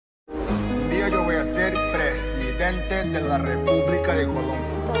presidente de la República de Colombia.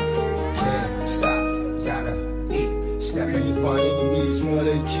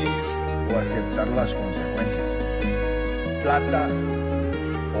 O aceptar las consecuencias. Plata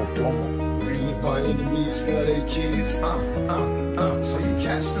o plomo. So you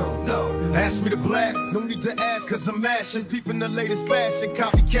cats don't know. Ask me to blast, no need to ask, cause I'm mashing. Peeping the latest fashion,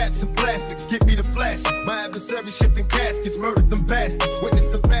 copycats and plastics. Get me the flash. My adversary shifting caskets, murdered them bastards. Witness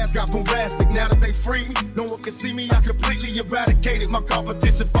the past, got bombastic. Now that they free me, no one can see me. I completely eradicated my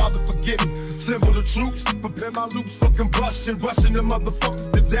competition. Father, forgive me. Assemble the troops, prepare my loops for combustion. Rushing the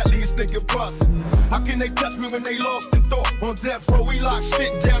motherfuckers, the deadliest nigga bustin'. How can they touch me when they lost in thought? On death row, we lock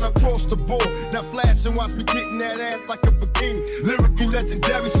shit down across the board. Now flash and watch me getting that ass like a bikini. Lyrical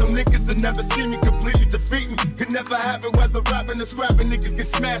legendary, some niggas that never see me completely defeat me. Could never happen whether rapping or scrapping. Niggas get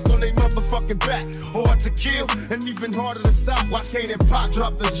smashed on they motherfucking back. Hard to kill and even harder to stop. Watch Kane and Pop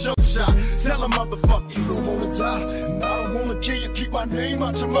drop the show shot. Tell a motherfucker you don't wanna die and I don't wanna kill you. Keep my name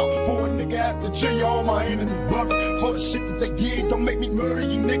out your mouth. For a nigga have to chill you, all my enemy brother. For the shit that they did, don't make me murder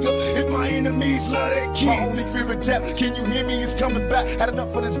you, nigga. If my enemies love their kids, my only fear of death. Can you hear me? It's coming back. Had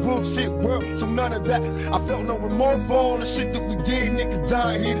enough of this bullshit world, so none of that. I felt no remorse for all the shit that we did. Niggas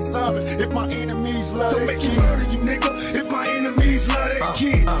dying here to silence. If my enemies love their kids, don't make me murder you, nigga. If my enemies love their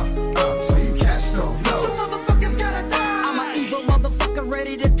kids, so you cats don't know. Some motherfuckers gotta die. I'm an evil motherfucker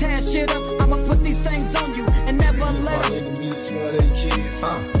ready to tear shit up. I'ma put these things on you and never let them. My enemies love their kids,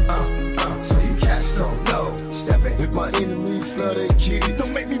 so you cats don't know. Stepping. If my enemies love their kids,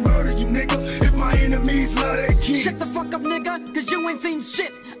 don't make me murder you, nigga. If my enemies love their kids, shut the fuck up, nigga, cause you ain't seen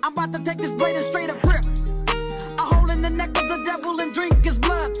shit. I'm about to take this blade and straight up grip. A hole in the neck of the devil and drink his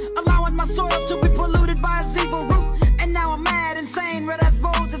blood, allowing my soil to be polluted by his evil root. And now I'm mad, insane, red as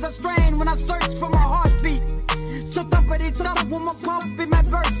rose is a strain when I search for my heartbeat. So thumpity thump when my pump be my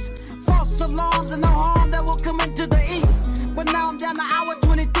verse. False alarms and no harm that will come into the E. But now I'm down to hour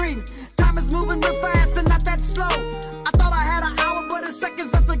 23. Time is moving real fast and not that slow. I thought I had an hour, but it's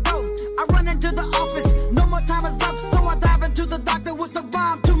seconds left to go. I run into the office, no more time is left, so I dive into the doctor with a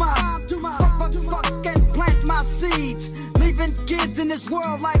bomb to my fuck and plant my seeds, leaving kids in this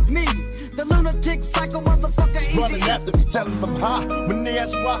world like me. The lunatic psycho motherfucker easy. Running after me, telling them high. When they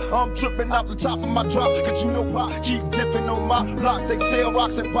ask why, I'm tripping off the top of my drop. Cause you know why, keep dipping on my block. They sell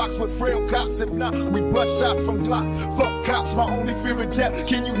rocks and box with frail cops. If not, we bust shots from blocks. Fuck cops, my only fear of death.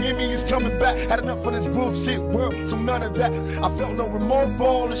 Can you hear me? It's coming back. Had enough of this bullshit world, so none of that. I felt no remorse for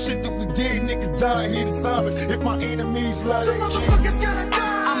all the shit that we did. Niggas dying here to silence. If my enemies love their kids, motherfuckers gotta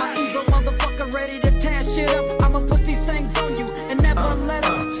die. I'm an evil motherfucker ready to tear shit up. I'ma put these things on you and never let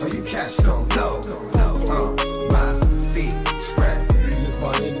them. So you cats don't know. My feet spread. If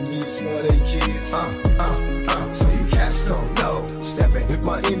my enemies love their kids, so you cats don't know. Stepping. If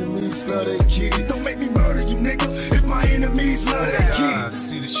my enemies love their kids, don't make me murder you, nigga. If my enemies love their kids.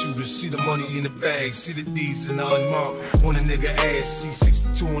 See the shooters, see the money in the bag, see the D's in the unmarked. On a nigga ass, see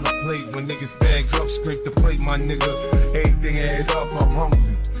 62 on the plate. When niggas bag up, scrape the plate, my nigga. Everything add up, I'm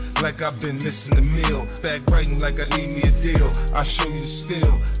hungry. Like I've been missing a meal, back writing like I need me a deal. I show you the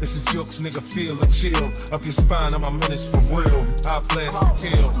still, it's a jokes, nigga, feel a chill. Up your spine, I'm a menace for real. I blast to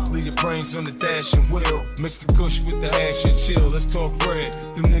kill, leave your brains on the dash and wheel. Mix the kush with the hash and chill, let's talk bread.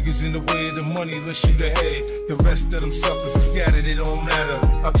 Them niggas in the way of the money, let's shoot ahead. The rest of them suckers are scattered, it don't matter.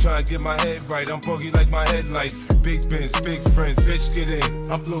 I'm trying to get my head right, I'm buggy like my headlights. Big Benz, big friends, bitch get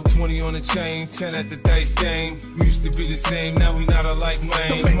in. I'm blue 20 on the chain, 10 at the dice game. We used to be the same, now we not alike,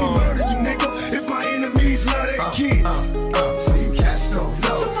 man. Murder you, nigga, if my enemies love their kids. So you cats don't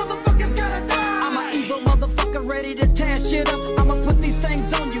know. Some motherfuckers gotta die. I'm an evil motherfucker ready to tear shit up. I'ma put these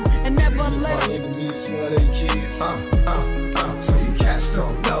things on you and never let them. My enemies love their kids. So you cats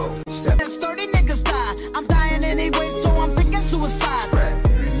don't know. There's 30 niggas die. I'm dying anyway, so I'm thinking suicide.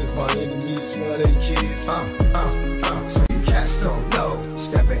 If my enemies love their kids. So you cats don't know.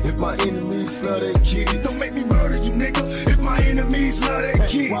 Stepping. If my enemies love their kids, don't make me murder you, nigga. If my enemies love their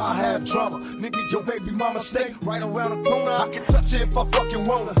kids. Why I have drama, nigga, your baby mama stay right around the corner. I can touch it if I fucking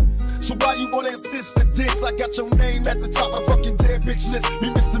wanna. So why you wanna insist that this? I got your name at the top of the fucking dead bitch list. Me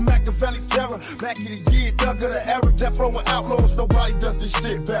Mr. Machiavelli's terror. Back in the year, thug of the era, death row and outlaws. Nobody does this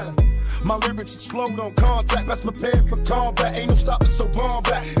shit better. My lyrics explode on contact. Let's prepare for combat. Ain't no stopping, so bomb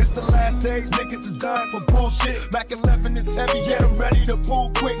back. It's the last days, niggas is dying for bullshit. Mac 11 is heavy, yeah, I'm ready to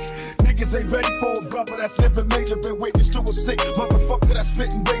pull quick. Niggas ain't ready for a brother that's living major. Been witness to a sick motherfucker that's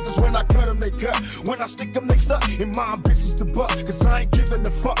spitting razors. When I cut them, they cut. When I stick them, they stuck. And my ambitions to bust, cause I ain't giving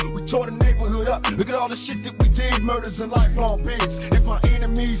a fuck. We tore the neighborhood up. Look at all the shit that we did. Murders and lifelong bids. If my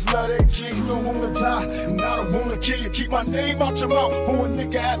enemies love their kids, you don't wanna die, and I don't wanna kill you. Keep my name out your mouth for a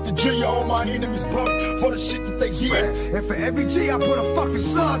nigga after drill you. all my enemies bump for the shit that they did. And for every G, I put a fucking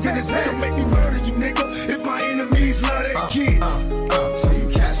slug in his head. Don't make me murder you, nigga, if my enemies love their kids. So you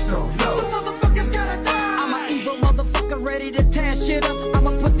cats don't know. Some motherfuckers gotta die. I'm an evil motherfucker ready to tear shit up.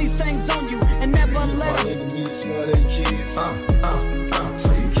 I'ma put these things on you and never let them. My enemies love their kids.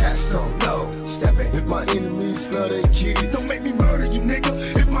 So you cats don't know. Step in. If my enemies love their kids. Don't make me murder you, nigga,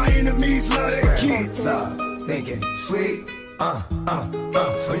 if my enemies love their kids. Thinking sweet.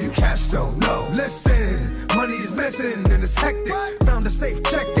 So you cats don't know. Listen, money is missing and it's hectic. Found a safe,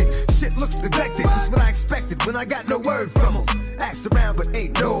 checked it. Shit looks neglected. Just what I expected when I got no word from him. Asked around, but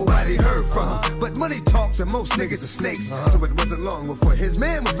ain't nobody heard from him. But money talks and most niggas are snakes. So it wasn't long before his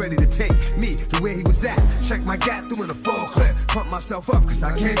man was ready to take me to where he was at. Check my gap through in a full clip. Pump myself up cause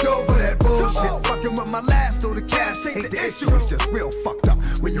I can't go for that bullshit. Fucking with my last, throw the cash, ain't the issue. It's just real fucked up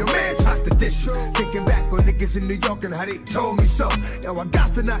when your man tries to dish you. Thinking back on niggas in New York and how they told me so. Now I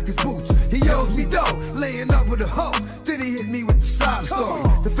got to knock his boots. He owes me dough, laying up with a hoe. Then he hit me with the sob story.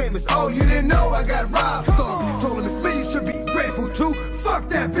 The famous, oh, you didn't know I got robbed story. Told him it's me, you should be grateful too. Fuck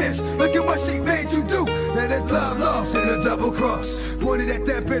that bitch, look at what she made you do. Now there's love lost in a double cross. Pointed at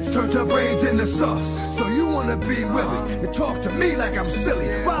that bitch, turned her brains into sauce. So you wanna be willing and talk to me like I'm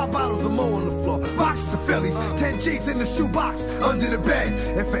silly. 5 bottles of more on the floor, boxes of Phillies, 10 G's in the shoebox, under the bed.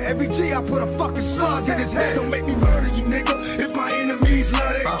 And for every G I put a fucking slug in his head. Don't make me murder you, nigga, if my enemies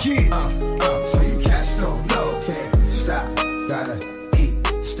love their kids. So you cats don't know. Can't stop, gotta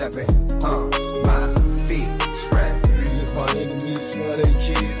eat, stepping on my feet, spread. If my enemies love their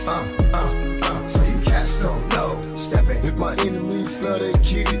kids. So you cats don't know. Stepping. If my enemies love their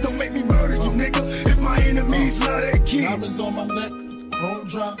kids. Don't make me murder you, nigga, if my enemies love their kids. Diamonds on my neck, chrome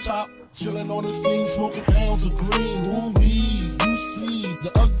drop top, chilling on the scene, smoking pounds of green. Ooh wee, you see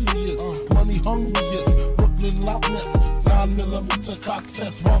the ugliest, money hungriest, Brooklyn Loch Ness. 9mm cock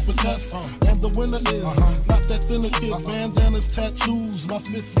test, bar for test, and the winner is not that thinner kid. Bandanas, tattoos, my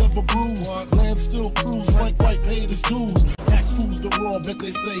fists never bruise. Land still cruise, Frank White paid his dues. Axe who's the raw, bet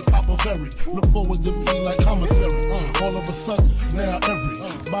they say Papa Ferry. Look forward to me like commissary. All of a sudden, now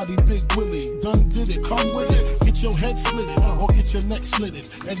everybody Big Willie done did it. Come with it, get your head slitted or get your neck slitted.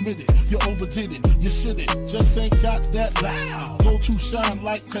 Admit it, you overdid it, you shit it. Just ain't got that loud. Go to shine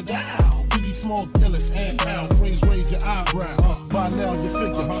like Cadow. Biggie Small, Ellis, and Al. Phrase raise your eyebrow. By now you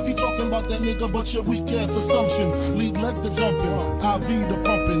figure he talking about that nigga, but your weak ass assumptions lead led the dumping, IV the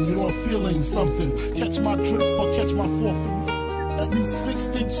pumping. You're feeling something. Catch my drift or catch my forfeit. At least 6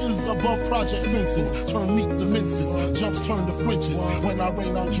 inches above project fences. Turn meat to minces, jumps turn to Frenches. When I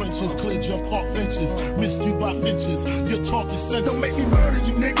rain on trenches, cleared your park benches. Missed you by inches, your talk is senseless. Don't make me murder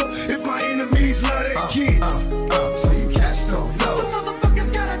you, nigga, if my enemies love their kids. So you cats don't know. Some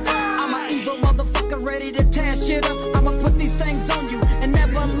motherfuckers gotta die. I'm an evil motherfucker ready to tear shit up. I'ma put these things on you and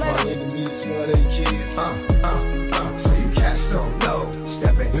never let them. My enemies love their kids. So you cats don't know.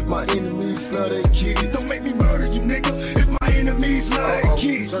 Stepping. If my enemies love their kids. Don't make me murder you, nigga, if my enemies love their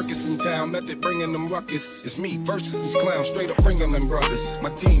kids. Circus in town, method bringing them ruckus. It's me versus these clowns, straight up bringing them brothers. My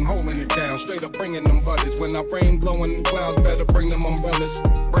team holding it down, straight up bringing them butters. When I rain blowing in clouds, better bring them umbrellas.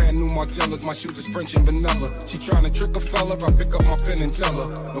 Brand new Margielas, my shoes is French and vanilla. She trying to trick a fella, I pick up my pen and tell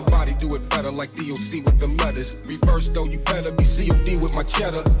her. Nobody do it better like DOC with the letters. Reverse though, you better be COD with my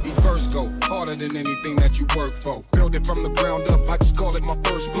cheddar. Each verse go harder than anything that you work for. Build it from the ground up, I just call it my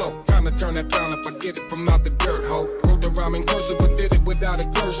first flow. Kinda turn that down if I get it from out the dirt, ho. Wrote the rhyme in cursive, but did it without a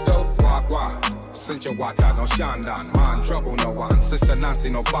curse though. Wah wah, Cincha wata no shandan. Man trouble no one, sister Nancy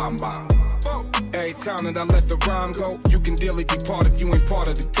no bamba. Every time that I let the rhyme go, you can dearly depart if you ain't part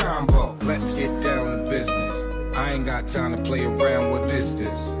of the combo. Let's get down to business. I ain't got time to play around with this.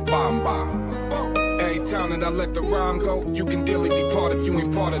 Bamba. Every time that I let the rhyme go, you can dearly depart if you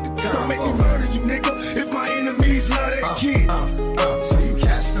ain't part of the combo. Don't make me murder you, nigga, if my enemies love their kids. So you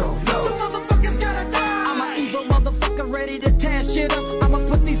cats don't know. Some motherfuckers gotta die. I'm an evil motherfucker ready to tear shit up. I'ma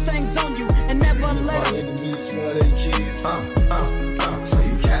put these things on you and never let them. My enemies love their kids. So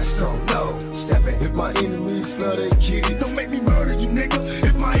you cats don't know. Stepping. If my enemies love their kids. Don't make me murder you, nigga,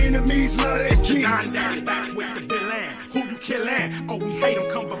 if my enemies love their kids. Daddy back with the villain. Who you killin'? Oh, we hate him,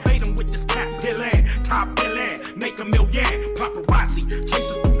 come verbatim with this cat pillin'. Top villain, make a million. Paparazzi,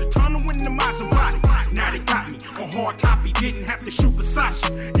 chase us through the tunnel in the Maserati. Now they got me on hard copy, didn't have to shoot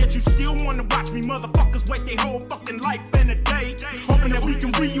Versace. Yet you still wanna watch me motherfuckers wait their whole fucking life in a day. Hoping that we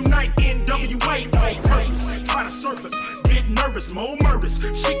can reunite NWA. Purpose, try to surface, get nervous, more murders.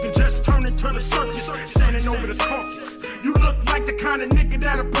 She can just turn into the circus, standing over the carcass. You look like the kind of nigga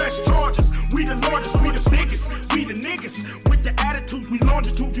that'll press charges. We the largest, we the biggest, we the niggas with the attitudes, we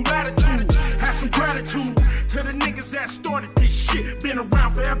longitude, you latitude. Have some gratitude to the niggas that started this shit. Been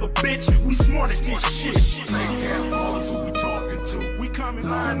around forever, bitch. We smarter than this shit. Fake ass ballers, who we talking to? We coming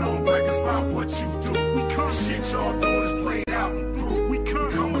Lying on records about what you do. We come Shit y'all doing is played out and through. We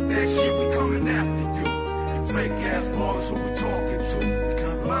come with that shit, we coming after you. Fake ass ballers, who we talking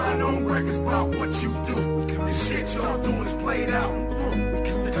to? Lying on records about what you do. The shit y'all doing is played out and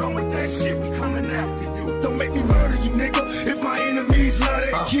through. We come with that shit, we coming after you. Don't make me murder you, nigga. If my enemies love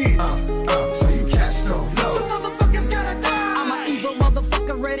their kids. So you cats don't know. Some motherfuckers gotta die. I'm an evil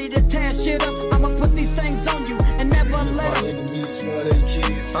motherfucker ready to tear shit up. I'ma put these things on you and never let them. My enemies love their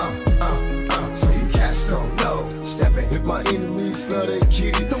kids. So you cats don't know. Stepping. If my enemies love their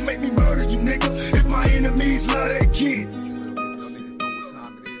kids. Don't make me murder you, nigga. If my enemies love their kids.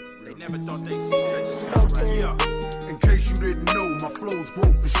 They never thought they'd see that shit. Yeah. In case you didn't know, my flows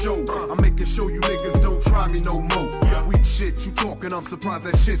grow for show. I'm making sure you niggas don't try me no more. Weak shit, you talking, I'm surprised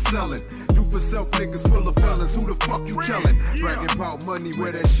that shit's selling. Do for self niggas full of felons, who the fuck you tellin'? Bragging about money,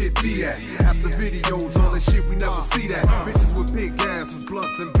 where that shit be at? After videos, all that shit, we never see that. Bitches with big asses,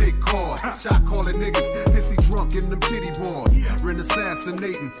 blunts and big cars. Shot calling niggas, pissy drunk in them titty bars. Ren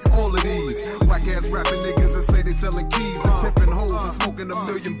assassinating all of these whack ass rapping niggas that say they selling keys and pimping hoes and smoking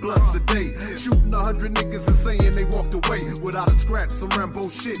 1,000,000 blunts a day. Shooting 100 niggas and saying they walked away without a scratch, some Rambo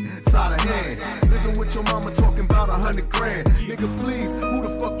shit, side of hand. Living with your mama talking about 100 grand. Nigga, please, who the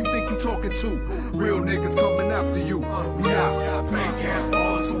fuck you think you talking to? Real niggas coming after you. We out. Fake ass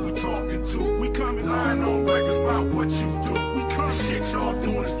ballers, who we talking to? We coming lying on records about what you do. We come The shit y'all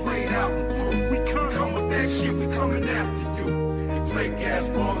doing is played out and through. We come with that shit, we coming after you. Fake ass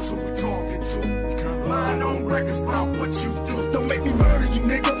ballers, who we talking to? Lying on records about what you do. Don't make me murder you,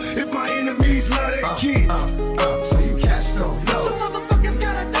 nigga. If my enemies love their kids. So you cats don't know. Some motherfuckers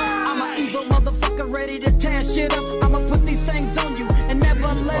gotta die. I'm an evil motherfucker ready to tear shit up. I'ma put these things on you and never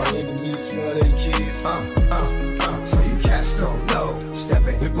let them. My enemies love their kids. So you cats don't know.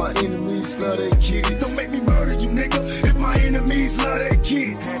 Stepping. If my enemies love their kids. Don't make me murder you, nigga. If my enemies love their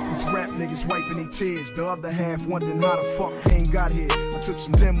kids. Half these rap niggas wiping their tears. The other half wondering how the fuck Kane got here. I took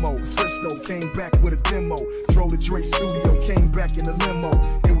some demo. Frisco came back with a demo. Drove to Dre studio, came back in a limo.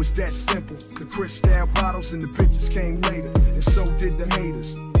 It was that simple. The crystal bottles and the bitches came later. And so did the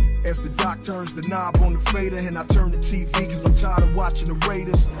haters. As the doc turns the knob on the fader, and I turn the TV cause I'm tired of watching the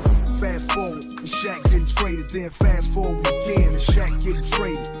Raiders. Fast forward, and Shaq getting traded. Then fast forward again, and Shaq getting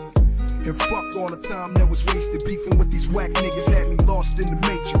traded. And fuck all the time that was wasted. Beefing with these whack niggas had me lost in the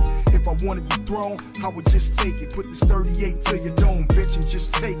matrix. If I wanted the throne, I would just take it. Put this 38 to your dome, bitch, and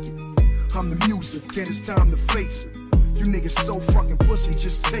just take it. I'm the music, and it's time to face it. You niggas so fucking pussy,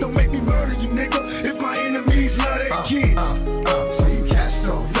 just take it. Don't make me murder you, nigga. If my enemies love their kids. So you cats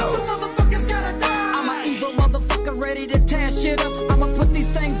don't know. Some motherfuckers gotta die. I'm an evil motherfucker ready to tear shit up. I'ma put these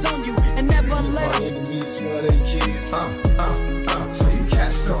things on you and never let My them. enemies love their kids. So you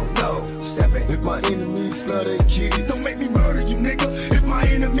cats don't know. Stepping. If my enemies love their kids. Don't make me murder you, nigga. If my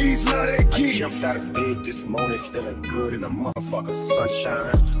enemies love their I kids. jumped out of bed this morning, feeling good in a motherfucker.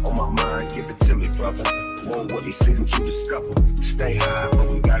 Sunshine on my mind, give it to me, brother. Whoa, what they see what you discover. Stay high, but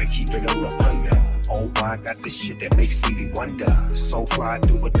we gotta keep it on the under. Oh, I got this shit that makes me wonder. So fly,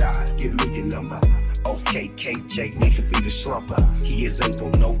 do or die, give me your number. Okay, KJ, make it be the slumper. He is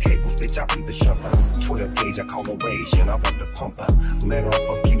able, no cables, bitch, I be the shumper. 12 gauge, I call a rage, and I run the pumper. Let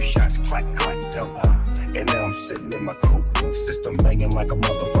off a few shots, clack, clack, dumper. And now I'm sitting in my coupe, system banging like a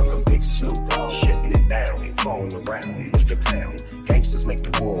motherfucker, big Snoop Dogg. Shitting it down and falling around with the pound. Gangsters make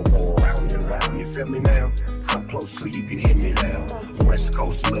the world go around and round, you feel me now? Come close so you can hear me now. West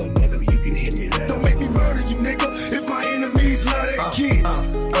Coast little nigga, you can hear me now. Don't make me murder you, nigga. If my enemies love their kids.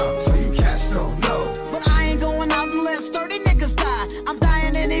 So you cats don't know. But I ain't going out unless 30 niggas die. I'm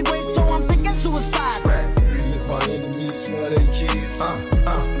dying anyway, so I'm thinking suicide. If my enemies love their kids.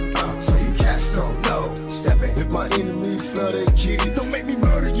 So you cats don't know. Stepping. If my enemies love their kids. Don't make me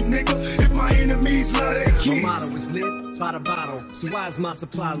murder you, nigga. If my enemies love their kids. My motto is lit by the bottle, so why is my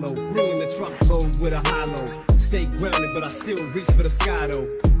supply low? Bringing the truckload with a high low. Stay grounded, but I still reach for the sky though.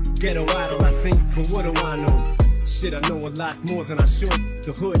 Ghetto idol, I think, but what do I know? Shit, I know a lot more than I should.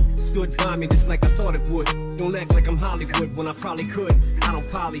 The hood stood by me just like I thought it would. Don't act like I'm Hollywood when I probably could. I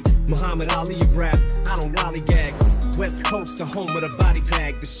don't poly, Muhammad Ali of rap, I don't lollygag. West Coast, the home of the body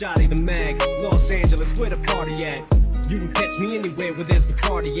bag, the shotty, the mag. Los Angeles, where the party at? You can catch me anywhere where there's the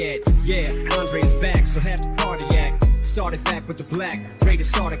party at. Yeah, Andre is back, so have the party act. Started back with the black, ready to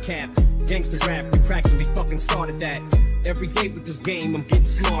start a cap. Gangsta rap, we practically fucking started that. Every day with this game, I'm getting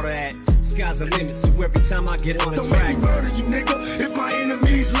smarter at. Sky's the limit, so every time I get on a don't track. Make me murder you, nigga, if my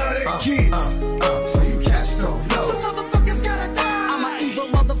enemies love their kids. So you cats don't know. So motherfuckers gotta die. I'm an evil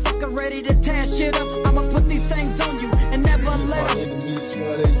motherfucker ready to tear shit up. I'ma put these things on you and never let them. My enemies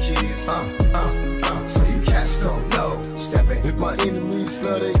love their kids. So you cats don't know. Stepping. If my enemies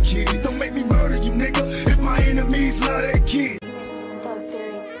love their kids. Don't make me murder you, nigga, if my enemies love their kids.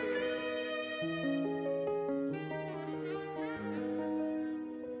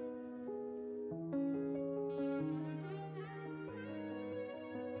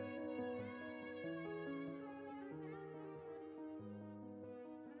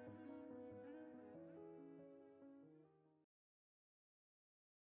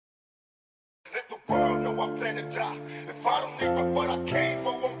 Let the world know I plan to die. If I don't live what I came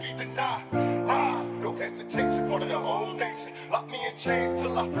for, won't be denied. No hesitation for the whole nation. Lock me in chains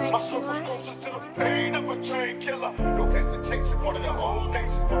till my circle's closer to the pain of a train killer. No hesitation for the whole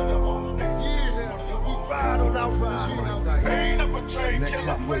nation. For the whole nation. Yeah, we ride on our ride. Pain of a train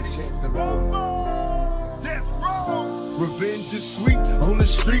killer. Death row. Revenge is sweet, on the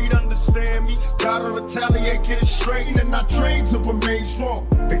street, understand me. Gotta retaliate, get it straight, and I train to remain strong.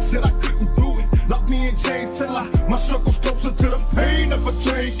 They said I couldn't do it, lock me in chains till my struggle's closer to the pain of a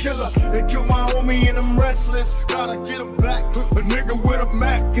train killer. They kill my homie and I'm restless, gotta get him back. A nigga with a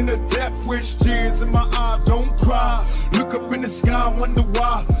Mac and a death wish, tears in my eyes, don't cry. Look up in the sky, wonder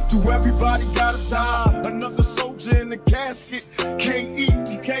why, do everybody gotta die? Another soldier in the casket, can't eat,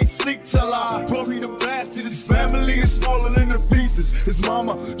 he can't sleep till I bury the bastard. His family is falling into pieces. His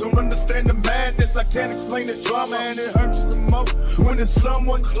mama don't understand the madness. I can't explain the drama, and it hurts the most when it's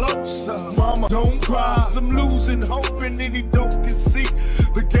someone close. Mama, don't cry. I'm losing hope, and any dope can see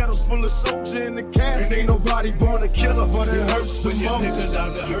the ghetto's full of soldier in the cast. And ain't nobody born a killer, but it hurts the most.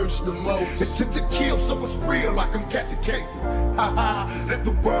 It hurts the most. It's to kill, so it's real, like I'm catching cases. Let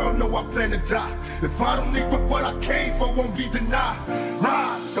the world know I plan to die. If I don't leave with what I came for, won't be denied.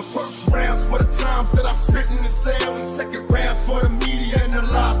 The first rounds for the times that I spit in the cell. The second rounds for the media and the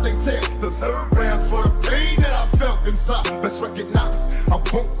lies they tell. The third rounds for the pain that I felt inside. Let's recognize I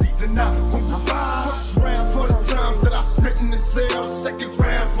won't be denied. First rounds for the times that I spit in the cell. The second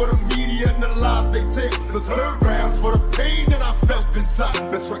rounds for the media and the lies they tell. The third rounds for the pain that I felt inside.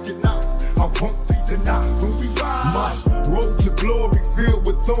 Let's recognize I won't be denied. When we ride, my road to glory filled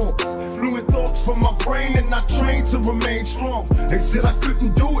with thorns. Fluid thoughts from my brain and I trained to remain strong. They said I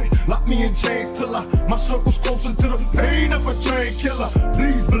couldn't do it, lock me in chains till my circle's closer to the pain of a train killer.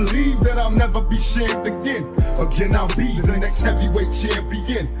 Please believe that I'll never be shamed again. Again, I'll be the next heavyweight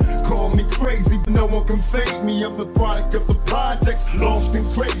champion. Call me crazy, but no one can face me. I'm the product of the projects, lost and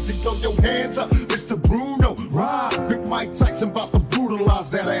crazy. Throw your hands up, Mr. Bruno. Ride, Big Mike Tyson about to brutalize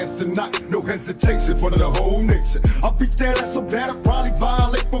that ass tonight. No hesitation for the whole nation. I'll beat that ass so bad I'll probably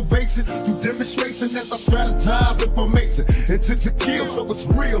violate probation. Do demonstrations as I strategize information. Intent to kill, so it's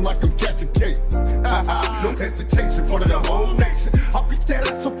real like I'm catching cases. No hesitation for the whole nation. I'll beat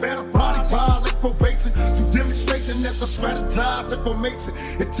that ass so bad I'll probably violate probation. Do demonstration as I strategize information.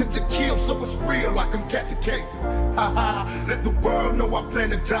 Intent to kill, so it's real like I'm catching cases. Let the world know I plan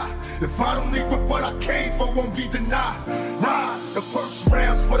to die. If I don't leave with what I came for, won't be denied. The first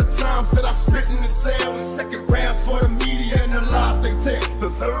rounds for the times that I spit in the cell. The second rounds for the media and the lies they tell. The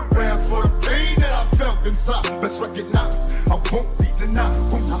third rounds for the pain that I felt inside. Let's recognize I won't be denied.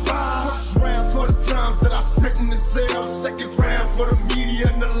 First rounds for the times that I spit in the cell. The second rounds for the media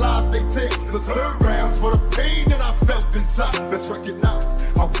and the lies they tell. The third rounds for the pain that I felt inside. Let's recognize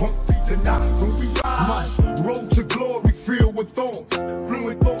I won't be denied. When we ride, my road to glory filled with thorns.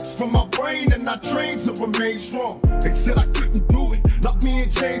 Fluid thoughts from my brain and I trained to remain strong. They said I couldn't do it, lock me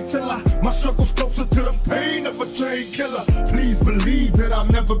in chains till my struggle's closer to the pain of a train killer. Please believe that I'll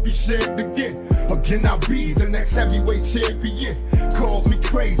never be shamed again. Again, I'll be the next heavyweight champion. Call me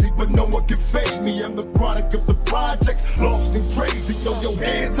crazy, but no one can fade me. I'm the product of the projects, lost and crazy. Throw your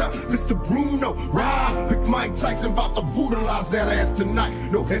hands up, Mr. Bruno. Ride, Big Mike Tyson about to brutalize that ass tonight.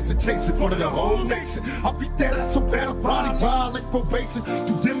 No hesitation for the whole nation. I'll beat that ass so bad I'll probably violate probation.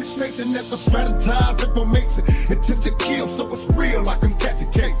 Do demonstration as I strategize information. Intent to kill, so it's real like I'm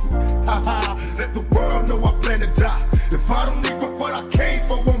catching cases. Let the world know I plan to die. If I don't leave with what I came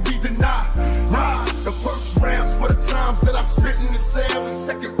for, won't be denied. The first rounds for the times that I spit in the cell. The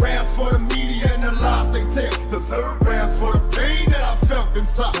second rounds for the media and the lies they tell. The third rounds for the pain that I felt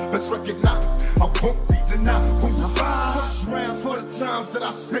inside. Let's recognize I won't be denied. First rounds for the times that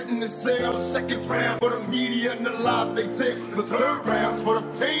I spit in the cell. The second round for the media and the lies they tell. The third rounds for the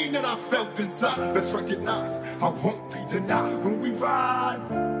pain that I felt inside. Let's recognize I won't be denied when we ride.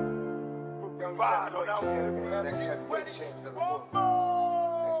 ride on that one. Next heavyweight champion of the world.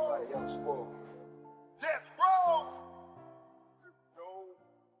 Everybody else will. Death Row.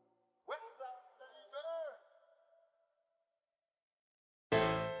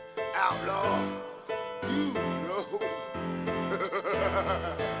 Outlaw, you know.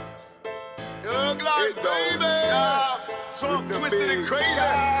 Thug life, baby. Trump twisted and crazy.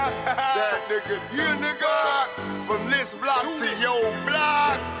 That nigga, you nigga. From this block to your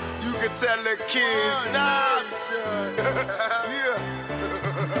block, you can tell the kids not. Yeah.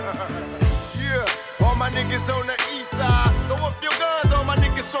 Yeah. All my niggas on the east side. Throw up your guns, all my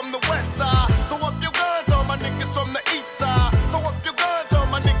niggas from the west side. Throw up your guns, all my niggas from the east side. Throw up your guns, all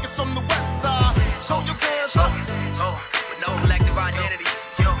my niggas from the west side. Show your hands up. With no collective identity.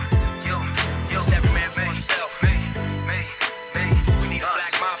 It's every man for himself. Me. We need a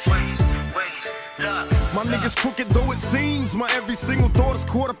black mafia. My niggas crooked though it seems. My every single thought is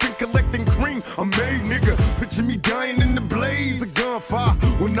caught up in collecting cream. I'm made, nigga. Picture me dying in the blaze of gunfire.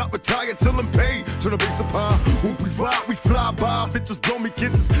 Will not retire till I'm paid. Turn the bass up high. When we fly by. Bitches blow me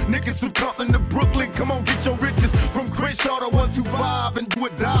kisses. Niggas from Compton to Brooklyn. Come on, get your riches. From Crenshaw to 125 and do or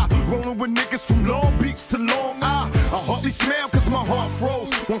die. Rolling with niggas from Long Beach to Long Island. I hardly smell cause my heart froze.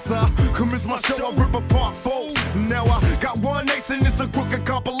 Once I commence my show, I rip apart foes. Now I got one nation, it's a crooked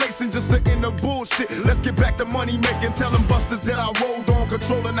compilation just to end the bullshit. Let's get back to money making, telling busters that I rolled on,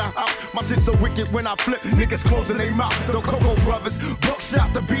 controlling the house. My shit so wicked when I flip, niggas closing their mouth. The Coco Brothers,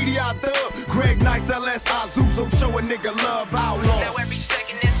 Buckshot, the B.I.G Thug, Greg Nice, LS, Azuso, show a nigga love, outlaw. Now every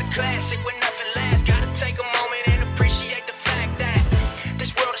second is a classic when nothing lasts. Gotta take a moment and appreciate the fact that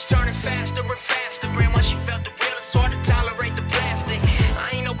this world is turning faster and faster. And once you felt the real, it's hard to tolerate the plastic.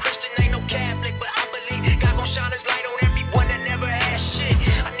 I ain't no Christian, ain't no Catholic, but I believe God gon' shine his light on everyone that never had shit.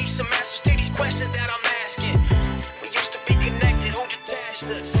 I need some answers to these questions that I'm asking. We used to be connected, who detached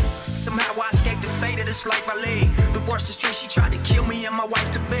us? Somehow I escaped the fate of this life I lead. Divorced the street, she tried to kill me and my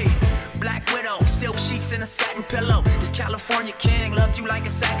wife to be. Black widow, silk sheets and a satin pillow. This California king loved you like a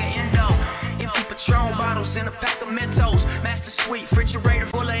sack of Indo. Empty Patron bottles and a pack of Mentos. Master Suite, refrigerator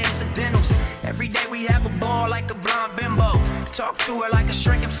full of incidentals. Every day we have a ball like a blonde bimbo. Talk to her like a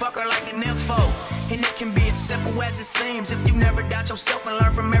shrink and fuck her like an info. And it can be as simple as it seems if you never doubt yourself and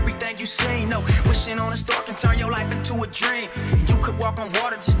learn from everything you seen. No, wishing on a star can turn your life into a dream. You could walk on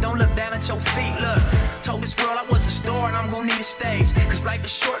water, just don't look down at your feet. Look, told this world I was a star and I'm gonna need a stage. Cause life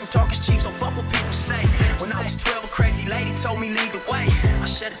is short and talk is cheap, so fuck what people say. When I was 12, a crazy lady told me lead the way. I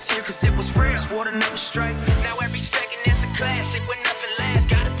shed a tear cause it was real, swore to never stray. Now every second is a classic when nothing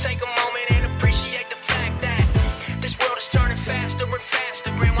lasts. Gotta take a moment and appreciate the fact that this world is turning faster and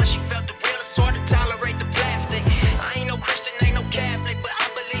faster. And once you felt the real, it's hard to tolerate the plastic. I ain't no Christian, ain't no Catholic, but I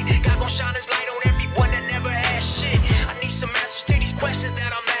believe God gon' shine his light on everyone that never had shit. I need some answers to these questions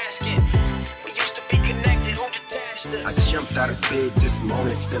that I'm asking. We used to be connected, who detached us? I jumped out of bed this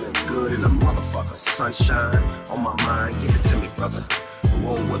morning feeling good in a motherfucker. Sunshine on my mind, give it to me, brother.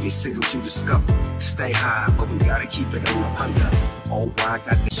 Roll with me, see what you discover. Stay high, but we gotta keep it on the under. Oh, I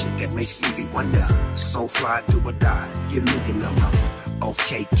got the shit that makes me wonder. So fly, do or die, give me your number.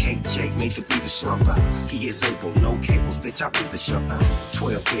 Okay, KJ made to be the slumper. He is able, no cables, bitch, I be the shopper.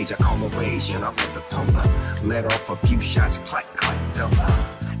 12 gauge, I call a rage, and I love the pumper. Let off a few shots, clack, clack, dumper.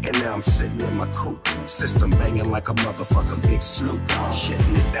 And now I'm sitting in my coupe, system banging like a motherfucking big Snoop Dogg.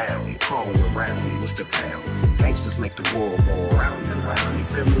 Shitting it down, crawling around with the pound. Gangsters make the world go around and round. You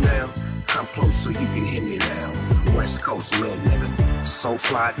feel me now? Come close so you can hear me now. West Coast little nigga, so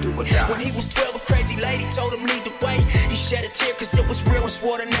fly, do or die. When he was 12, a crazy lady told him lead the way. He shed a tear cause it was real and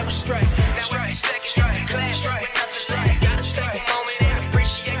swore to never stray. Now every second is a clash, when nothing lasts. Gotta take a moment and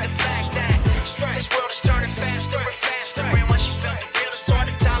appreciate the fact that this world is turning faster and faster. And once you felt the real, it's hard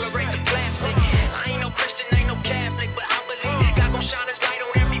to tolerate the plastic. I ain't no Christian, ain't no Catholic, but I believe God gon' shine his light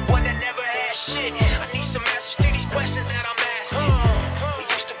on everyone that never had shit. I need some answers to these questions that I'm asking. We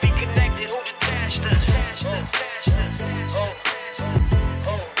used to be connected, who detached us?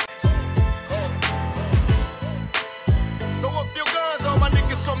 Throw up your guns, all my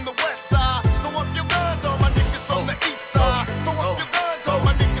niggas from the west side. Throw up your guns, all my niggas from the east side. Throw up your guns, all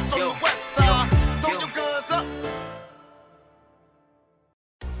my niggas from the west side. Throw your guns up.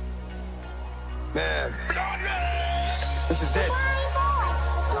 Man, this is it.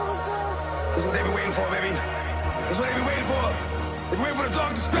 This is what they been waiting for, baby. This is what they been waiting for. They been waiting for the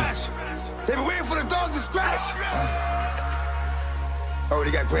dog to scratch. They been waiting for the dog to scratch.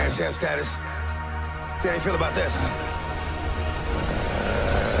 Already got Grand Champ status. See how you feel about this?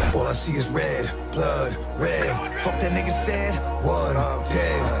 All I see is red, blood, red. Fuck that nigga said, what? I'm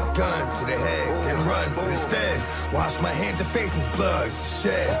dead. Gun to the head, then run, but instead, wash my hands and face in blood, it's a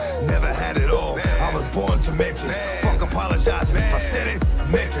shed. Never had it all, I was born to mention. Fuck apologizing, if I said it,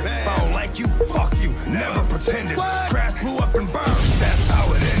 I meant it. If I don't like you, fuck you, never pretended. Grass blew up and burned, that's how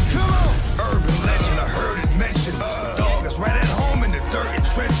it ends. Come on. Urban legend, I heard it mentioned. Dog is right at home in the dirt and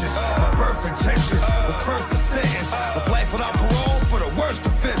trenches. My birth intentions was first a sentence of life without parole for the worst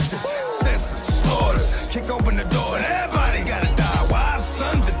offenses. Senseless slaughters, kick open the door and everybody gotta die. Wives,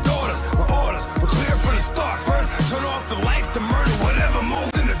 sons, and daughters. My orders were clear from the start. First, turn off the light, the murder, whatever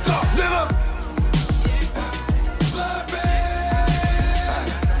moves in the dark. Nigga.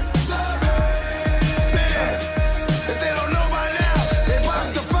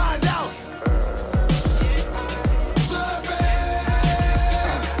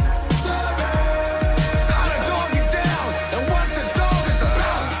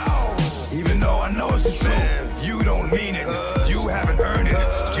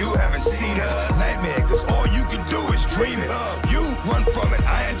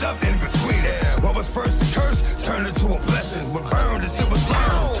 First a curse, turned into a blessing. What burned as it was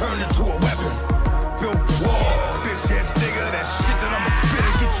learned, turned into a weapon. Built the wall, bitch ass nigga. That shit that I'ma spit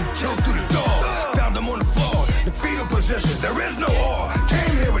and get you killed through the door. Found him on the floor, in fetal position. There is no war.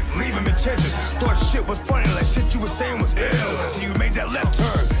 Came here with leaving intentions. Thought shit was funny, like shit you was saying was ill. Till you made that left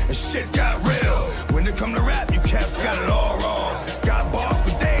turn and shit got real. When it come to rap, you cats got it all wrong. Got bars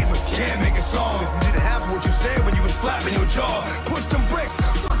for days, but you can't make a song. If you didn't have what you said when you was flapping your jaw. Push them bricks.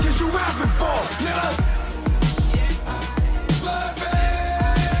 Fuck is you rapping for, nigga?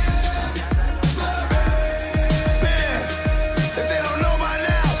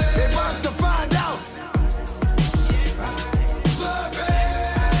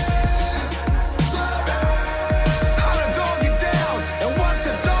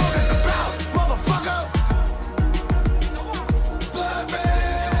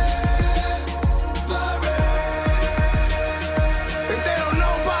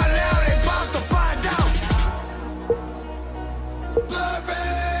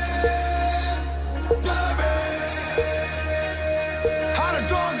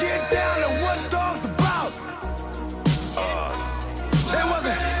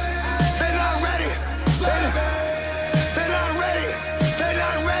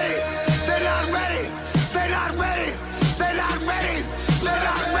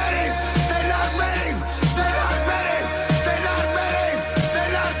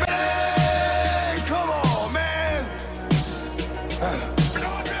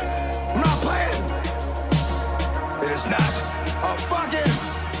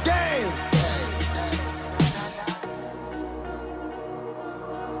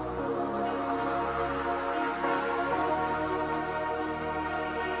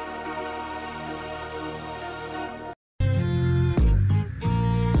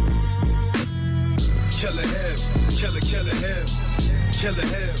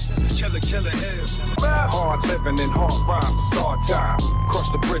 Hard living and hard rhymes, it's hard time.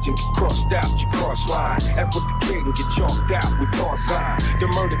 Cross the bridge and get crossed out, you cross line. F with the kid and get chalked out with bar sign. The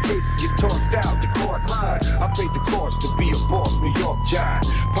murder cases get tossed out, the court line. I paid the cost to be a boss, New York giant.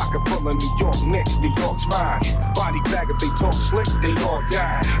 Pocket full of New York Knicks, New York's fine. Body bag if they talk slick, they all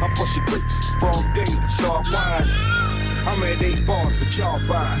die. I push your grips, wrong day to start wine. I'm at 8 bars, but y'all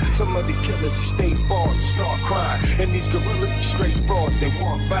buy. Some of these killers, you stay bars and start crying. And these gorillas be straight frauds, they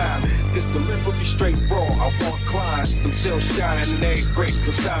walk by. This delivery straight raw, I want clients. I'm still shining in every break.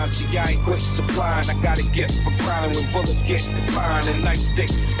 Cause see, I ain't quit supplying. I gotta get for grinding when bullets get defined and nightsticks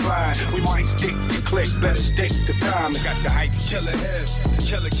is flying. We might stick to click, better stick to time. Got the hype, killer him,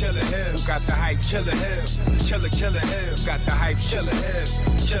 killer him. Got the hype, killer him, killer him. Got the hype, killer him,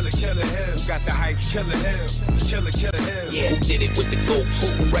 killer him. Got the hype, killer him, killer him. Yeah, who did it with the goats?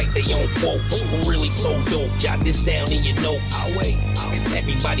 Who write their own quotes? Who really so dope? Jot this down in your notes. I'll wait. Cause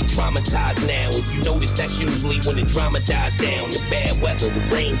everybody traumatized now. If you notice, that's usually when the drama dies down. The bad weather, the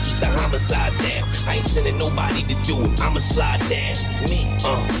rain keep the homicides down. I ain't sending nobody to do it. I'ma slide down. Me,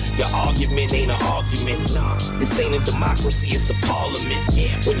 your argument ain't an argument. Nah, this ain't a democracy, it's a parliament.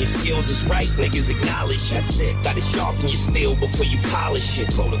 Yeah. When your skills is right, niggas acknowledge it. That's it. Gotta sharpen your steel before you polish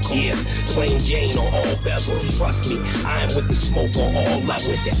it. Protocol. Yeah, plain Jane on all bezels. Trust me, I am with the smoke on all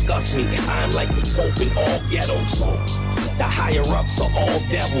levels. Disgust me, I am like the Pope in all ghettos. The higher ups are all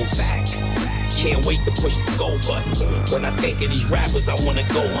devils. can't wait to push the go button. When I think of these rappers, I wanna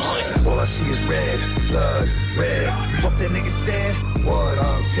go hunt. All I see is red, blood, red. Fuck that nigga said, what?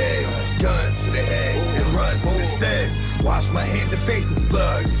 I'm dead. Gun to the head and run instead. Wash my hands and faces,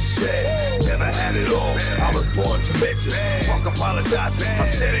 blood shed. Never had it all. I was born to bitches. Fuck apologizing if I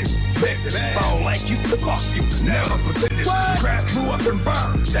said it. If I don't like you, fuck you. Never pretended. Crash blew up and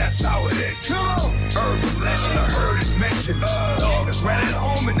burned. That's how it is. Urban legend, I heard it mentioned. Dog is right at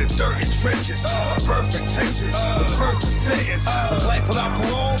home in the dirty trenches. Perfect tensions. The first to say is life without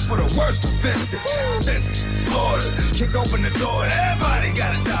parole for the worst offenses. Senses, slaughters. Kick open the door and everybody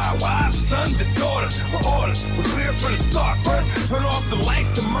gotta die. Why? Sons and daughters. We're orders. We're clear from the start. First, turn off the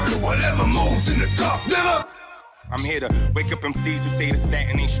lights to murder whatever moves in the dark. Never. I'm here to wake up MCs who say the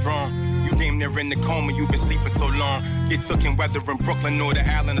statin ain't strong. You damn near in the coma, you been sleeping so long. Get took in whether in Brooklyn or the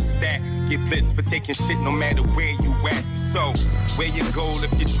island of Stat. Get blitzed for taking shit no matter where you at. So, where you go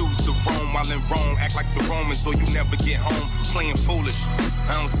if you choose to roam while in Rome? Act like the Romans so you never get home. Playing foolish,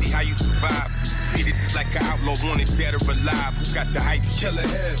 I don't see how you survive. Treated just like an outlaw, wanted dead or alive. Who got the hype? Killer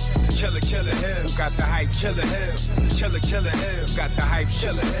him, killer him. Who got the hype? Killer him, killer him. Who got the hype?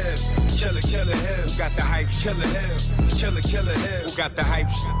 Killer him, killer him. Who got the hype? Killer him, killer him. Who got the hype?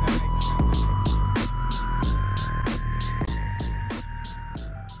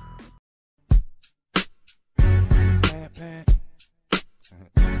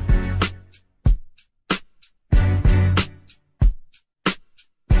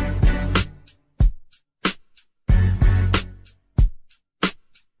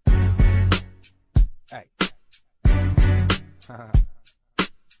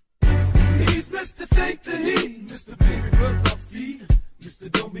 He's Mr. Take the Heat, Mr. Baby Rub My Feet,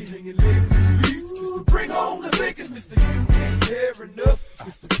 Mr. Don't Be Hanging Late in the Street, Mr. Bring On the Bacon, Mr. You Ain't There Enough,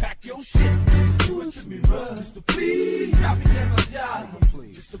 Mr. Pack Your Shit, Mr. Do It To Me Run, Mr. Please, drop me in my job,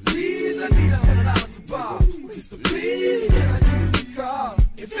 Mr. Please, I need $100 to buy, Mr. Please, can I use your car?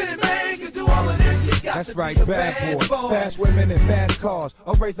 If any man can do all of this, he got That's to right, be a bad boy. boy. Fast women and fast cars.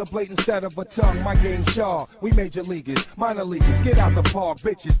 A razor blade instead of a tongue. My game sharp. We major leaguers, minor leaguers. Get out the park,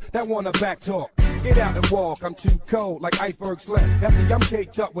 bitches that wanna back talk. Get out and walk. I'm too cold like iceberg slim. That's see, I'm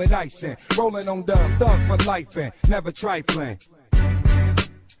caked up with ice and rolling on dubs. Thug for life and never trifling.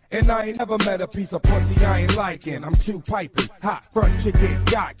 And I ain't never met a piece of pussy I ain't liking. I'm too piping, hot front chick get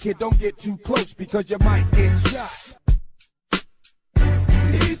got. Kid, don't get too close because you might get shot.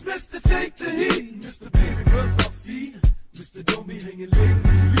 He's Mr. Take the Heat, Mr. Baby Rub My Feet, Mr. Don't Be Hanging Late in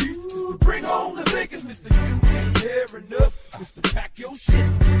the Street, Mr. Bring On the Bacon, Mr. You Ain't There Enough, Mr. Pack Your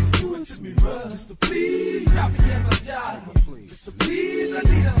Shit, Mr. Do It To Me Run, Mr. Please, drop me in my job, Mr. Please, I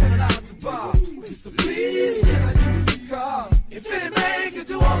need $100 to buy, Mr. Please, can I use your car? If any man can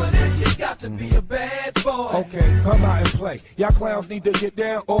do all of this, he got to be a bad boy. Okay, come out and play. Y'all clowns need to get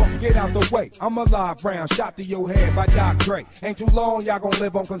down or get out the way. I'm a live round, shot to your head by Doc Dre. Ain't too long, y'all gon'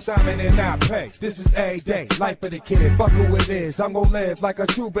 live on consignment and not pay. This is a day, life of the kid. Fuck who it is. I'm gon' live like a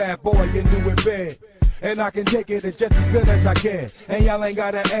true bad boy in new in bed. And I can take it just as good as I can. And y'all ain't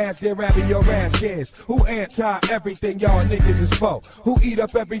gotta ask, they're rapping your ass kids. Who anti-everything y'all niggas is for? Who eat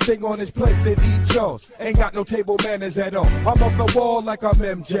up everything on his plate that eat yours? Ain't got no table manners at all. I'm off the wall like I'm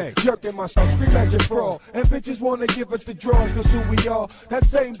MJ. Jerking myself, scream at your fraud. And bitches wanna give us the draws, cause who we are. That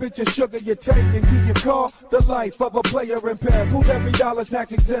same bitch of sugar you take and keep your car. The life of a player in pen. Who's every dollar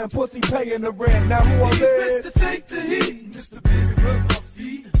tax exempt? Pussy paying the rent. Now who I'm Mr. Take the Heat, Mr. Baby Rub My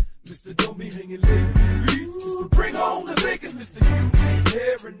Feet, Mr. Don't Be Hanging Late in the Street, Mr. Bring On the Bacon, Mr. You Ain't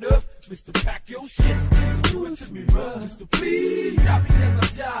There Enough, Mr. Pack Your Shit, Mr. Do It To Me Run, Mr. Please, drop me in my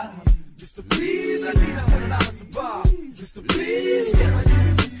job, Mr. Please, I need $100 to buy, Mr. Please, can I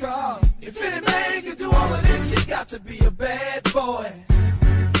use your car? If any man can do all of this, he got to be a bad boy.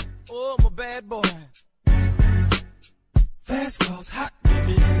 Oh, I'm a bad boy. Fast cars, hot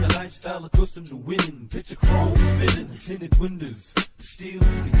women, a lifestyle accustomed to winning. Picture chrome spinning, tinted windows. Still, you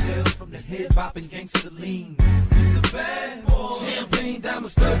can tell from the head bopping gangster lean. He's a bad boy. Champagne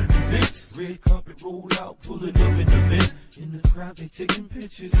diamond studded events. Red carpet roll out, pulling up in the vent. In the crowd, they taking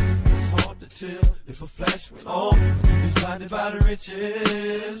pictures. It's hard to tell if a flash went off. He was blinded by the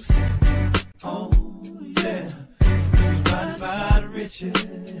riches. Oh, yeah. He was blinded by the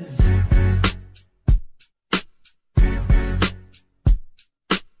riches.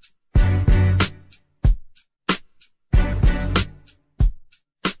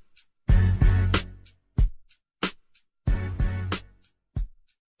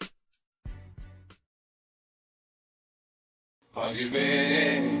 Are you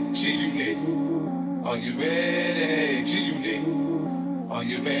ready, G-Unit? Are you ready, G-Unit? Are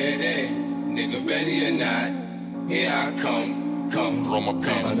you ready, nigga, ready or not? Here I come, come, roll my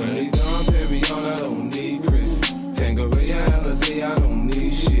pants, man. I don't need Dom Perignon, I don't need Chris. Tangeray, Alizé, I don't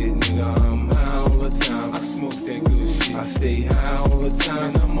need shit, nigga. I'm high all the time. I smoke that good shit. I stay high all the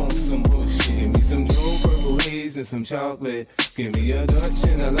time. I'm on some bullshit. Give me some Joe Purple Haze and some chocolate. Give me a Dutch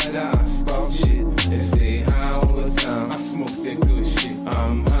and a lighter. I spark shit and stay high all the time. I smoke that good shit.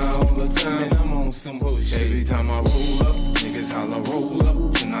 I'm high all the time and I'm on some bullshit. Every time I roll up, niggas holla roll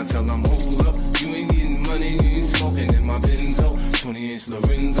up. And I tell them hold up. You ain't getting money, you ain't smoking in my Benzo. 20-inch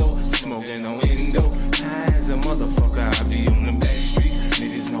Lorenzo, smoking on window. High as a motherfucker, I be on the back streets.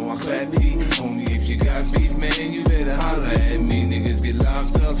 Niggas know I clap heat. Only if you got beef, man, you better holler at me. Niggas get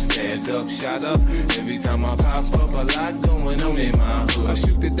locked up, stabbed up, shot up. Every time I pop up, a lot going on in my hood. I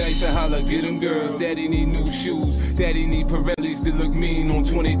shoot the dice, I holler, get them girls. Daddy need new shoes. Daddy need Pirellis that look mean on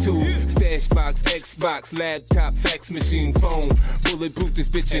 22s. Stash box, Xbox, laptop, fax machine, phone. Bulletproof this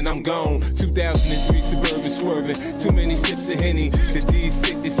bitch and I'm gone. 2003 Suburban swerving. Too many sips of Henny. The D's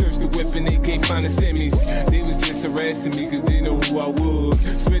sick, they search the whip and they can't find the semis. They was just harassing me cause they know who I was.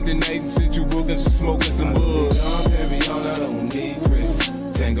 Spent the night in Central Bookings for smoking some bud. Dom Perignon, I don't need Chris.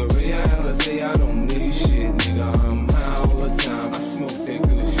 Tangeray, Alizé, I don't need shit, nigga. I'm high all the time. I smoke that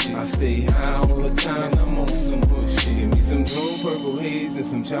good shit. I stay high all the time. I'm on some bullshit. Give me some Joe Purple Haze and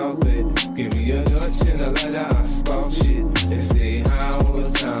some chocolate. Give me a Dutch and a lighter. I spark shit and stay high all the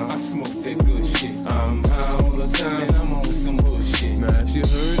time. I smoke that good shit. I'm high all the time and I'm on some bullshit. Now if you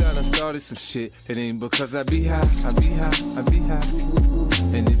heard I done started some shit, it ain't because I be high, I be high, I be high.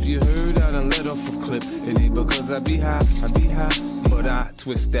 And if you heard I done let off a clip, it ain't because I be high, I be high. But I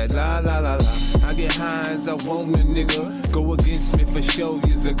twist that la la la la. I get high as I want a nigga. Go against me for show,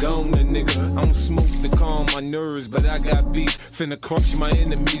 years ago, the nigga. I don't smoke to calm my nerves, but I got beef. Finna crush my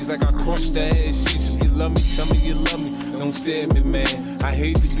enemies like I crushed the ass sheets. If you love me, tell me you love me. Don't stare at me, man. I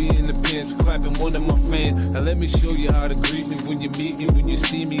hate to be in the pins clapping one of my fans. Now let me show you how to greet me when you meet me, when you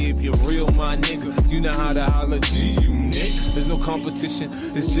see me. If you're real, my nigga, you know how to holler G, you nick. There's no competition,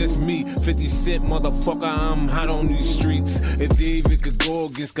 it's just me. 50 Cent, motherfucker, I'm hot on these streets. If David could go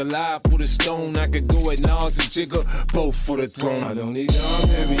against Goliath with a stone, I could go at Nas and Jigga, both for the throne. I don't need Dom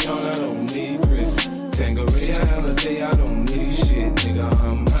Perignon, I don't need Chris. Tangeray, Alizé, I don't need shit, nigga.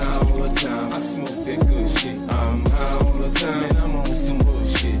 I'm high all the time. I smoke that good shit. I'm high all the time and I'm on some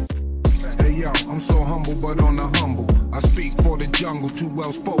bullshit. Hey yo, I'm so humble but on the humble. I speak for the jungle, too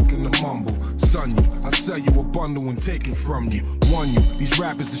well spoken to mumble. Son you, I sell you a bundle and take it from you. Won you, these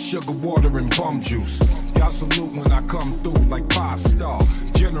rappers are sugar water and bum juice. Y'all salute when I come through like 5-star.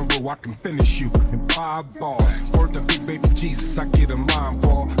 General, I can finish you in 5 bars. Word to big baby Jesus, I get a line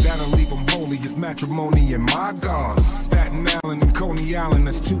for. That'll leave them holy as matrimony and my God. Staten Island and Coney Island,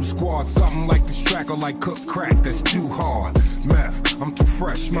 that's 2 squads. Something like this track or like cook crack, that's too hard. Meth, I'm too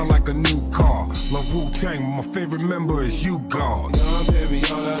fresh, smell like a new car. Love Wu-Tang, my favorite member is you, God. Dom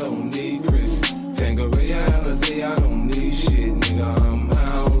Perignon, I don't need Chris. Tangeray, Alizé, I don't need shit, nigga. I'm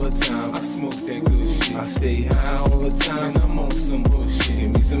high all the time. I smoke that good shit. I stay high all the time. I'm on some bullshit.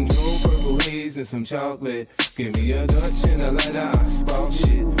 Give me some Joe Purple Haze and some chocolate. Give me a Dutch and a lighter. I spark shit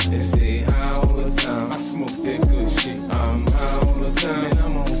and stay high all the time. I smoke that good shit. I'm high all the time and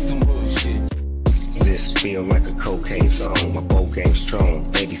I'm on some bullshit. This feel like a cocaine song. My bow game strong.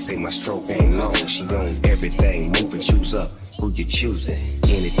 Baby say my stroke ain't long. She on everything. Move and choose up. Who you choosing?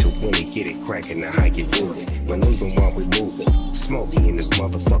 In it to win it, get it crackin', now how you do it? Maneuvering while we moving, smoking in this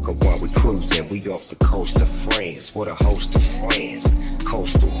motherfucker while we cruising. We off the coast of France, what a host of friends.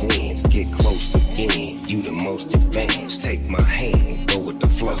 Coastal winds, get close again. You the most advanced. Take my hand, go with the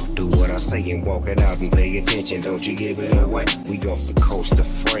flow. Do what I say and walk it out and pay attention. Don't you give it away. We off the coast of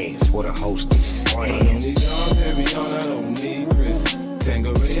France, what a host of friends. I don't need Dom Perignon, I don't need Chris.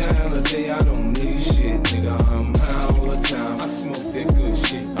 Tangeray, Alizé, I don't need shit, nigga. I'm high all the time. I smoke that good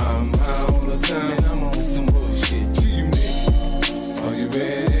shit. I'm high all the time and I'm on some bullshit. G-Unit, are you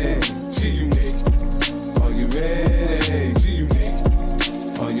ready? G-Unit, are you ready?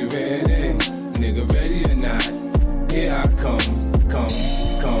 G-Unit, are you ready? Nigga, ready or not? Here I come, come.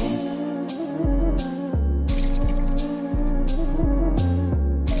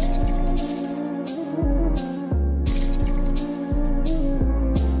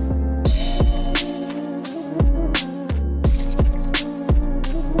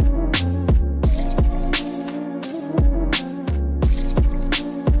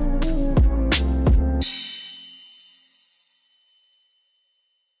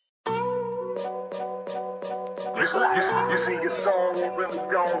 You see your song really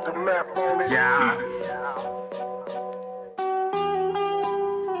gone to map on it? Yeah.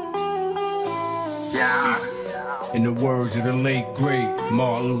 Yeah. In the words of the late great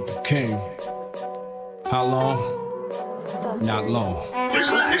Martin Luther King, how long? not long. You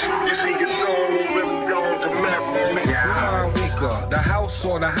see your soul really going to map. Weaker, the house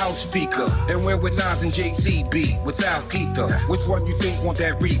or the house speaker. And where would Nas and Jay-Z be without ether? Which one you think want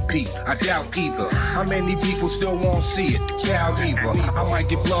that repeat? I doubt either. How many people still won't see it? The cow either. I might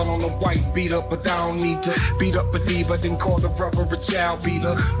get blood on the white beat up, but I don't need to beat up a diva, then call the brother a child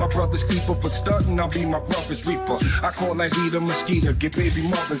beater. My brother's keeper, but stuntin', I'll be my brother's reaper. I call that heater mosquito, get baby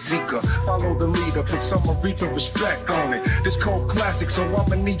mother Zika. Follow the leader, put some Aretha respect on it. This cold classic, so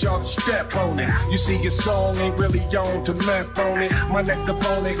I'ma need y'all to step on it. You see your song ain't really on to meth on it. My next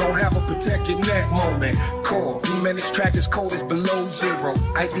opponent gon' have a protect your neck moment. Core, man, this track is cold as below zero.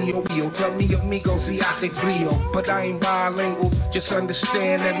 IDOBO, tell me amigo, see I say Clio. But I ain't bilingual, just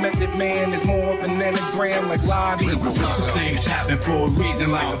understand that Method Man is more of an anagram like live evil. Some things happen for a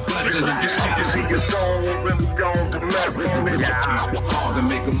reason, like a blessing in disguise. You see your soul really going to map. Hard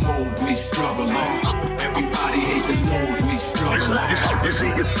to make a move, we struggling. Everybody hate the news, we struggling. You see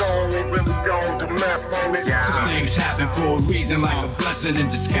your soul really going to map. Some things happen for a reason, like a blessing in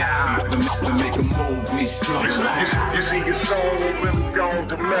disguise. To make a move, we struggling. You see your soul really going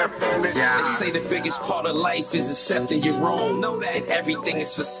to map. They say the biggest part of life is accepting your own. And everything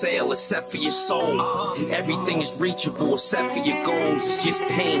is for sale except for your soul. And everything is reachable except for your goals. It's just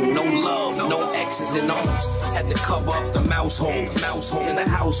pain, no love, no X's and O's. Had to cover up the mouse holes in the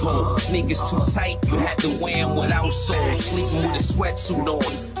household. Sneakers too tight, you had to wear them without soles. Sleeping with a sweatsuit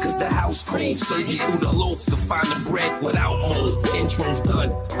on, cause the house cold. Surging through the loaf to find the bread without mold. Intro's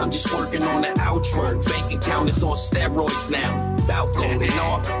done, I'm just working on the outro. Bank account is on steroids now. About going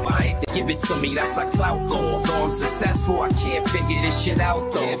on, why ain't they give it to me? That's like clout goal. Although I'm successful, I can't figure this shit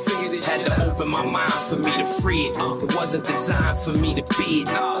out though. Had to open my mind for me to free it. It wasn't designed for me to be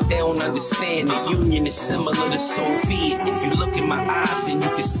it. They don't understand the union is similar to Soviet. If you look in my eyes, then you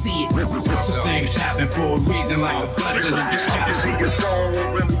can see it. Some things happen for a reason, like a blessing in disguise. You see your soul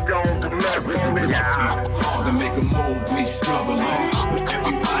really going to map. Hard to make a move, we struggling.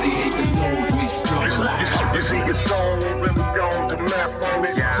 Everybody hate the news, we struggling. You see your soul really going to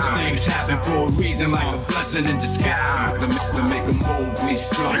map. Some things happen for a reason, like a blessing in disguise. To make a move, we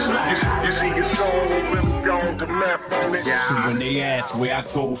struggling. You see your soul really going to map. So when they ask where I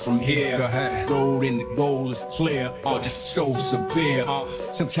go from here, road and the goal is clear, or just so severe.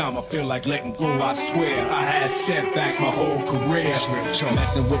 Sometimes I feel like letting go, I swear. I had setbacks my whole career.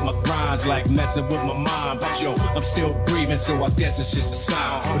 Messing with my grinds like messing with my mind. But yo, I'm still breathing, so I guess it's just a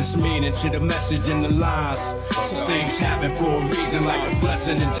sign. But it's meaning to the message in the lines. Some things happen for a reason, like a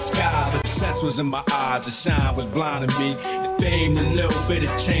blessing in disguise. The success was in my eyes, the shine was blinding me. The fame, a little bit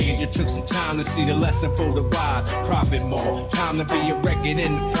of change. It took some time to see the lesson for the wise. Profit more, time to be a record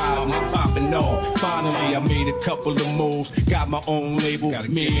enterprise, and it's popping off. Finally, I made a couple of moves, got my own label.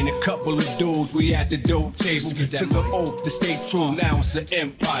 Me and a couple of dudes, we at the dope table. Took the oath to stay true, now it's an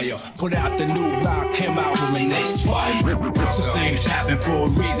empire. Put out the new rock, came out with my next fight. Some things happen for a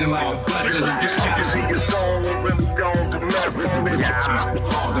reason, like a blessing in disguise. You see your soul really going to map.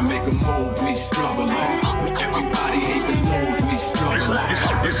 Hard to make a move, we struggling. Everybody hate the news, we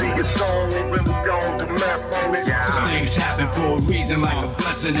struggling. You see your soul really going to map. Some things happen for a reason, like a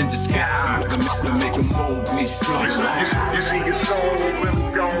blessing in disguise. To make a move, we struggling. You see your soul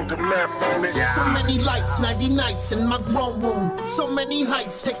really going to map. So many lights, 90 nights in my grown room. So many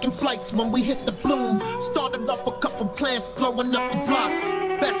heights, taking flights when we hit the bloom. Started off a couple plants, blowing up the block.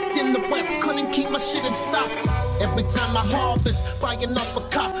 Best in the West, couldn't keep my shit in stock. Every time I harvest, buying off a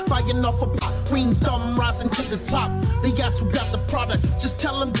cop, buying off a block. Green thumb rising to the top. They ask who got the product, just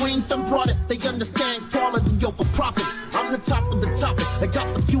tell them Green Thumb brought it. They understand quality over profit. I'm the top of the topic. I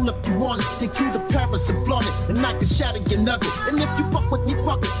got the fuel if you want it. Take you to Paris and flaunt it, and I can shatter your nugget. And if you fuck with me,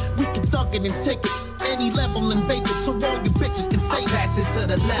 fuck it, we can thug it and take it. Any level and vacant, so all you bitches can say pass it to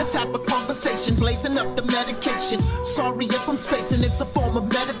the left. The type of conversation, blazing up the medication. Sorry if I'm spacing, it's a form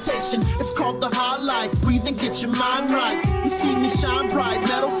of meditation. It's called the high life. Breathe and get your mind right. You see me shine bright,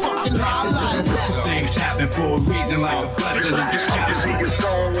 metal fucking high life. Some things happen for a reason, like a blessing in disguise. You see your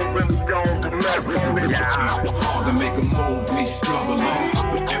soul really going to map. Hard to make a move, we struggling.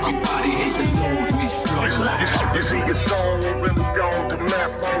 Everybody hate the news, we struggling. You see your soul really going to map.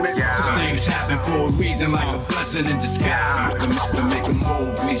 Some things happen for a reason, like a blessing in disguise. To make a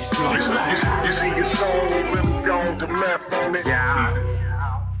move, we struggling. You see your soul really going to map.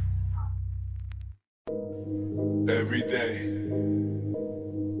 Every day,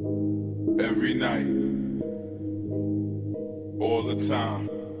 every night, all the time,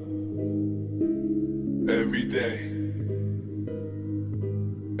 every day,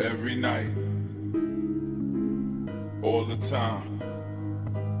 every night, all the time.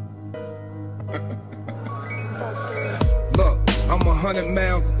 Look, 100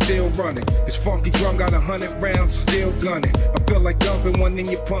 miles, still running. This funky drum got 100 rounds, still gunning. I feel like dumping one in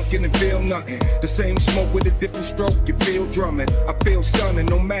your pumpkin and feel nothing. The same smoke with a different stroke, you feel drumming. I feel stunning,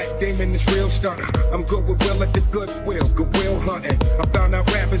 no Matt Damon is real stunning. I'm good with will at the goodwill hunting. I found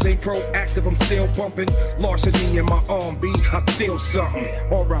out rappers ain't proactive, I'm still bumping. Larceny in my arm beat, I feel something.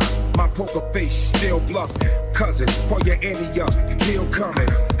 Alright, my poker face still bluffing. Cousin, call your Annie up, still coming.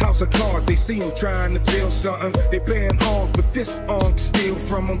 House of cards, they see him trying to feel something. They paying arms, but this arm can steal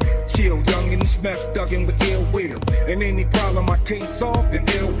from them. Chill, young and this meth dugging with ill will. And any problem I can't solve, then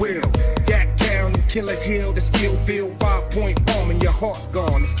ill will. Yak down and kill a hill, the skill bill. 5-point bomb and your heart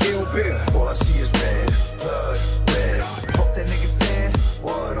gone, it's Kill Bill. All I see is red, blood, red. Fuck that nigga said,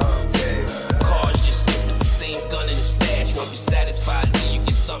 what up, dead. Cars just sniffing the same gun in the stash. Won't be satisfied till you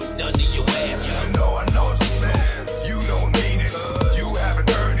get something done to your ass. I know what you're saying. You don't mean it. You haven't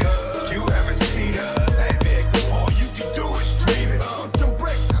earned it. You haven't seen it. That nigga, all you can do is dream it. Them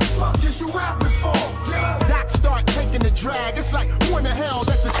bricks, fuck is you rapping for? Doc start taking the drag. It's like, who in the hell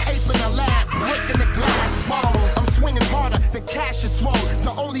let this ape in the lab breaking the glass bottles? I'm swinging harder than cash is swole.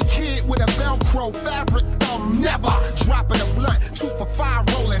 The only kid with a Velcro fabric thumb, never dropping a blunt. 2 for 5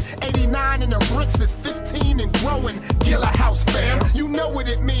 rolling. 89 in the bricks is 15 and growing. Gilla House fam, you know what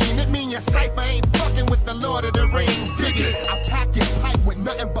it mean. It mean your cipher ain't fucking with the Lord of the Rings. Dig it. I pack your pipe with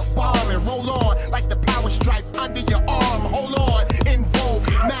nothing but bomb and roll on like the power stripe under your arm. Hold on, in vogue,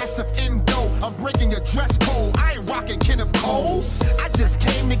 massive endo. I'm breaking your dress code. I ain't rocking Kenneth Coles. I just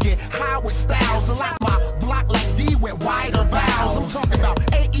came to get high with styles. And like my block like D with wider vowels. I'm talking about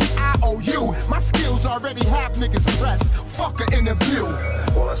A-E-I-O-U. My skills already have niggas pressed. Fuck an interview.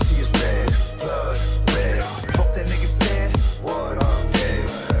 All I see is red, blood, red. Fuck that nigga said, what up,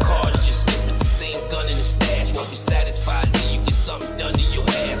 dead. Cars just sniffing the same gun in the stash. Won't be satisfied till you get something done to your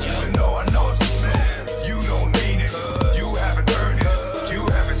ass. I know what you're saying. You don't mean it. You haven't earned it. You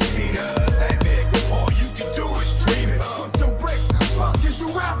haven't seen it. That nigga, all you can do is dream it. Them bricks, fuck is you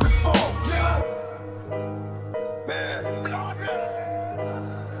rapping for? Man.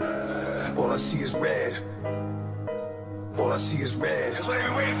 All I see is red. All I see is red. That's what they've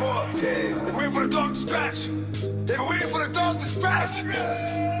been waiting for. Dead. They've been waiting for the dog to scratch. They've been waiting for the dogs to scratch.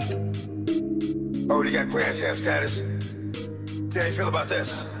 Already got grand champ status. How you feel about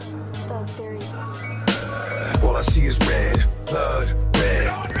this? All I see is red, blood, red.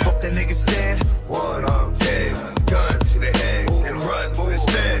 Fuck that nigga said, what up, dead. Gun to the head and run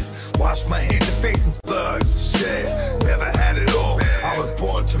instead. Wash my hands and face in blood, it's a shed. Never had it all, I was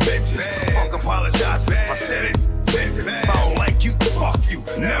born to mention. Fuck apologize if I said it. If I don't like you, fuck you,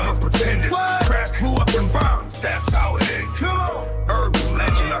 never pretended. Crash blew up and burned, that's how it is. Urban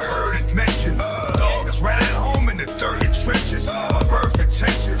legend, I heard it mentioned. Dog is right at home in the dirty trenches. My birth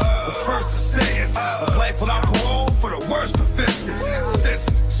intentions, the first to say is of life without parole for the worst offenses.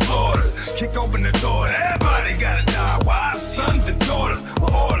 Senseless slaughters, kick open the door, everybody gotta die. Why sons and daughters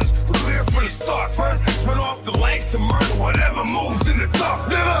with orders? We're clear from the start. First, turn off the light to murder whatever moves in the dark.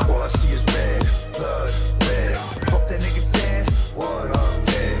 Nigga. All I see is red, blood, red. Fuck that nigga said, what up,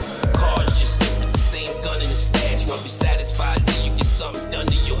 dead. Cars just sniffing the same gun in the stash. Won't be satisfied till you get something done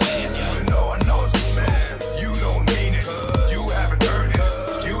to your ass. I know what you're saying. You don't mean it. You haven't earned it.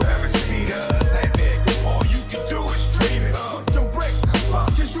 You haven't seen it. That nigga, all you can do is dream it. Them bricks,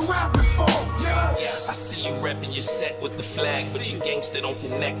 fuck is you rapping for? I see you repping your set with the flag, but you gangster don't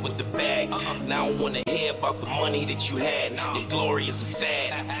connect with the bag. Now I don't wanna hear about the money that you had. Your glory is a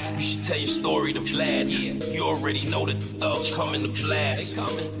fad. You should tell your story to Vlad. You already know that the thugs coming to blast.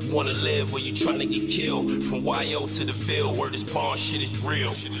 You wanna live where you trying to get killed. From YO to the Ville, where this pawn shit is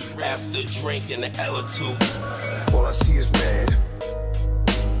real. After a drink and an L or two. All I see is red.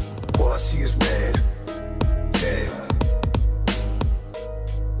 All I see is red. Dead.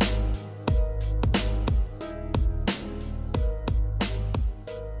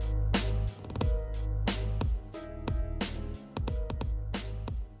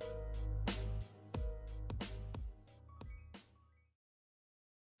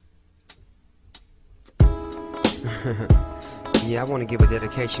 Yeah, I want to give a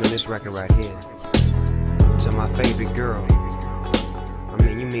dedication on this record right here to my favorite girl. I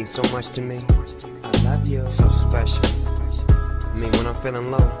mean, you mean so much to me. I love you. So special. I mean, when I'm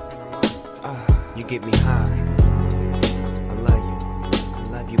feeling low, you get me high. I love you. I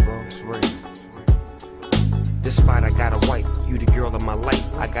love you, bro. It's real. Despite I got a wife, you the girl of my life.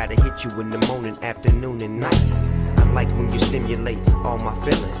 I gotta hit you in the morning, afternoon, and night. I like when you stimulate all my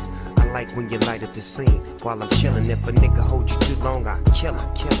feelings. I like when you light up the scene while I'm chilling. If a nigga hold you too long, I kill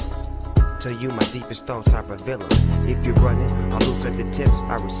him. Tell you my deepest thoughts, I reveal them. If you're running, I lose at the tips,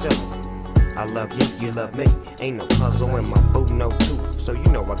 I reseal them. I love you, you love me. Ain't no puzzle in my boot, no two. So you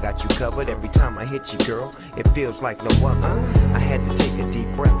know I got you covered every time I hit you, girl. It feels like no other. I had to take a deep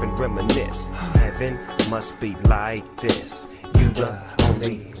breath and reminisce. Heaven must be like this. You the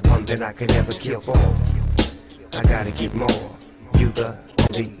only one that I could ever kill for. I gotta get more. You the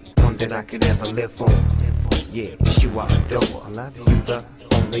only one that I could ever live for. Yeah, it's you I adore. I love you. You the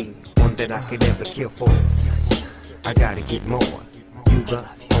only one that I could ever kill for. I gotta get more. You the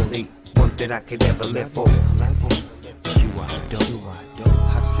only one that I could ever live for. It's you I adore.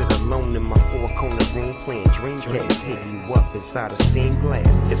 I sit alone in my four-corner room playing Dreamcast, hitting you up inside a stained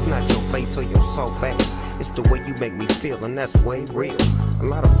glass. It's not your face or your soft ass, it's the way you make me feel, and that's way real. A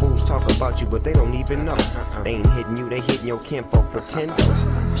lot of fools talk about you, but they don't even know. They ain't hitting you, they hitting your kinfolk pretender.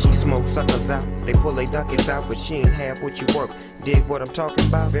 She smoke suckers out, they pull they duckets out, but she ain't have what you work. Dig what I'm talking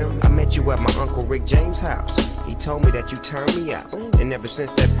about? I met you at my Uncle Rick James' house. He told me that you turned me out, and ever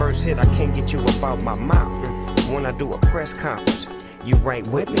since that first hit, I can't get you up out my mouth. When I do a press conference, you right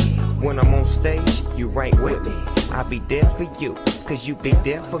with me. When I'm on stage, you right with me. I'll be there for you, cause you be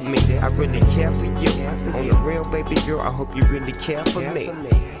there for me. I really care for you. On the real, baby girl, I hope you really care for me.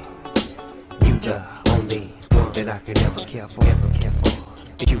 You the only one that I could ever care for.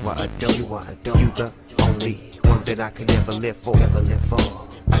 You I adore. You the only one that I could ever live for.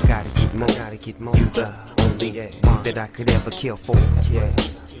 I gotta get more. You the only one that I could ever kill for. Yeah.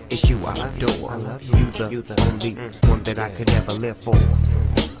 It's you I adore. I love you. You the only one that I could ever live for.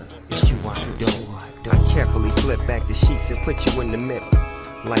 It's you I adore. I carefully flip back the sheets and put you in the middle,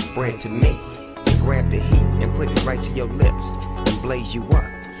 like bread to me. And grab the heat and put it right to your lips and blaze you up.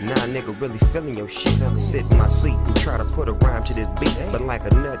 Now nigga really feeling your shit. Sit in my seat and try to put a rhyme to this beat, but like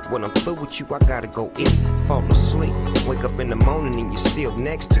a nut, when I'm through with you, I gotta go eat. Fall asleep, wake up in the morning and you're still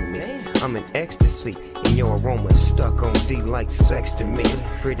next to me. I'm in ecstasy, and your aroma is stuck on D like sex to me.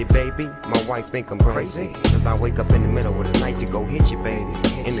 Pretty baby, my wife think I'm crazy, cause I wake up in the middle of the night to go hit you, baby.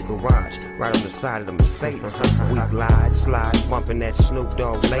 In the garage, right on the side of the Mercedes. We glide, slide, bumping that Snoop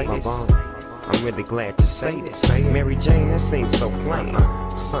Dogg latest. I'm really glad to say this. Mary Jane, that seems so plain.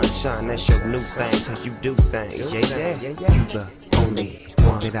 Sunshine, that's your new thing, cause you do things. Yeah. You the only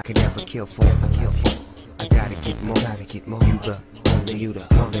one that I could ever kill for. I gotta get more. You the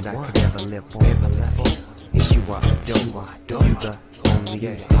one that I could ever live for. It's you I adore. You the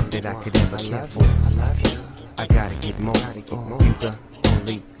only one that I could ever kill for. I gotta get more. You the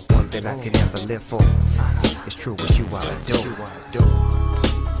only one that I could ever live for. It's true, it's you I adore. It's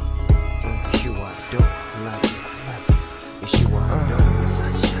you I adore. Love you. It's you I adore.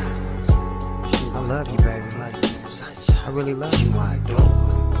 I love you, baby. I really love you. I adore.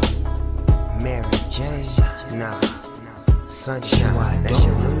 Mary Jane. Nah. Sunshine. That's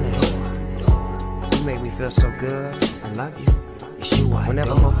your new name. You make me feel so good. I love you. It's you I adore.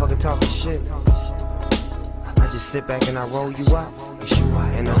 Whenever a motherfucker talking shit, I just sit back and I roll you up. It's you I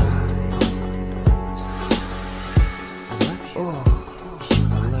adore.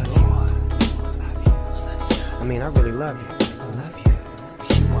 I mean, I really love you.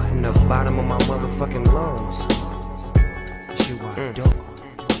 From the bottom of my motherfucking lungs.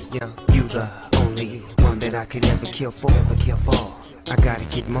 Yeah, you the only one that I could ever kill for. I gotta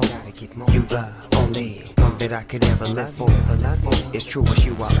get more. You the only one that I could ever live for. It's true, it's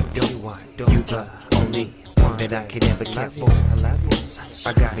you I adore. You the only one that I could ever care for.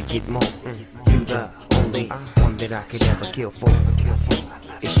 I gotta get more. You the only one that I could ever kill for.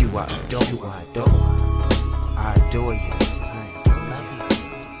 It's you I adore. I adore you.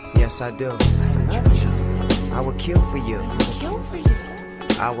 Yes, I do. I will kill for you.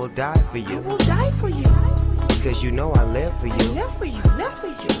 I will die for you. Because you know I live for you.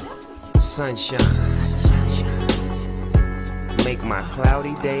 Sunshine. Make my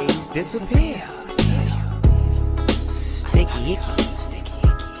cloudy days disappear. Sticky icky.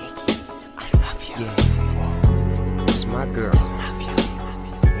 I love you. Yeah. It's my girl.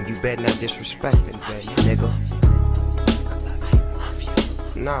 And you better not disrespect it, nigga.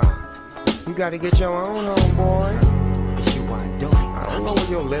 Nah, you gotta get your own home, boy. It's you I adore. I don't know where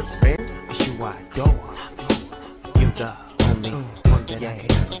your lips been. It's you I adore. You the only one that I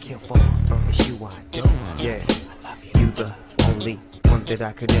could ever kill for. It's you I adore. Yeah, you the only one that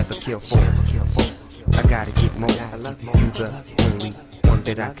I could ever kill for. I gotta get more. You the only one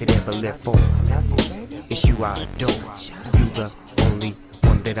that I could ever live for. It's you I adore. You the only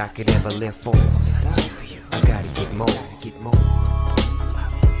one that I could ever live for. I gotta get more.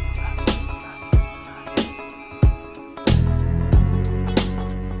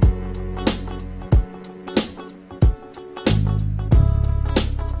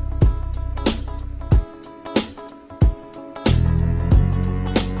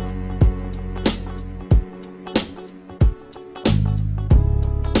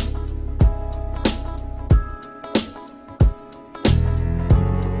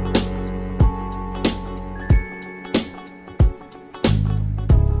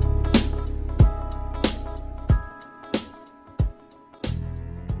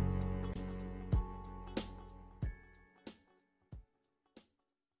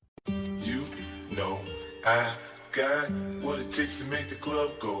 I got what it takes to make the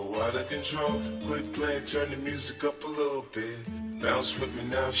club go out of control. Quit playing, turn the music up a little bit. Bounce with me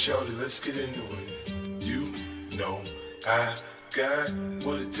now, shawty, let's get into it. You know I got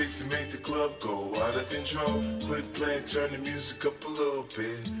what it takes to make the club go out of control. Quit playing, turn the music up a little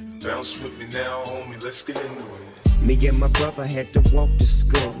bit. Bounce with me now, homie, let's get into it. Me and my brother had to walk to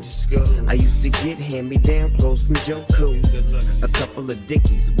school. I used to get hand-me-down clothes from Joe Cool. A couple of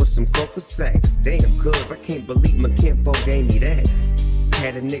Dickies with some Coca sacks. Damn, cuz I can't believe my kinfolk gave me that.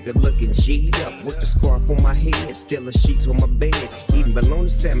 Had a nigga looking G'd up with the scarf on my head, still a sheets on my bed, eating bologna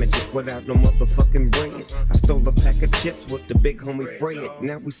sandwiches without no motherfucking bread. I stole a pack of chips with the big homie Fred.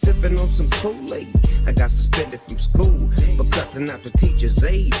 Now we sipping on some Kool-Aid. I got suspended from school for cussing out the teacher's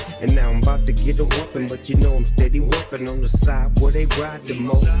aide, and now I'm about to get a whooping, but you know I'm steady working on the side where they ride the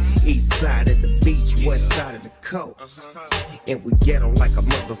most. East side of the beach, west side of the coast, and we get on like a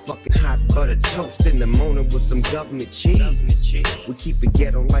motherfucking hot butter toast in the morning with some government cheese. We keep it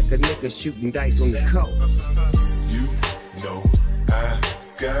ghetto like a nigga shooting dice on the coast. You know I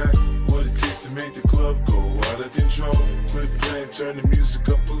got what it takes to make the club go out of control. Quit playing, turn the music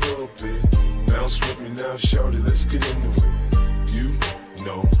up a little bit. Bounce with me now, shawty, let's get into it. You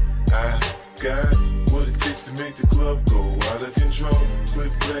know I got what it takes to make the club go out of control.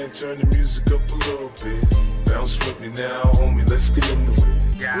 Quit playing, turn the music up a little bit. Bounce with me now, homie, let's get into it.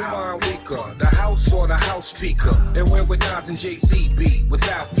 Umar weaker, the house or the house speaker. And where would Nas and Jay-Z be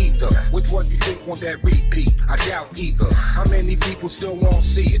without either? Which one you think want that repeat? I doubt either. How many people still won't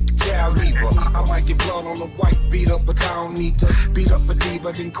see it? The cow lever. I might get blood on the white, beat up, but I don't need to. Beat up a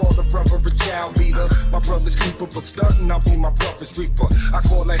diva, then call the brother a child beater. My brother's keeper, but stunting, I'll be my brother's reaper. I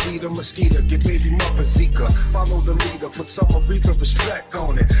call that heater mosquito, get baby mother Zika. Follow the leader, put some Aretha respect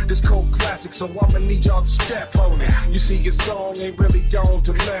on it. This cold classic, so I'ma need y'all to step on it. You see your song ain't really on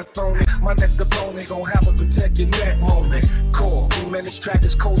to left on it. My next opponent gon' have a protect your neck moment. Core, man, this track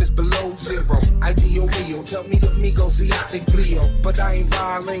is cold as below zero. Ideal Rio, tell me the Migo, see I say Cleo. But I ain't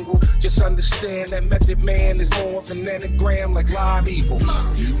bilingual, just understand that Method Man is more than an anagram like live evil.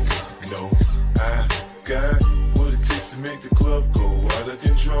 You know I got what it takes to make the club go out of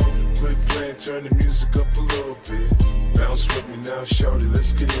control. Quit playing, turn the music up a little bit. Bounce with me now, shawty,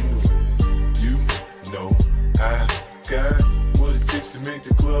 let's get into it. You know I got what it takes to make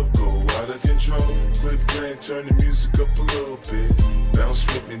the club go out of control. Quit playing, turn the music up a little bit. Bounce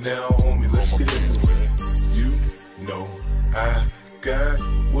with me now, homie, let's get into it. You know I got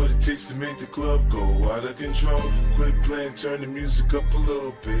what it takes to make the club go out of control. Quit playing, turn the music up a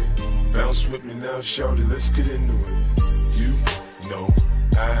little bit. Bounce with me now, shawty, let's get into it. You know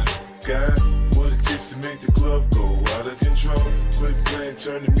I got what it takes to make the club go out of control. Quit playing,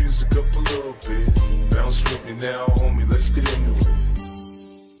 turn the music up a little bit. Bounce with me now, homie, let's get into it.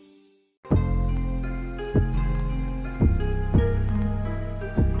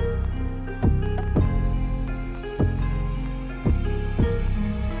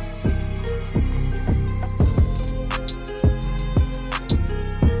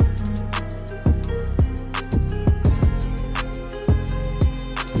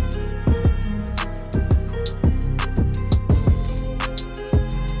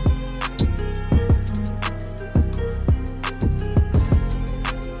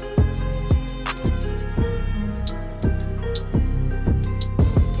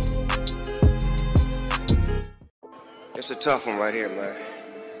 It's a tough one right here, man.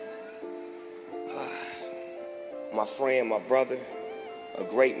 My friend, my brother, a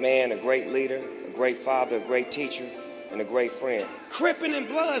great man, a great leader, a great father, a great teacher, and a great friend. Crippin' and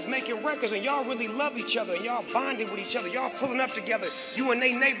Bloods making records, and y'all really love each other, and y'all bonded with each other, y'all pulling up together. You in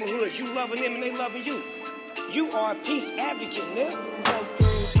they neighborhoods, you loving them and they loving you. You are a peace advocate, nigga.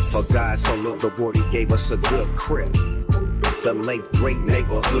 For God so loved the world, he gave us a good crib. The late great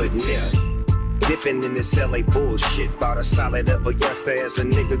neighborhood nigga. Dipping in this LA bullshit, about as solid of a youngster as a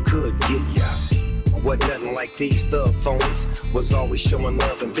nigga could get ya. What nothing like these thug phonies, was always showing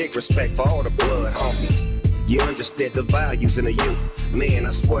love and big respect for all the blood homies. You understood the values in the youth. Man,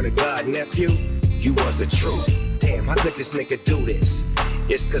 I swear to God, nephew, you was the truth. Damn, how could this nigga do this?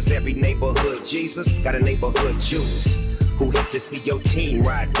 It's cause every neighborhood Jesus got a neighborhood Judas who hate to see your team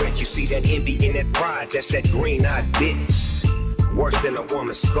ride rich. You see that envy and that pride, that's that green-eyed bitch. Worse than a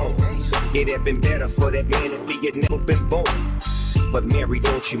woman's scorn. It had been better for that man if he had never been born. But Mary,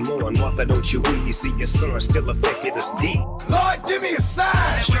 don't you mourn. Martha, don't you weep. You see your son still affected us deep. Lord, give me a sign.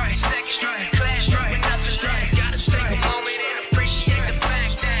 Gotta take a moment and appreciate the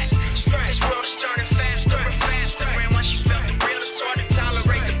fact that this world is turning faster and faster. And once you felt the real, it's hard to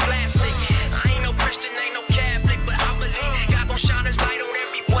tolerate the plastic. I ain't no Christian, ain't no Catholic, but I believe God gon' shine his light on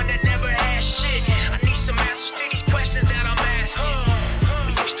everyone that never had shit. I need some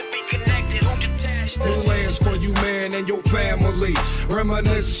memories.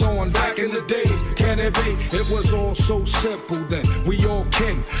 Reminisce on back in the days. Can it be? It was all so simple then. We all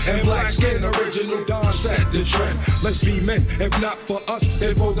kin and black skin. Original Don set the trend. Let's be men. If not for us,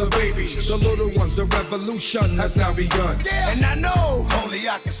 then for the babies, the little ones. The revolution has now begun. And I know only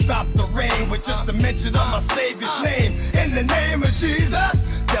I can stop the rain with just a mention of my Savior's name. In the name of Jesus.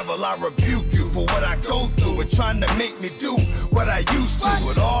 Devil, I rebuke you for what I go through and trying to make me do what I used to.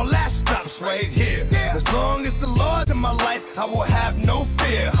 And all that stops right here. As long as the Lord's in my life, I will have no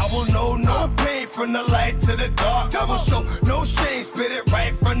fear. I will know no pain from the light to the dark. I will show no shame, spit it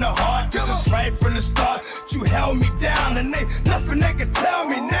right from the heart. Cause it's right from the start. You held me down and ain't nothing they can tell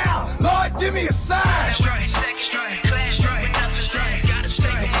me now. Lord, give me a sign. Right, second class, right, nothing last. Gotta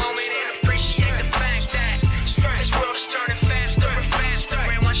take a moment and appreciate the fact that this world is turning faster and faster.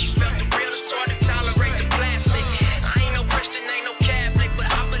 And once you felt the real, it's hard to tolerate the plastic. I ain't no Christian, ain't no Catholic, but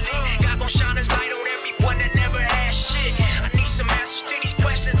I believe God gon' shine his light on everyone that never had shit. I need some answers to these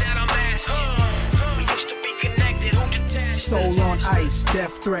questions that I'm asking. We used to be connected, who detached Soul on ice,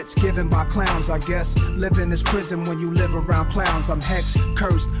 death threats given by clowns, I guess. Live in this prison when you live around clowns. I'm hexed,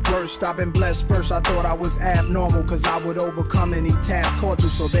 cursed, worst. I've been blessed first. I thought I was abnormal, cause I would overcome any task caught through.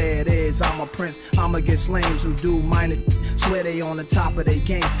 So there it is, I'm a prince. I'm against lames who do minor. Swear they on the top of their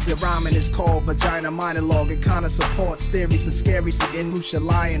game. The rhyming is called vagina monologue. It kinda supports theories and scary shit in who should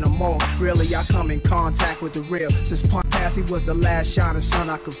lie in them all. Really, I come in contact with the real. Since Punk Passy was the last shining sun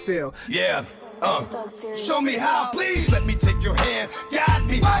I could feel. Yeah. Show me how, please. Let me take your hand, guide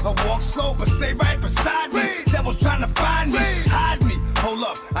me. I walk slow, but stay right beside me. Devil's trying to find me, hide me. Hold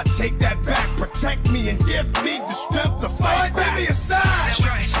up, I take that back. Protect me and give me the strength to fight back. Give me a sign.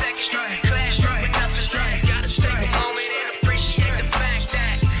 Right, second class, right, nothing last. Gotta take a moment and appreciate the fact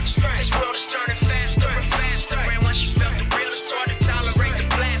that this world is turning faster and faster. And once you felt the real, it's hard to tolerate the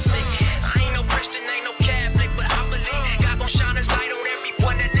plastic. I ain't no Christian, ain't no Catholic, but I believe God gon' shine his light on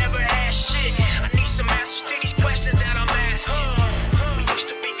everyone that never had shit. Some answers to these questions that I'm asking. We used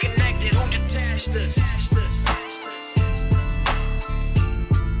to be connected, who detached us?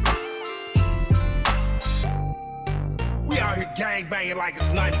 We out here gangbanging like it's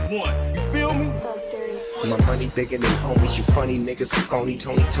 91. You feel me? My money bigger than homies, you funny niggas are phony.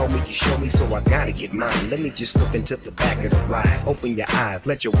 Tony told me you show me, so I gotta get mine. Let me just slip into the back of the ride. Open your eyes,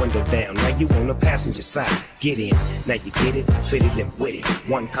 let your window down. Now you on the passenger side. Get in, now you get it, fit it and with it.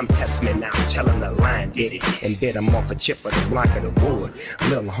 One come test me now, tell him the line did it. And bit him off a chip of the block of the wood.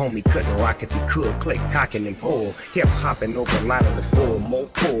 Little homie couldn't rock if he could. Click, cocking and pull. Hip hopping over a lot of the bull, more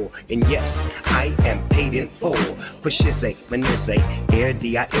pull. And yes, I am paid in full. For shit's sake, manizze, air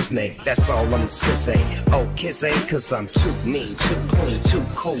D-I-S-N-A. That's all I'm say. Oh, kiss ain't cause I'm too mean, too clean, too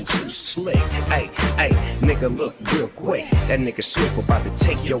cold, too slick. Hey, nigga look real quick. That nigga Snoop about to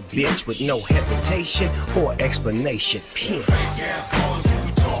take your bitch with no hesitation or explanation. Pure. Gas ballers who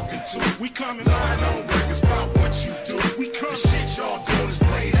we talking to. We coming lying on records about what you do. We come shit y'all doing is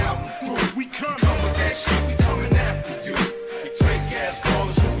played out and through. We come with that shit, we coming after you. Fake ass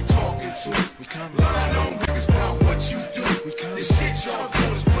ballers who we talking to. We come lying on records about what you do. We come the shit y'all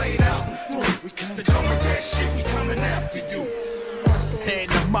doing is played out and through. We come with that shit, we coming after you. Head in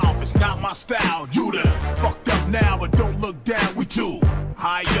the mouth, it's not my style. You done fucked up now, but don't look down. We too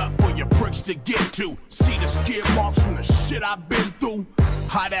high up for your pricks to get to. See the skid marks from the shit I've been through.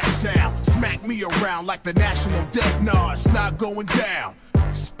 How that sound? Smack me around like the national debt. Nah, it's not going down.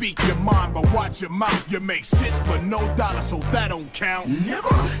 Speak your mind, but watch your mouth. You make sense, but no dollar, so that don't count.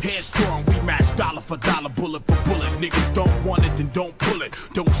 Never. Headstrong, we match dollar for dollar, bullet for bullet. Niggas don't want it, then don't pull it.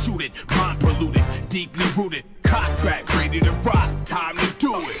 Don't shoot it, mind polluted, deeply rooted. Cock back, ready to rock, time to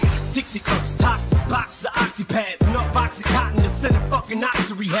do it. Dixie cups, toxins, boxes of oxy pads, enough oxycontin to send a fucking ox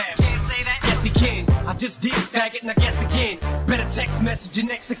to rehab. Can't say that, yes he can. I just did, faggot, and I guess again. Better text message your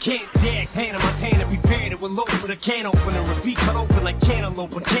next to kin. Tag, Hannah Montana, prepared it with load with a can opener. A beat cut open like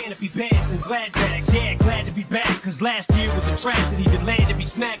cantaloupe on canopy bands and glad bags. Yeah, glad to be back, cause last year was a tragedy that landed me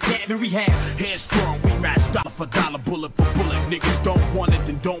smack dab in rehab. Headstrong, we match dollar for dollar, bullet for bullet. Niggas don't want it,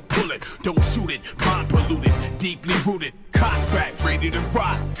 then don't pull it. Don't shoot it, mind polluted, deeply rooted. Cock back, ready to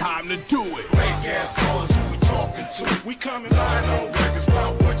rock, time to do it. Fake ass ballers who we talking to. We coming lying on records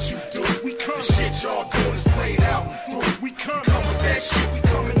about what you do. We come the shit y'all doing is played out and through. We come with that shit, we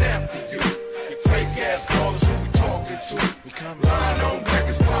coming after you. Fake ass ballers who we talking to. We coming lying on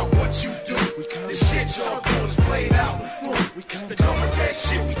records about what you do. We come the shit y'all doing is played out and through. We come with that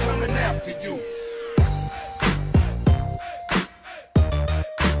shit, we coming after you.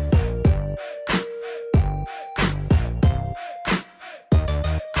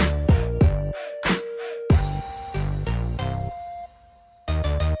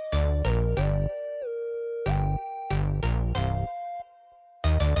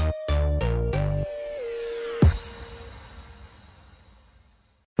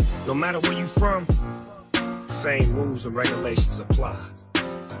 No matter where you from, same rules and regulations apply.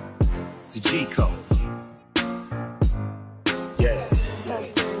 It's the G code. Yeah.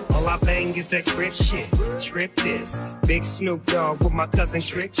 All I bang is that grip shit. Trip this. Big Snoop Dogg with my cousin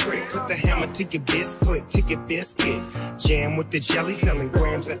Trick. Put the hammer to your biscuit, to your biscuit. Jam with the jelly, selling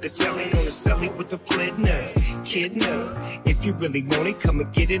grams at the telly. On the celly with the flitner. Kidna. If you really want it, come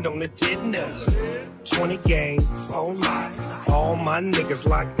and get it on the dinner. 20 game, 4 life. All my niggas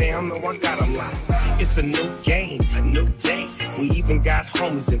locked down, no I got them locked. It's a new game, a new day. We even got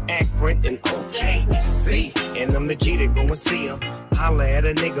homies in Akron and OK. See, and I'm the G that go and see them. Holla at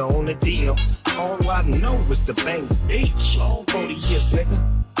a nigga on the deal. All I know is to bang the beach. 40 years,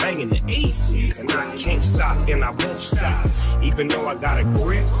 nigga, banging the east. And I can't stop and I won't stop. Even though I got a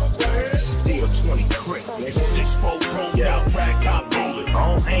grip, still 20 crit, nigga. 6-4 chromed out, rag top rolling. I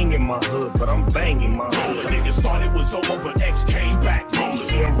don't hang in my hood, but I'm banging my hood. Niggas thought it was over, but X came back rolling. You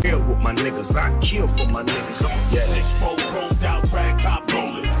see, I'm real with my niggas, I kill for my niggas. Yeah. 6-4 chromed out, rag top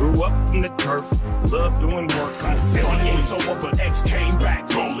rolling. Grew up from the turf, love doing work, I'm thought it was over, but X came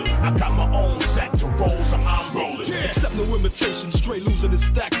back rolling. I got my own sack to roll, so I'm rolling. Accept no imitation, straight losing his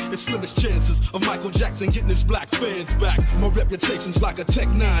stack. It's slimmest chances of Michael Jackson getting his black fans back. My reputation's like a Tech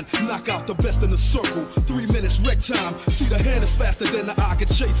 9, knock out the best in the circle. 3 minutes wreck time, see the hand is faster than the eye can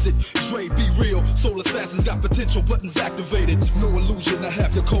chase it. Dre, be real, soul assassins got potential buttons activated. No illusion, I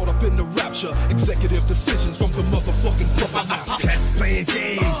have you caught up in the rapture. Executive decisions from the motherfucking puppet master. Cats playing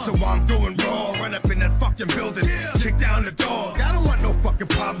games, so I'm doing raw. Run up in that fucking building, kick down the door. I don't want no fucking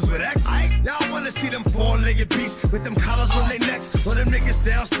problems with X. Y'all wanna see them four-legged beasts with them collars on their necks, or them niggas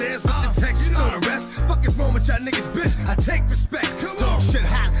downstairs with the text. You know the rest. Fuck is wrong with y'all niggas, bitch? I take respect. Dog shit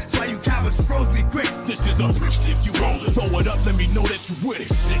hot, that's why you cowards froze me quick. This is a bitch if you rollin'. Throw it up, let me know that you with it.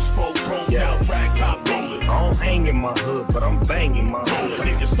 6-4 chromed out, rag top rolling. I don't hang in my hood, but I'm banging my hood.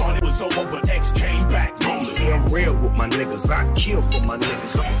 Niggas thought it was over, but X came back rolling. You see, I'm real with my niggas, I kill for my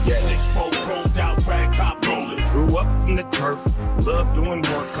niggas. Yeah. 6-4 chromed out, rag top rolling. Grew up from the turf, love doing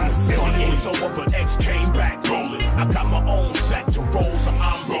work, I'm thought it was over, but X came back rolling. I got my own sack to roll, so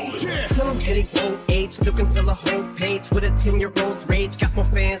I'm rolling. Till I'm getting old age, looking for the whole page with a 10-year-old's rage. Got more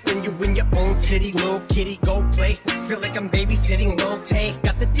fans than you in your own city. Little kitty, go play. Feel like I'm babysitting Lil Tay.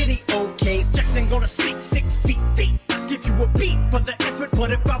 Got the ditty, okay. Jackson go to sleep 6 feet deep. I'll give you a beat for the effort,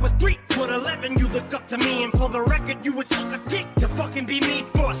 but if I was 3'11", you look up to me, and for the record, you would suck a dick to fucking be me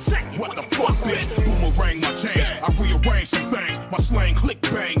for a second. What the fuck, bitch? Boomerang my change, I rearrange some things. My slang click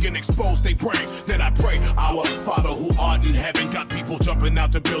bang and expose they brains. Then I pray, our Father who art in heaven. Got people jumping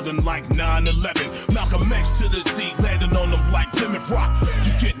out the building like 9/11. Malcolm X to the Z, landing on them like Plymouth Rock.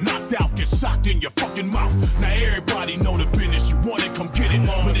 You get knocked out, get socked in your fucking mouth. Now everybody know the business. You want it, come get it.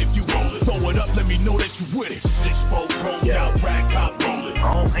 But if you roll it, throw it up, let me know that you with it. 6-4 chromed out, rag top rolling.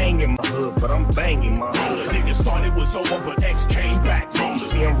 I don't hang in my hood, but I'm banging my hood. Niggas thought it was over, but X came back rolling. You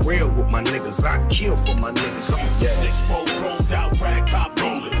see, I'm real with my niggas, I kill for my niggas. Yeah. 6-4 chromed out, rag top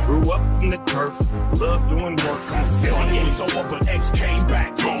rolling. Grew up from the turf, love doing work, I'm thought it was over, but X came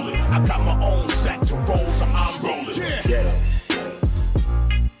back rolling. I got my own sack to roll, so I'm rolling. Yeah.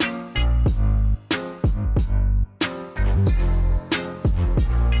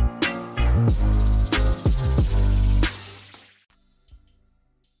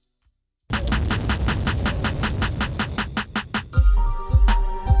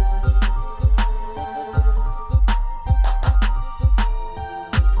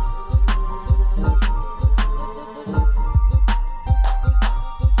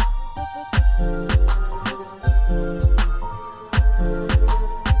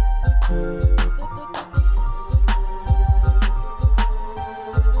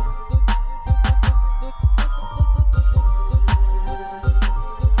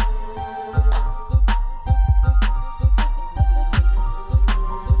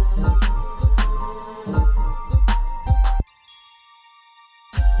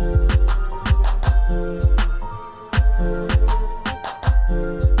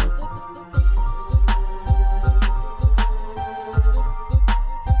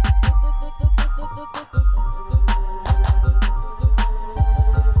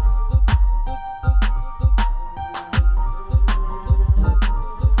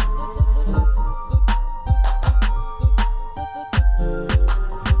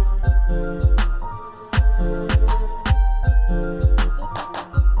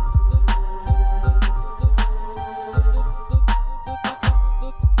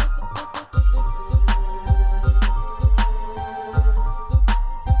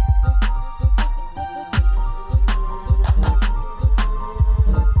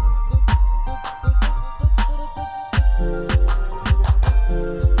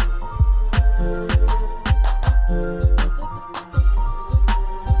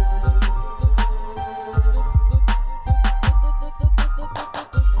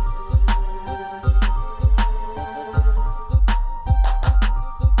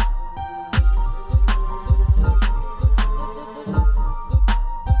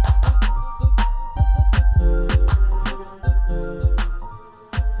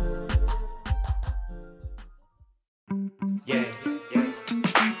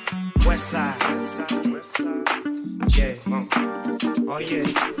 West side. Yeah. Oh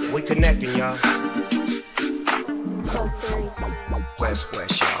yeah. We connecting, y'all. West,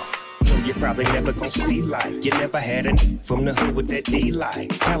 y'all. You probably never gon' see like. You never had a from the hood with that D like.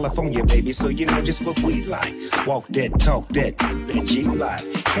 California, baby, so you know just what we like. Walk that, talk that G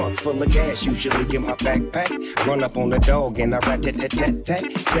life. Trunk full of gas, usually in my backpack. Run up on the dog and I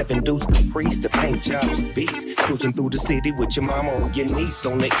rat-tat-tat-tat-tat. Stepping dudes caprice, the paint jobs a beast. Cruising through the city with your mama or your niece.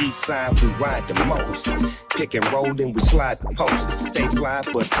 On the east side, we ride the most. Pick and roll, then we slide the post. Stay fly,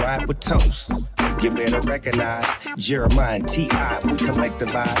 but ride with toast. You better recognize Jeremiah and T.I. We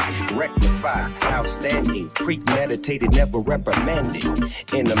collectivize, rectify, outstanding, premeditated, never reprimanded.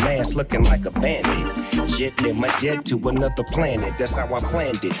 In a mask looking like a bandit. Jetting my jet to another planet. That's how I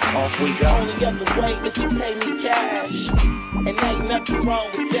planned it. Off we go. Only other way is to pay me cash. And ain't nothing wrong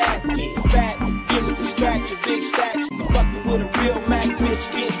with that. Get fat, give me the scratch of big stacks. Fucking with a real Mac,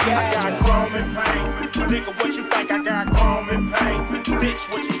 bitch, get gas. I got chrome and paint. Nigga, what you think? I got chrome and paint.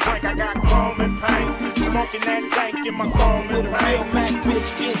 Bitch, what you think? I got chrome and paint. Smoking that dank in my chrome and paint. Mac,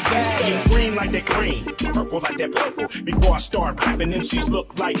 bitch, get gas. Skin green like that green, purple like that purple. Before I start rapping, MCs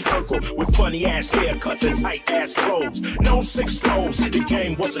look like Urkel with funny ass haircuts and tight ass clothes. No 6 flows, the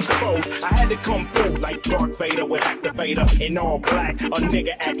game was exposed. I had to come through like Darth Vader with activator in all black. A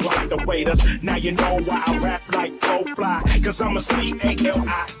nigga act like the waiters. Now you know why I rap like Fly, cause I'm a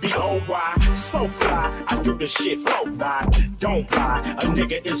C-A-L-I-B-O-Y. So fly, I do the shit flow by. Don't lie, a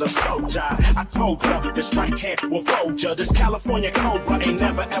nigga is a soldier. I told ya, this right hand will fold ya. This California Cobra ain't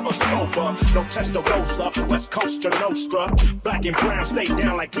never ever sober. No Testarossa, West Coast or Nostra. Black and brown stay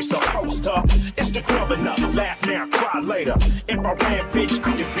down like we supposed to. It's the governor, laugh now, cry later. If I ran, bitch,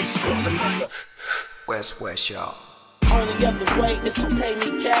 I could be Schwarzenegger. West, y'all. Only other way is to pay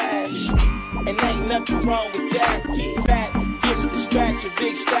me cash. And ain't nothing wrong with that. Get fat, give me the scratch of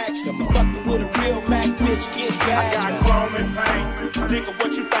big stacks. I'm fucking with a real Mac, bitch, get gas. I got chrome and paint. Nigga,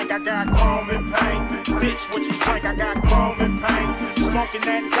 what you think? I got chrome and paint. Bitch, what you think? I got chrome and paint. Smoking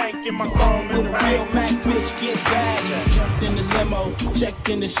that dank in my chrome and paint. With a real Mac, bitch, get gas. Jumped in the limo, checked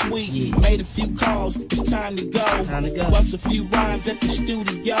in the suite. Made a few calls, it's time to go. Bust a few rhymes at the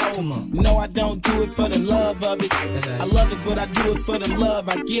studio. No, I don't do it for the love of it. I love it, but I do it for the love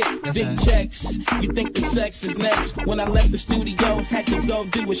I get. Big checks. You think the sex is next? When I left the studio, had to go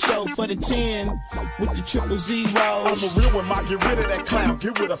do a show for the 10 with the 000. I'm a real one, my get rid of that clown,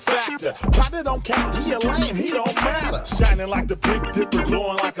 get rid of factor. Potter don't count, he a lame, he don't matter. Shining like the Big Dipper,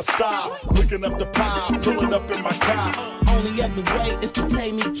 glowing like a star. Looking up the pie, pulling up in my car. Only other way is to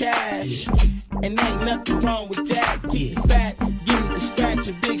pay me cash. And ain't nothing wrong with that. Get fat, give me the scratch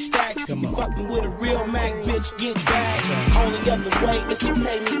of big stacks. You fucking with a real Mac, bitch, get back. Only other way is to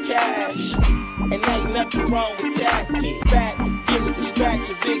pay me cash. And ain't nothing wrong with that. Get fat, give me the scratch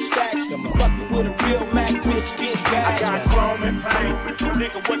of big stacks. You fucking with a real Mac, bitch, get back. I got chrome and paint.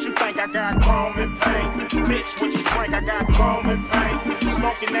 Nigga, what you think? I got chrome and paint. Bitch, what you think? I got chrome and paint.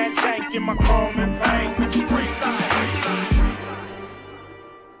 Smoking that dank in my chrome and paint. Street life.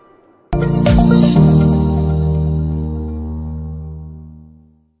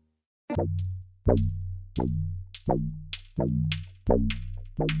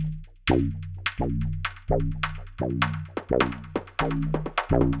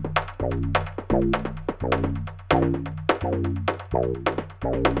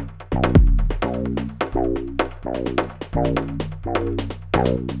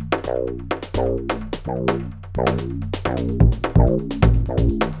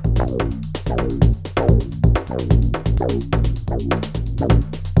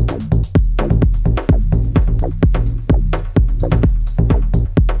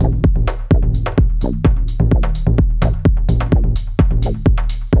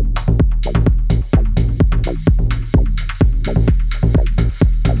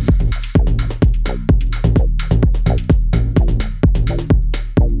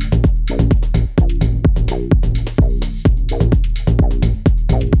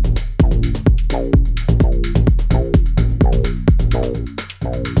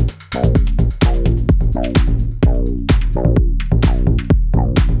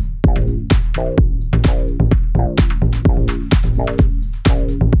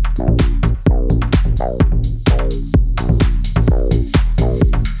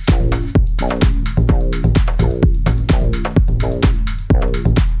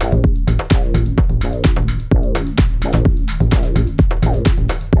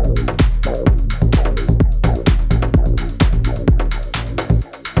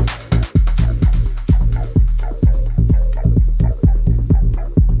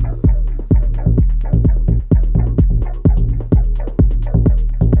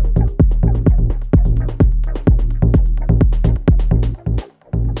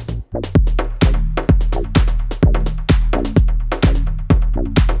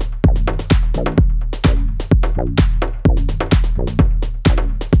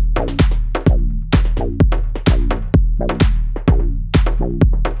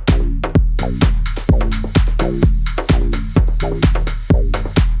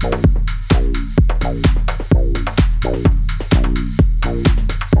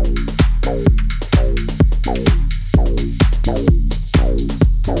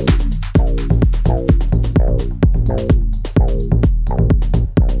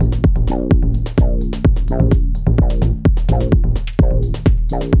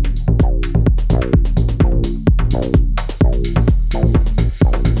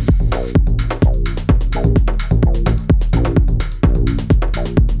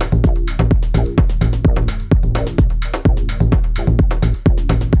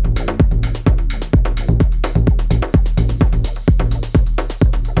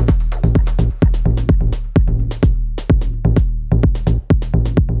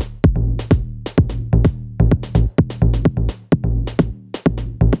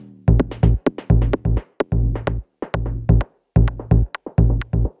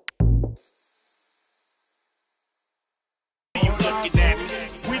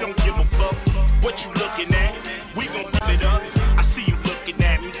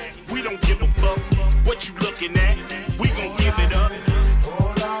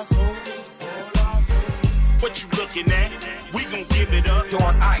 looking at, we gon' give it up.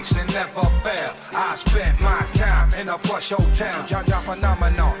 On ice and never fail. I spent my time in a plush hotel. Jaja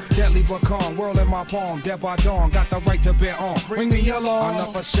phenomenon, deadly but calm. Whirl in my palm, dead by dawn. Got the right to bear on. Bring me along.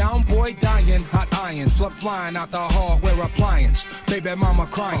 Another sound boy dying, hot iron. Slug flying out the hardware appliance. Baby mama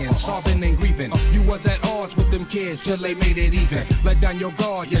crying, sobbing and grieving. You was at odds with them kids till they made it even. Let down your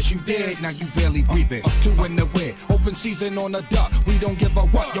guard, yes you did. Now you barely breathing. Two in the wind, open season on the duck. We don't give a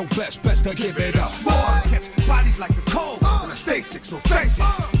what. Your best to give it up. War catch bodies like the cold. I stay sick, so face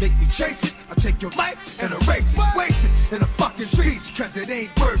it. Make me chase it. I take your life and erase it. Waste it in the fucking streets, cause it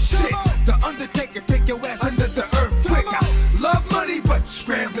ain't worth shit. The Undertaker take your ass under the earth quick. I love money, but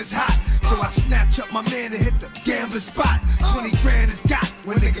scrambling's hot. So I snatch up my man and hit the gambling spot. 20 grand is got.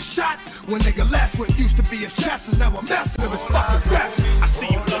 When nigga shot, when nigga left. What used to be a chest is now a master of his fucking best. I see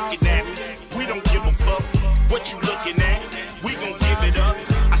you looking at me. We don't give a fuck what you looking at. We gon' give it up.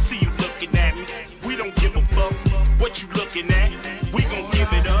 I see you looking at me. We don't give a fuck what you looking at. We gon'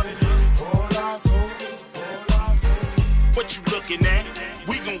 give it up. What you looking at?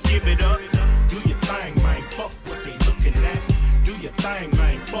 We gon' give it up. Do your thing, man. Fuck what they looking at. Do your thing,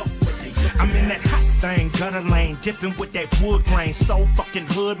 man. Fuck what they looking at. I'm in that hot thing, gutter lane, dipping with that wood grain. So fucking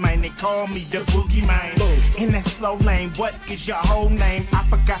hood, man. They call me the boogie man. In that slow lane, what is your whole name? I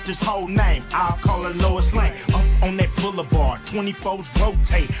forgot this whole name. I'll call it Lois Lane. Up on that boulevard, 24s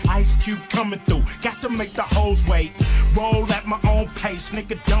rotate. Ice Cube coming through, got to make the hoes wait. Roll at my own pace,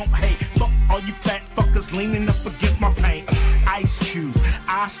 nigga don't hate. Fuck all you fat fuckers leaning up against my paint. Ice Cube,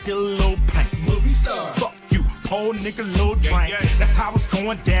 I still a little paint. Movie star. Fuck you, poor nigga, little drink. That's how it's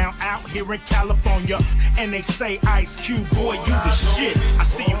going down out here in California. And they say Ice Cube, boy, you the shit. I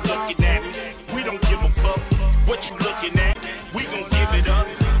see you looking at me. We don't give a fuck what you looking at. We gon' give it up.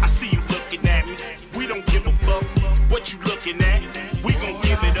 I see you looking at me. We don't give a fuck what you looking at. We gon'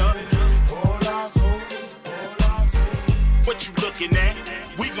 give it up. What you looking at?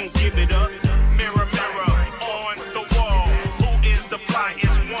 We gon' give it up. Mirror, mirror on the wall. Who is the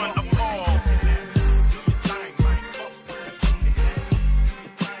flyest one of all?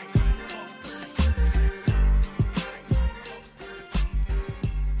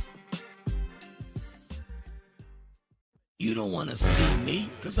 You don't wanna see me,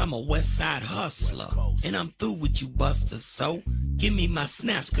 cause I'm a west side hustler. And I'm through with you busters, so give me my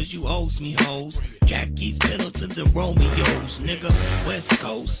snaps, cause you owes me hoes. Khakis, Pendletons, and Romeos, nigga. West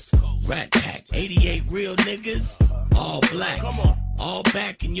Coast, Rat Pack, 88 real niggas, all black. All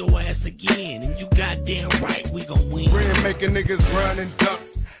back in your ass again, and you goddamn right we gon' win. Rain making niggas run and duck.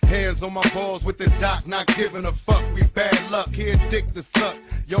 Hands on my balls with the doc, not giving a fuck. We bad luck, here dick to suck.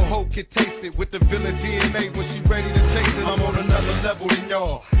 Yo hoe can taste it with the villain DNA. When she ready to chase it, I'm on another level than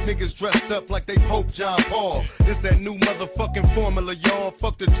y'all. Niggas dressed up like they Pope John Paul. This that new motherfucking formula, y'all.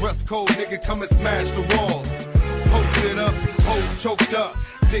 Fuck the dress code, nigga, come and smash the walls. Posted up, hoes choked up.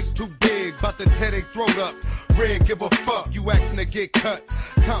 Dick too big, bout to tear they throat up. Red, give a fuck, you asking to get cut.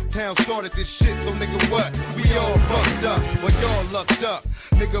 Comptown started this shit, so nigga what? We all fucked up, but y'all lucked up.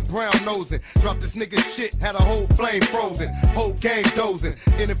 Nigga brown nosing, dropped this nigga shit, had a whole flame frozen. Whole game dozing,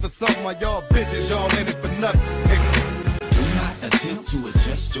 in it for something, while y'all bitches, y'all in it for nothing, nigga. Do not attempt to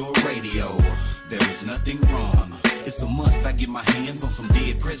adjust your radio, there is nothing wrong. It's a must, I get my hands on some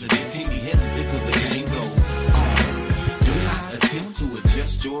dead presidents. Can't be hesitant cause the game goes on. Do not attempt to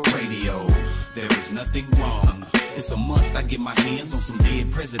adjust your radio, there is nothing wrong. It's a must, I get my hands on some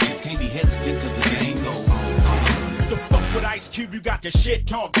dead presidents. Can't be hesitant cause the game goes on. The fuck with Ice Cube, you got the shit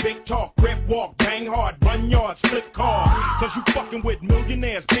talk, big talk, rip walk, bang hard, run yards, flip cars. Cause you fucking with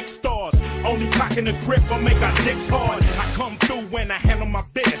millionaires, big stars. Only cocking the grip or make our dicks hard. I come through when I handle my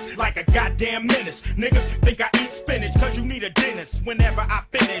business like a goddamn menace. Niggas think I eat spinach cause you need a dentist. Whenever I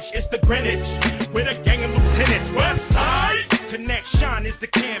finish, it's the Greenwich with a gang of lieutenants. West Side Connection is the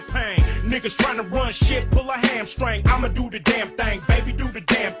campaign. Niggas trying to run shit, pull a hamstring. I'ma do the damn thing, baby, do the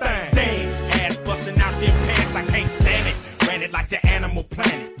damn thing. Damn, ass busting out them pants, I can't stand it. Ran it like the Animal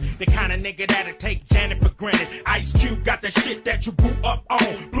Planet. The kind of nigga that'll take Janet for granted. Ice Cube got the shit that you blew up on.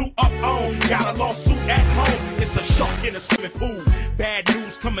 Got a lawsuit at home. It's a shark in a swimming pool. Bad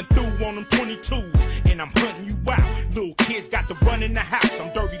news coming through on them 22s. And I'm hunting you out. Little kids got to run in the house.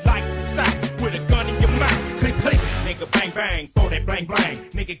 I'm dirty like the South. With a gun in your mouth. Click, click. Nigga bang, bang. For that blang, blang.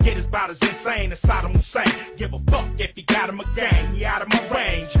 Nigga get his about as insane as Saddam Hussein. Give a fuck if he got him a gang. He out of my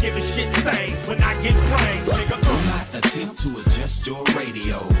range. Giving shit stains when I get brains. Nigga, do not attempt to adjust your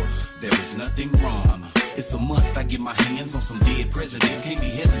radio, there is nothing wrong. It's a must, I get my hands on some dead presidents. Can't be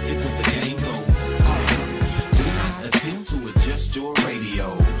hesitant cause the game goes on. Do not attempt to adjust your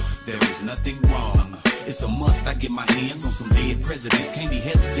radio, there is nothing wrong. It's a must, I get my hands on some dead presidents. Can't be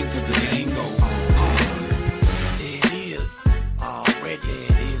hesitant cause the game goes on. already. There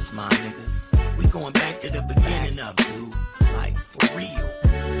it is, my niggas. We going back to the beginning of it, dude. Like, for real.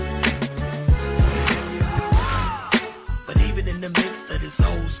 But even in the midst of this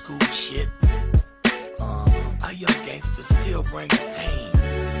old school shit, our young gangsters still bring pain.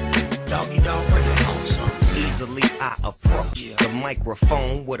 Doggy dog, bring them on some. Easily I approach the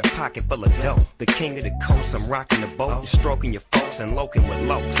microphone with a pocket full of dough. The king of the coast, I'm rocking the boat, stroking your folks and loking with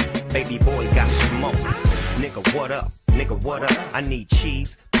locs. Baby boy got smoke. Nigga, what up? Nigga, what up? I need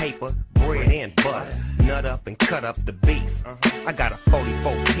cheese, paper, bread, and butter. Nut up and cut up the beef. I got a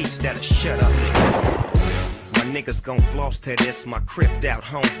 44 piece that'll shut up, nigga. My niggas gon' floss to this. My cripped out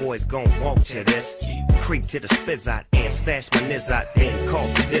homeboys gon' walk to this. Creep to the spizzot and stash my nizzot. Then call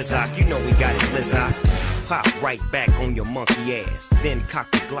the dizzot. You know we got it blizzot. Pop right back on your monkey ass. Then cock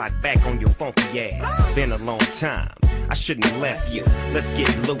the Glock back on your funky ass. Been a long time. I shouldn't have left you. Let's get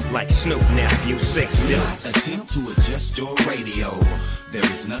loot like Snoop, nephew. 6 dudes. Attempt to adjust your radio. There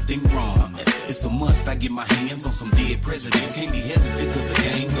is nothing wrong. It's a must. I get my hands on some dead presidents. Can't be hesitant cause the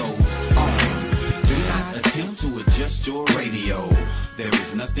game goes on. Do not attempt to adjust your radio. There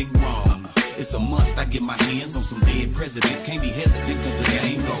is nothing wrong. It's a must. I get my hands on some dead presidents. Can't be hesitant cause the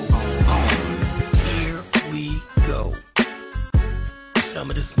game goes on. Here we go. Some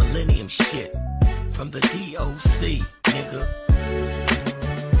of this millennium shit from the DOC, nigga.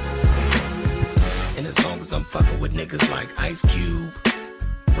 And as long as I'm fucking with niggas like Ice Cube,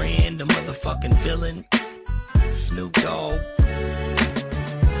 Ran the motherfucking villain, Snoop Dogg,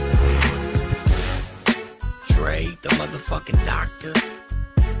 Dre the motherfucking doctor,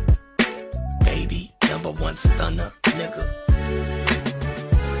 Baby #1 stunner, nigga,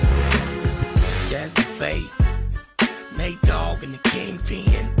 Jazzy Faye, Nate Dogg and the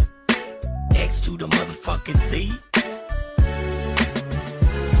Kingpin, X to the motherfucking Z,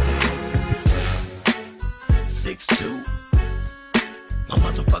 6'2", my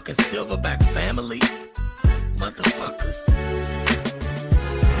motherfucking Silverback family, motherfuckers.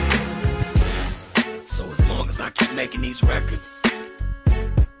 So as long as I keep making these records,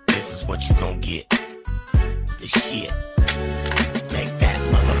 this is what you gon' get. The shit. Take that,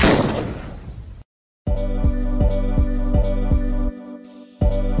 motherfucker.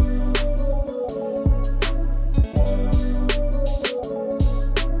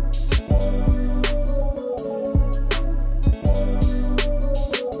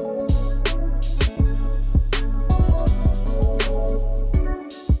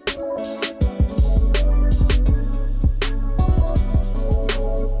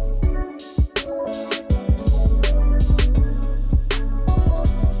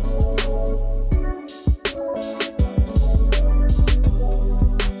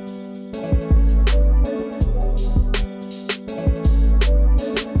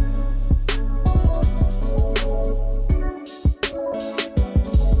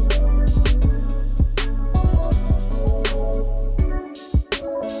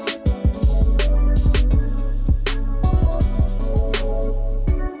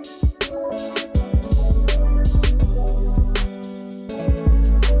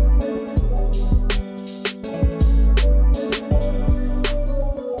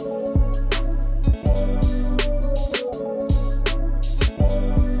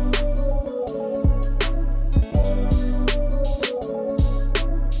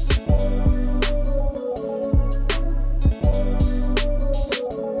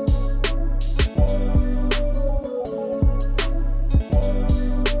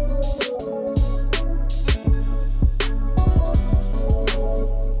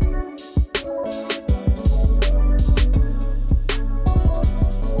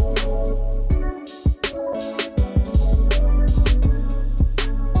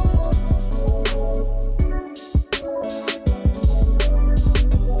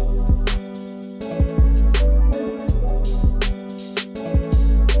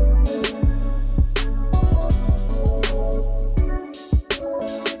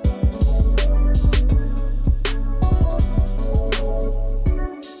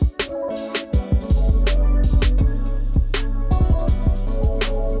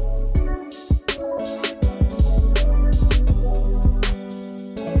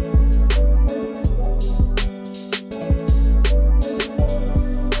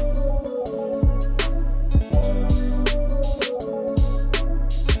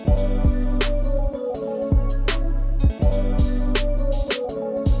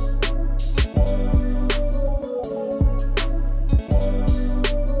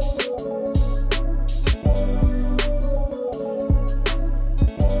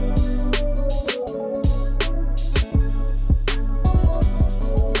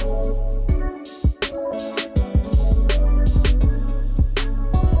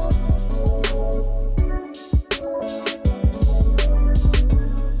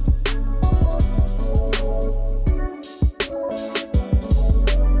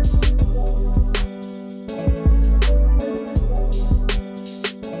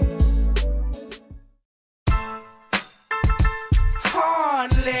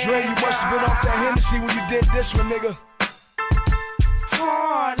 Dre, you must have been off that Hennessy when you did this one, nigga.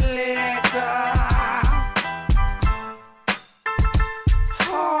 Hard liquor.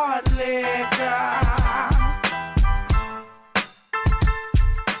 Hard liquor.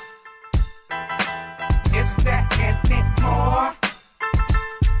 Is there any more?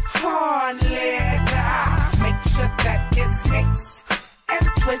 Hard liquor. Make sure that it's mixed and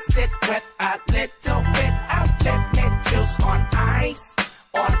twisted with a little bit of lemon juice on ice,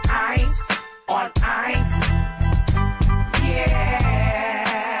 on ice, on ice. Yeah.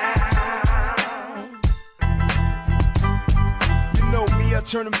 You know me, I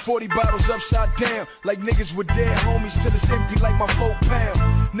turn them 40 bottles upside down like niggas with dead homies till it's empty like my 4 pound.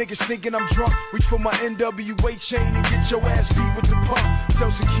 Niggas thinking I'm drunk, reach for my NWA chain and get your ass beat with the pump.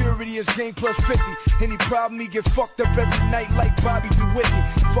 Tell security it's game plus 50. Any problem, he get fucked up every night like Bobby do with me.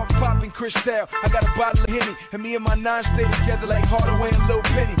 Fuck poppin' Cristal, I got a bottle of Henny, and me and my 9 stay together like Hardaway and Lil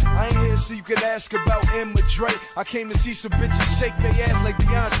Penny. I ain't here so you can ask about M or Dre. I came to see some bitches shake their ass like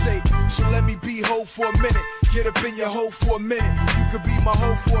Beyonce. So let me be hoe for a minute, get up in your hoe for a minute. You could be my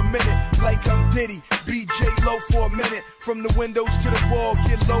hoe for a minute, like I'm Diddy, BJ Low for a minute. From the windows to the wall,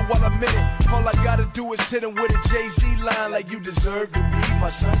 get low while I'm in it. All I gotta do is hit him with a Jay-Z line like you deserve to be my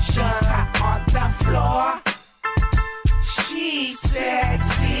sunshine. On the floor, she's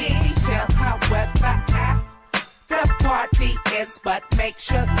sexy. Tell her where the party is, but make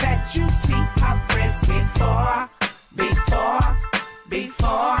sure that you see her friends before.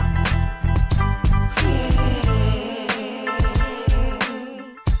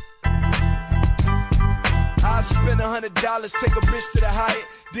 I spend $100, take a bitch to the Hyatt,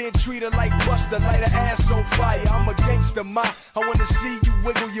 then treat her like Buster, light her ass on fire. I'm a gangster, ma. I wanna see you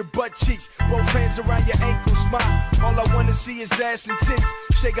wiggle your butt cheeks, both hands around your ankles, ma. All I wanna see is ass and titties,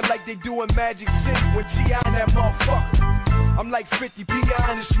 shake it like they do in Magic City when T.I. and that motherfucker. I'm like 50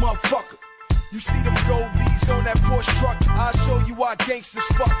 P.I. in this motherfucker. You see them gold D's on that Porsche truck, I'll show you why gangsters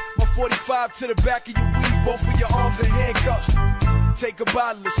fuck. My 45 to the back of your weed, both of your arms in handcuffs. Take a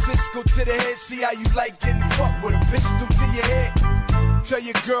bottle of Cisco to the head, see how you like getting fucked with a pistol to your head. Tell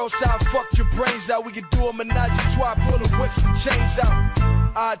your girls how I fucked your brains out. We can do a menage a trois, pull the whips and chains out.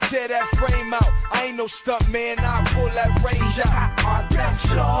 I tear that frame out. I ain't no stunt man, I pull that range out. On the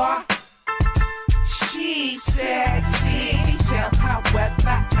floor, she's sexy. Tell her where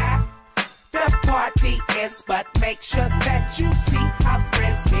the party is, but make sure that you see her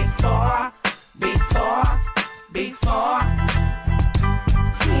friends before.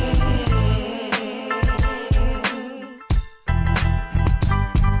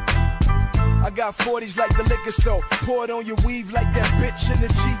 I got 40s like the liquor store, pour it on your weave like that bitch in the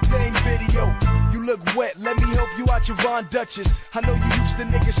G-Thing video. You look wet, let me help you out your Von Dutchess. I know you used to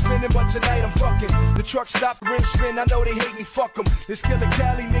niggas spinning, but tonight I'm fucking. The truck stopped, the rim spin, I know they hate me, fuck them. This Killer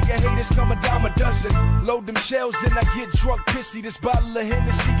Cali nigga haters come a dime a dozen. Load them shells, then I get drunk pissy. This bottle of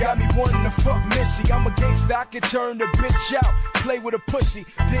Hennessy got me wanting to fuck Missy. I'm a gangster, I can turn the bitch out, play with a pussy,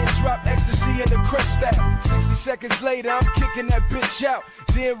 then drop ecstasy in the crystal. 60 seconds later, I'm kicking that bitch out,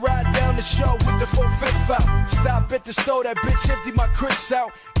 then ride down the show with the 4/5 out. Stop at the store, that bitch empty my Chris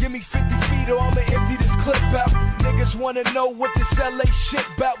out. Give me 50 feet or I'ma empty this clip out. Niggas wanna know what this LA shit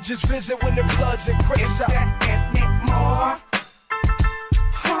bout, just visit when the Bloods and Crips out. Is there any more?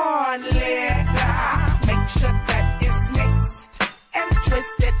 Hard liquor. Make sure that it's mixed and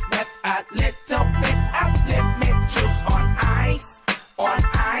twisted with a little bit of lemon juice on ice, on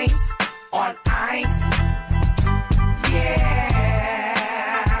ice, on ice. Yeah.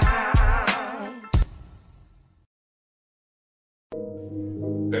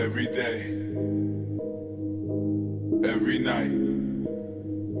 Every day, every night,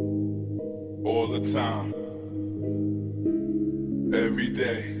 all the time. Every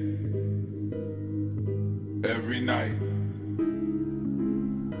day, every night,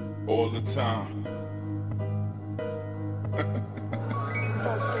 all the time.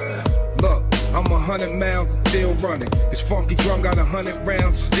 Look, I'm 100 miles, still running. This funky drum got 100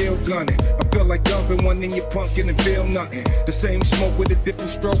 rounds, still gunning. I feel like dumping one in your pumpkin and feel nothing. The same smoke with a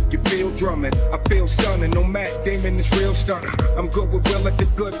different stroke, you feel drumming. I feel stunning, no Matt Damon is real stunning. I'm good with will at the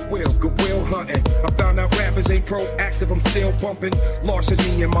goodwill hunting. I found out rappers ain't proactive, I'm still bumping.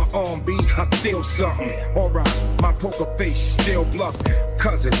 Larceny in my arm, B, I feel something. Alright, my poker face still bluffing.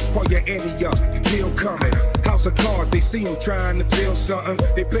 Cousin, pull your ante up, you feel coming. House of cards, they see him trying to feel something.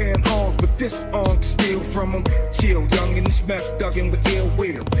 They playing arms, but this arm can steal from them. Chill, young in this meth, dugging with ill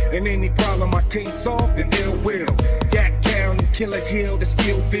will. And any problem I can't solve, then ill will. Yak down and kill a hill, the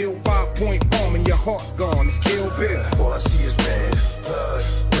skill build. 5-point bomb and your heart gone, it's Kill Bill. All I see is red, blood,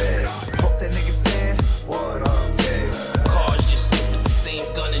 red. Fuck that nigga said, what up, dead. Cars just sniffing the same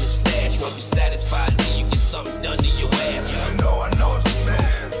gun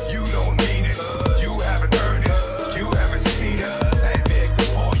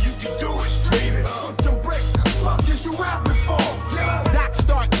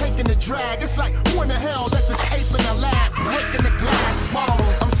It's like, who in the hell let this ape in the lab breaking the glass bottle?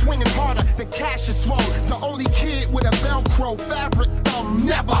 I'm swinging harder than cash is swole. The only kid with a Velcro fabric thumb,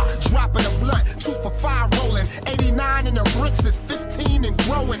 never dropping a blunt. 2 for 5 rolling, 89 in the bricks is 15 and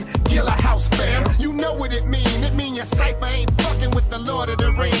growing. Gilla House fam, you know what it mean. It mean your cipher ain't fucking with the Lord of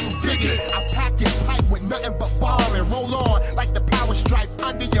the Rings. Dig it, I pack your pipe with nothing but bomb and roll on like the power stripe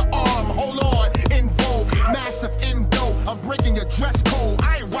under your arm. Hold on, in vogue, massive endo. I'm breaking your dress code.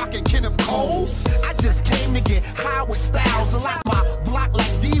 I ain't rocking Kenneth Coles. I just came to get high with styles. A lot my block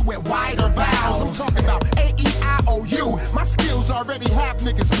like D with wider vowels. I'm talking about A-E-I-O-U. My skills already have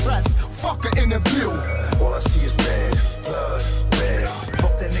niggas pressed. Fuck an interview. All I see is red, blood, red.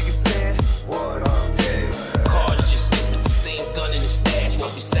 Fuck that nigga said, what I'm dead. Cars just slipping the same gun in the stash.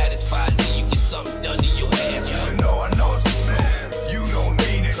 Won't be satisfied till you get something done to your ass. You know I know it's the man. You don't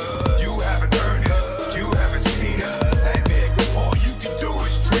mean it. You haven't earned it. You haven't seen it. That big, cause all you can do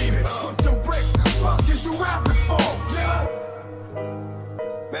is dream it. Them bricks, fuck is you rapping for?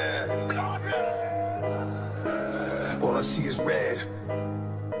 Man. All I see is red.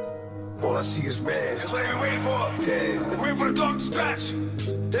 All I see is red. That's what they've been waiting for. Dead. They've been waiting for the dog to scratch.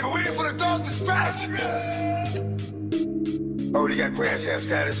 They've been waiting for the dog to scratch. Already got grass half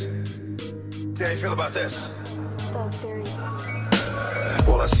status. How you feel about this?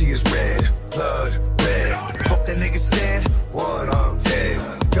 All I see is red, blood, red. Fuck that nigga said, what I'm dead.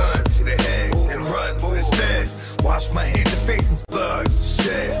 Gun to the head and run instead. Wash my hands and face and blood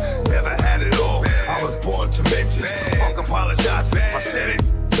shed. Never had it all. I was born to mention. Fuck apologize if I said it.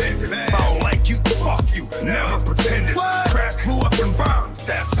 If I don't like you, fuck you. Never pretended. Crash blew up and burned.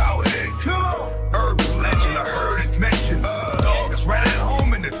 That's how it is. Urban legend, I heard it mentioned. Dogs right at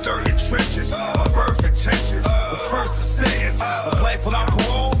home in the dirty trenches. A birth intentions. The first to say is of life without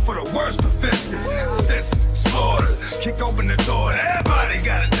parole for the worst offenses. Senses, slaughters. Kick open the door. Everybody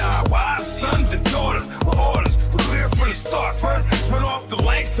gotta die. Wives, sons, and daughters. With orders. We're clear from the start. First, turn off the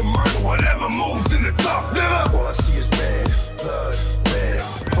lights to murder whatever moves in the dark. Nigga. All I see is red, blood, red.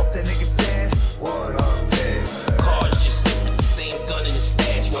 Fuck that nigga said, what I'm dead. Cars just slipping the same gun in the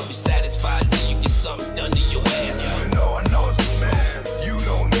stash. Won't be satisfied till you get something done to your ass. You know I know it's the man. You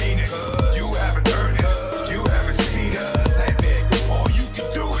don't mean it. You haven't earned it. You haven't seen it. That big, cause all you can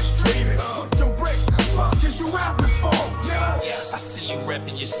do is dream it. Them bricks, fuck is you rapping for? I see you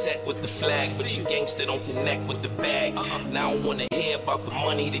repping your set with the flag, but your gangster don't connect with the bag. Now I don't wanna hear about the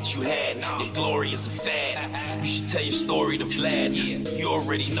money that you had. Your glory is a fad. You should tell your story to Vlad. You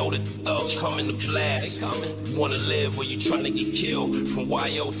already know that the thugs coming to blast. You wanna live or you trying to get killed? From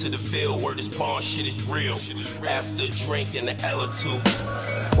YO to the Ville, where this pawn shit is real. After a drink and an L or two.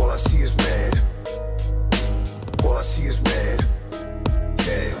 All I see is red. All I see is red.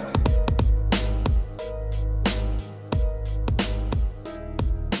 Dead.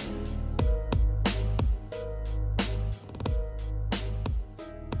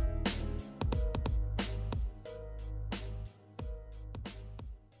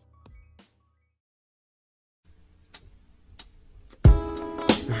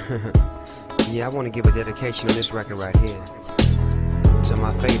 Yeah, I want to give a dedication on this record right here to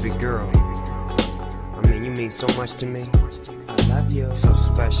my favorite girl. I mean, you mean so much to me. I love you. So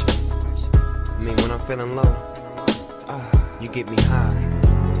special. I mean, when I'm feeling low, you get me high.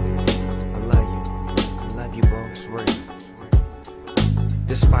 I love you. I love you, bro. It's real.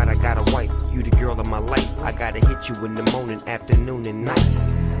 Despite I got a wife, you the girl of my life. I gotta hit you in the morning, afternoon, and night.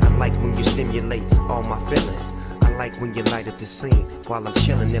 I like when you stimulate all my feelings. I like when you light up the scene while I'm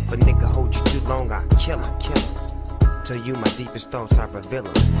chillin'. If a nigga hold you too long, I kill him. To you, my deepest thoughts, I reveal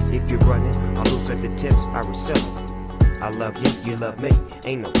them. If you're running, I lose at the tips, I receive them. I love you, you love me.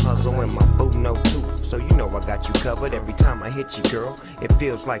 Ain't no puzzle in my boot, no two. So you know I got you covered every time I hit you, girl. It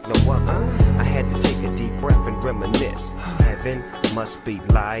feels like no other. I had to take a deep breath and reminisce. Heaven must be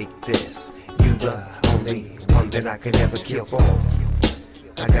like this. You the only one that I could ever kill for.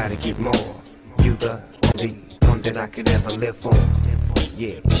 I gotta get more. You the only one that I could ever live for.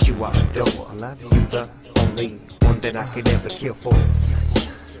 Yeah, cause you are adore. I love you. You the only one that I could ever kill for.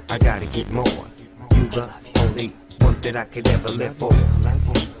 I gotta get more. You the only one that I could ever live for.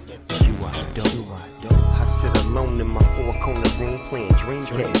 Cause you are adore. I sit alone in my four-corner room playing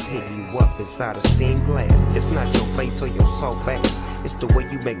Dreamcast, hitting you up inside a stained glass. It's not your face or your soft ass, it's the way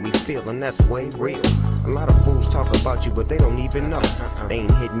you make me feel, and that's way real. A lot of fools talk about you, but they don't even know. They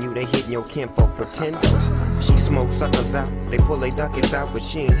ain't hitting you, they hitting your kinfolk pretender. She smokes suckers out, they pull they ducats out, but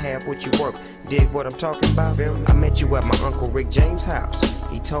she ain't half what you work. Dig what I'm talking about? I met you at my Uncle Rick James' house.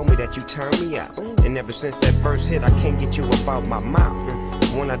 He told me that you turned me out, and ever since that first hit, I can't get you up out my mouth.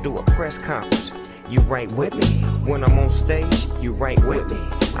 When I do a press conference, you right with me. When I'm on stage, you right with me.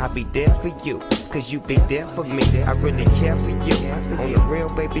 I'll be there for you, cause you be there for me. I really care for you. On the real,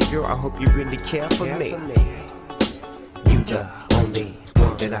 baby girl, I hope you really care for me. You the only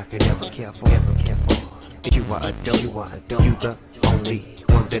one that I could ever care for. You are adore. You the only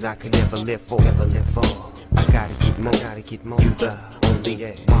one that I could ever live for. I gotta get more. You the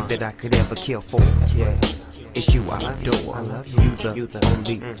only one that I could ever kill for. Yeah, it's you I adore. I love you. You the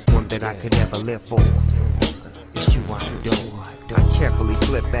only one that I could ever live for. It's you I adore. I carefully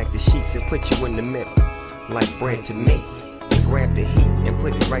flip back the sheets and put you in the middle, like bread to me. And grab the heat and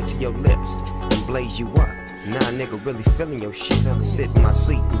put it right to your lips and blaze you up. Nah, nigga, really feeling your shit. Sit in my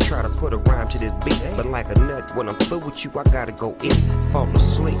seat and try to put a rhyme to this beat. But like a nut, when I'm through with you, I gotta go eat. Fall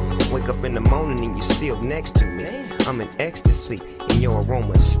asleep, wake up in the morning and you're still next to me. I'm in ecstasy, and your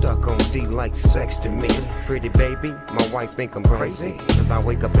aroma is stuck on D like sex to me. Pretty baby, my wife think I'm crazy, cause I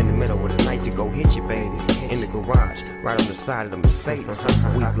wake up in the middle of the night to go hit you, baby. In the garage, right on the side of the Mercedes.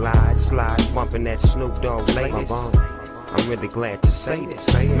 We glide, slide, bumping that Snoop Dogg latest. I'm really glad to say this.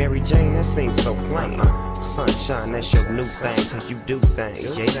 Mary Jane, that seems so plain. Sunshine, that's your new thing, cause you do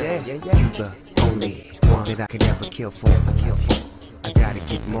things. Yeah. You the only one that I could ever kill for. I gotta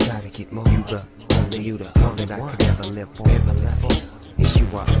get more. You the only one that I could ever live for. It's you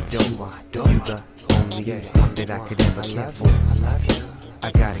I adore. You the only one that I could ever care for. I love you.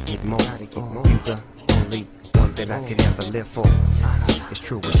 I gotta get more. You the only one that I could ever live for. It's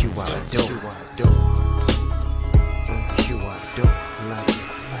true, it's you I adore. It's you I adore. Love you.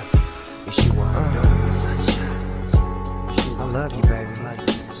 It's you I adore. I love you, baby.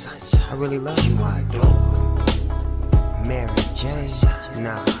 I really love you. I adore. Mary Jane.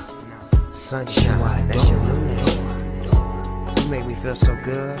 Nah. Sunshine. That's your new name. You make me feel so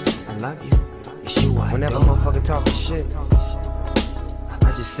good. I love you. It's you I whenever motherfucker talking shit,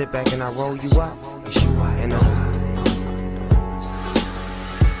 I just sit back and I roll you up. It's you I and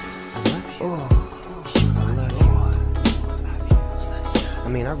I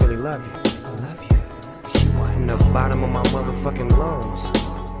mean, I really love you. I love you. From the bottom of my motherfucking lungs.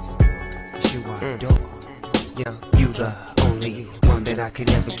 You I adore. Yeah, you the only one that I could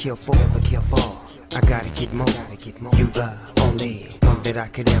ever kill for. I gotta get more. You the only one that I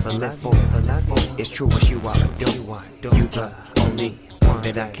could ever live for. It's true, it's you I adore. You the only one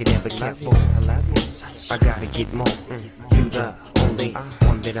that I could ever care for. I gotta get more. You the only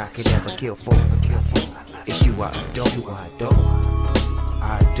one that I could ever kill for. It's you I adore.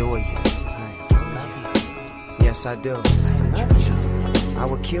 I adore you. Yes, I do. I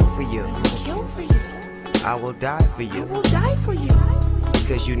will kill for you. I will die for you.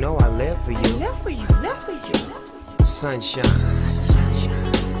 Because you know I live for you. Sunshine.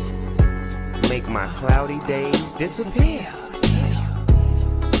 Make my cloudy days disappear.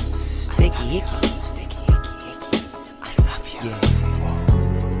 Sticky icky. I love you.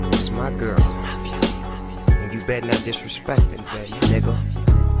 Yeah. It's my girl. And you better not disrespect it, nigga.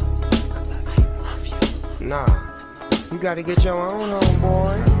 Nah, you gotta get your own home,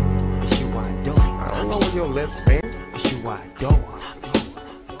 boy. It's you I adore. I don't know where your lips been. It's you I adore.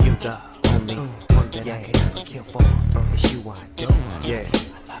 You the only one that I could ever kill for. It's you I adore. Yeah,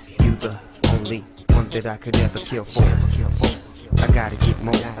 you the only one that I could ever kill for. I gotta get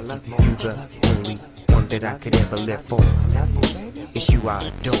more. I love you. You the only one that I could ever live for. It's you I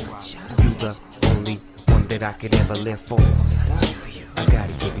adore. You the only one that I could ever live for. I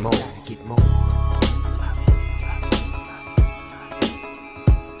gotta get more.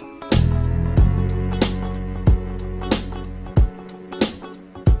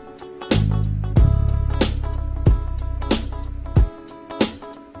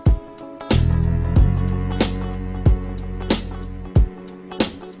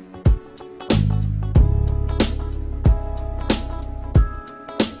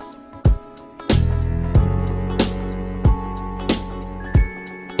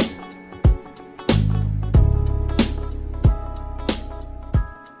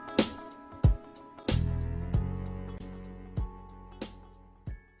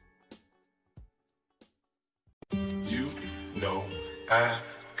 I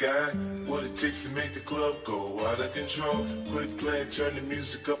got what it takes to make the club go out of control. Quit playing, turn the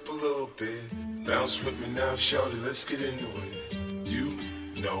music up a little bit. Bounce with me now, shawty, let's get into it. You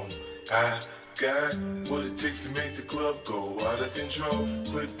know I got what it takes to make the club go out of control.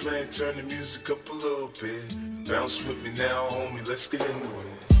 Quit playing, turn the music up a little bit. Bounce with me now, homie, let's get into it.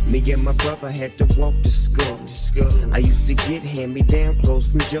 Me and my brother had to walk to school. I used to get hand-me-down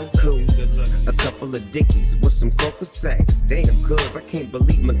clothes from Joe Cool. A couple of Dickies with some Coca sacks. Damn, cuz I can't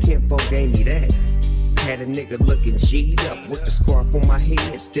believe my kinfolk gave me that. Had a nigga looking G'd up with the scarf on my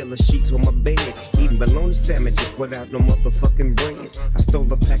head, still a sheets on my bed. Eating bologna sandwiches without no motherfucking bread. I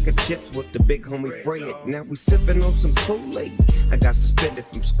stole a pack of chips with the big homie Fred. Now we sipping on some Kool-Aid. I got suspended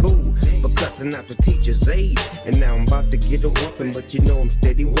from school for cussing out the teacher's aide. And now I'm about to get a whooping, but you know I'm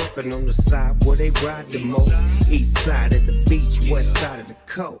steady working on the side where they ride the most. East side of the beach, west side of the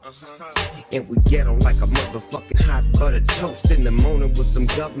coast. And we get on like a motherfucking hot butter toast in the morning with some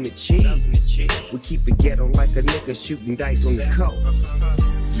government cheese. We keep it ghetto like a nigga shooting dice on the coast.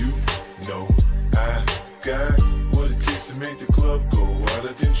 You know I got what it takes to make the club go out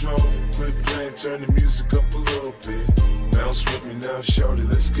of control. Quit playing, turn the music up a little bit. Bounce with me now, shorty,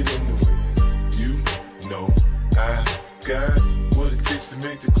 let's get into it. You know I got what it takes to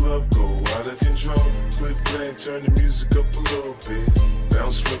make the club go out of control. Quit playing, turn the music up a little bit.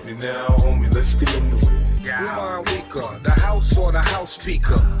 Bounce with me now, homie, let's get into it. Woman weaker, the house or the house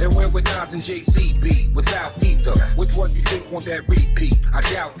speaker. And when with Nas and Jay-Z beat, without either. Which one you think want that repeat? I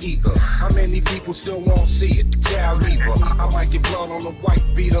doubt either. How many people still won't see it? The cow lever. I might get blood on the white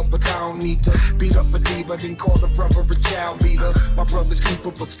beater, but I don't need to beat up a diva, then call the brother a child leader. My brother's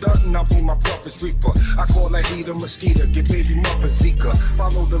keeper, but stunting, I'll be my brother's reaper. I call that heater mosquito, get baby mother Zika.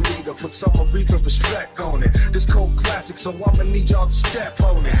 Follow the leader, put some Aretha respect on it. This cold classic, so I'ma need y'all to step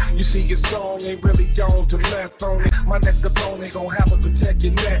on it. You see your song ain't really on to left on it. My next opponent gon' have a protect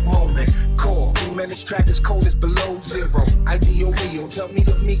your neck moment. Core, man, this track is cold as below zero. Ideal Rio, tell me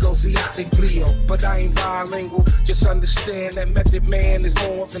the Migo, see I say Clio. But I ain't bilingual, just understand that Method Man is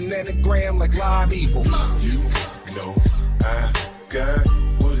more of an anagram like Live Evil. You know I got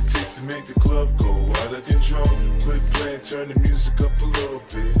what it takes to make the club go out of control. Quit playing, turn the music up a little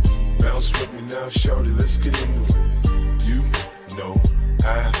bit. Bounce with me now, shorty, let's get into it. You know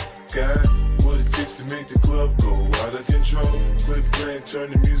I got what it takes to make the club go out of control. Quit playing,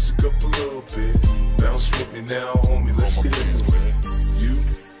 turn the music up a little bit. Bounce with me now, homie, let's get into it.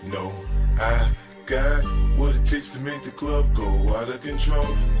 You know I got what it takes to make the club go out of control.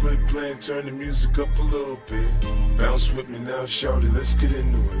 Quit playing, turn the music up a little bit. Bounce with me now, shorty, let's get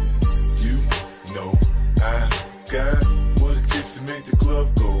into it. You know I got what it takes to make the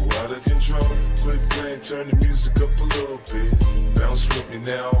club go out of control. Quit playing, turn the music up a little bit. Bounce with me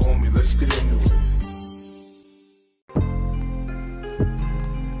now, homie, let's get into it.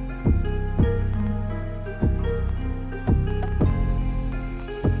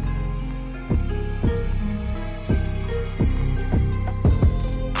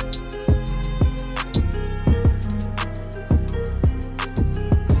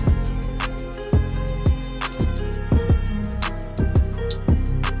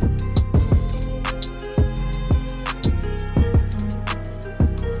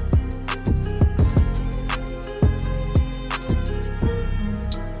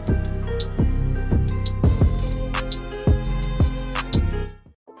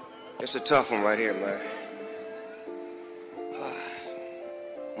 It's a tough one right here, man.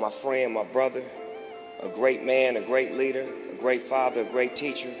 My friend, my brother, a great man, a great leader, a great father, a great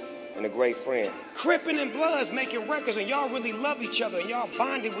teacher, and a great friend. Crippin' and Bloods making records, and y'all really love each other, and y'all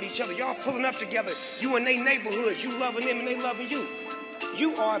bonded with each other. Y'all pulling up together. You in they neighborhoods, you loving them and they loving you.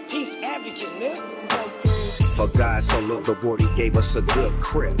 You are a peace advocate, nigga. For God so loved the world, he gave us a good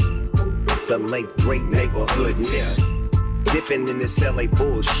crib. The late great neighborhood nigga. Dipping in this LA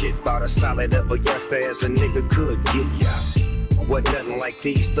bullshit, about as solid of a youngster as a nigga could get ya. What nothing like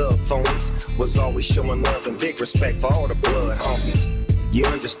these thug phonies, was always showing love and big respect for all the blood homies. You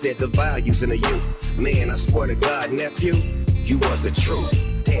understood the values in the youth. Man, I swear to God, nephew, you was the truth.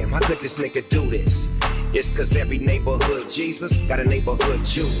 Damn, how could this nigga do this? It's cause every neighborhood Jesus got a neighborhood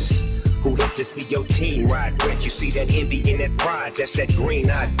Judas who hate to see your team ride with. You see that envy and that pride, that's that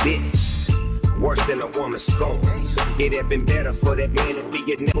green-eyed bitch. Worse than a woman's scorn. It had been better for that man if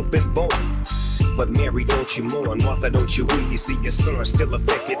he had never been born. But Mary, don't you mourn. Martha, don't you weep. You see your son still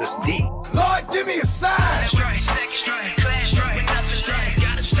affected us deep. Lord, give me a sign. Gotta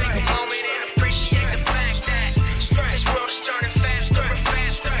take a moment and appreciate the fact that this world is turning faster and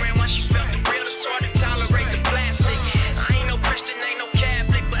faster. And once you felt the real, it's hard to tolerate the plastic. I ain't no Christian, ain't no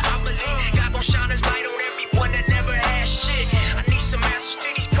Catholic, but I believe God gon' shine his light on everyone that never had shit. I need some answers to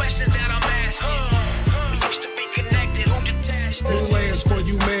these questions that I'm asking. We used to be connected, who detached us? New lands for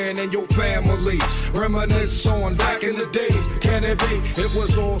you, man, and your family. Reminisce on back in the days. Can it be? It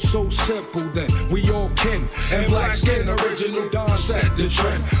was all so simple then. We all kin and black skin. Original Don set the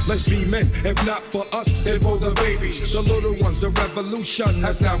trend. Let's be men. If not for us, then for the babies, the little ones. The revolution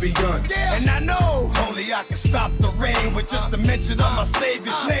has now begun. Yeah. And I know only I can stop the rain with just a mention of my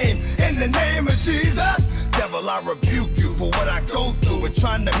Savior's name. In the name of Jesus. Devil Well, I rebuke you for what I go through and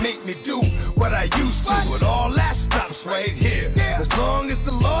trying to make me do what I used to. But all that stops right here. As long as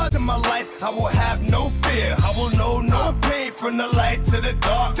the Lord's in my life, I will have no fear. I will know no pain from the light to the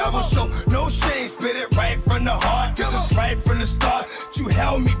dark. I will show no shame, spit it right from the heart. Cause it's right from the start. You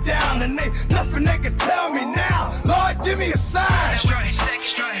held me down and ain't nothing they can tell me now. Lord, give me a sign. That's right, second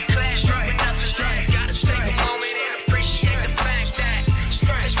strike, class strike, with nothing strikes. Gotta take a moment and appreciate the fact that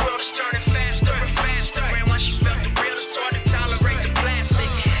this world is turning faster and faster. And once you felt the real, it's hard to tolerate the plastic.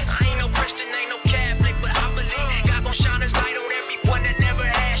 I ain't no Christian, ain't no Catholic, but I believe God gon' shine his light on everyone that never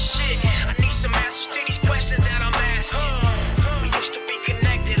had shit. I need some answers to these questions that I'm asking. We used to be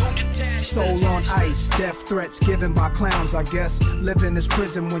connected, who detached Soul on ice, death threats given by clowns, I guess. Live in this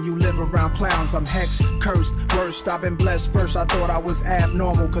prison when you live around clowns. I'm hexed, cursed, worst. I've been blessed first. I thought I was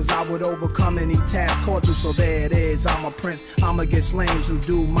abnormal, cause I would overcome any task cordial. So there it is, I'm a prince. I'm against lames who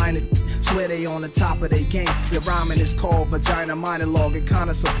do minor. Swear they on the top of their game. Your rhyming is called vagina monologue. It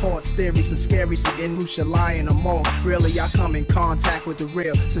kinda supports theories and scary sitting who should lie in the mall. Really, I come in contact with the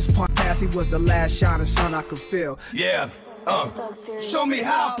real. Since Punk Passy was the last shining sun I could feel. Yeah. Show me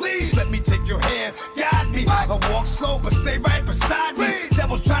how, please. Let me take your hand, guide me. I walk slow, but stay right beside me.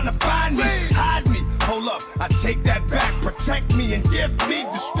 Devil's trying to find me, hide me. Hold up, I take that back. Protect me and give me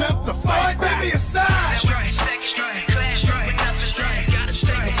the strength to fight back. Give me a sign. That's right, second strike, class strike, with nothing strikes. Gotta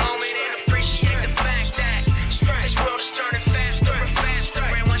take a moment and appreciate the fact that this world is turning faster and faster.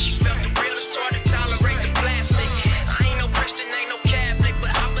 And once you felt the real, it's hard to tolerate the plastic. I ain't no Christian, ain't no Catholic,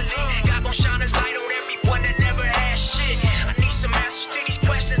 but I believe God gon' shine his light on everyone that never had shit. I need some answers to these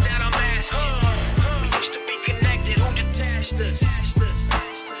questions that I'm asking. We used to be connected, who detached us?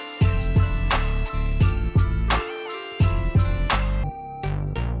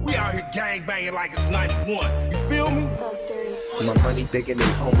 We out here gangbanging like it's 91. You feel me? My money bigger than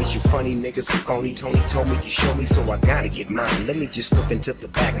homies, you funny niggas are phony. Tony told me you show me, so I gotta get mine. Let me just look into the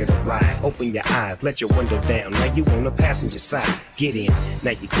back of the ride. Open your eyes, let your window down. Now you on the passenger side. Get in,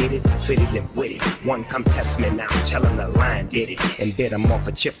 now you get it, fitted and with it. One come test me now, telling the line did it. And bet I'm off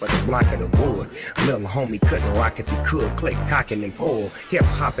a chip of the block of the wood. Little homie couldn't rock it, he could. Click, cocking and pull. Hip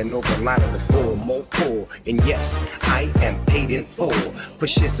hopping over a lot of the bull, more full. And yes, I am paid in full. For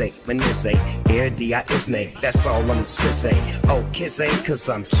shizzy, manizzy, air-D-I-S-name. That's all I'm say. Oh, kiss ain't cause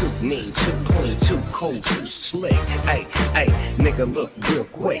I'm too mean, too clean, too cold, too slick. Hey, nigga look real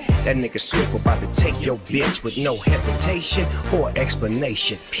quick. That nigga Snoop about to take your bitch with no hesitation or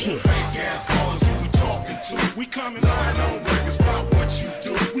explanation. Pimp. Gas ballers who we talking to. We coming lying on records about what you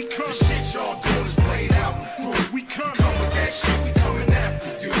do. We come. The shit y'all doing is played out and through. We come with that shit, we coming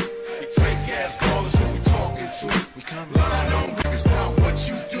after you. Fake ass ballers who we talking to. We come lying on records about what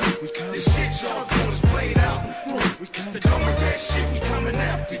you do. We come. The shit y'all doing is played out and through. We come with that shit, we coming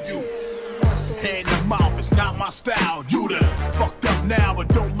after you. Head in the mouth, it's not my style. You done fucked up now, but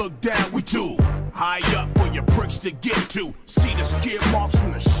don't look down. We too high up for your pricks to get to. See the skid marks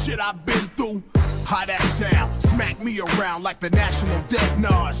from the shit I've been through. How that sound? Smack me around like the national debt.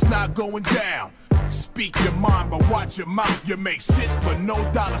 Nah, it's not going down. Speak your mind, but watch your mouth. You make sense, but no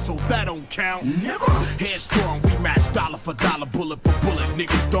dollar, so that don't count. Never. Headstrong, we match dollar for dollar, bullet for bullet.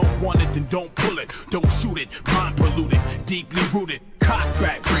 Niggas don't want it, then don't pull it. Don't shoot it, mind polluted, deeply rooted. Cock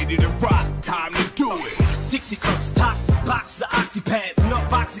back, ready to rock, time to do it. Dixie cups, toxins, boxes of oxypads, enough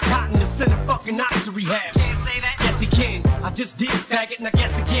oxycontin to send a fucking ox to rehab. Can't say that? Yes, he can. I just did, faggot, and I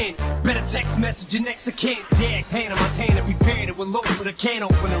guess again. Better text message your next to kin. Tag, hand on my tan and prepared it with load with a can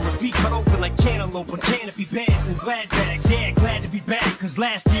opener. Repeat, cut open like cantaloupe on canopy beds and glad bags. Yeah, glad to be back, cause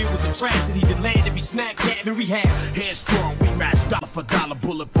last year was a tragedy that landed me smack dab in rehab. Headstrong, we match dollar for dollar,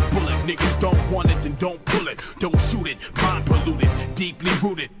 bullet for bullet. Niggas don't want it, then don't pull it. Don't shoot it, mind polluted, deeply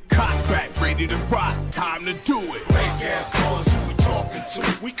rooted. Cock back, ready to rock, time to do it. Fake ass ballers who we talking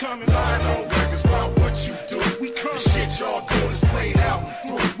to. We coming lying on records about what you do. We come. The shit y'all doing is played out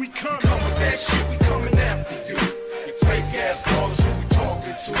and through. We come with that shit, we coming after you. Fake ass ballers who we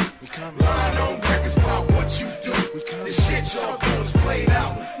talking to. We come lying on records about what you do. We come. The shit y'all doing is played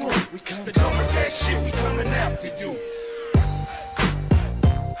out and through. We come with that shit, we coming after you.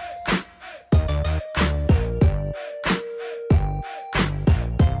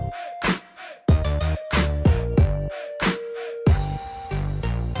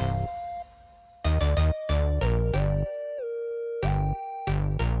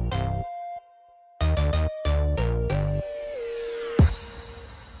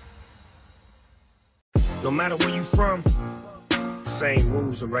 No matter where you from, same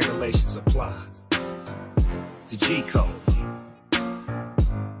rules and regulations apply. It's the G code.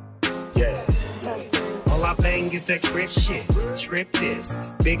 Yeah. All All I bang is that grip shit. Trip this.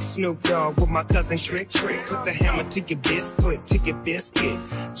 Big Snoop Dogg with my cousin Trick. Put the hammer to your biscuit, to your biscuit.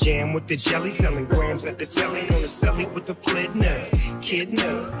 Jam with the jelly, selling grams at the telly. On the celly with the flit nut. Kid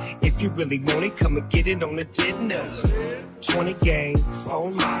nut. If you really want it, come and get it on the dinner. 20 game, 4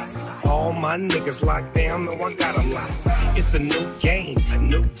 life. All my niggas locked down, no I got them locked. It's a new game, a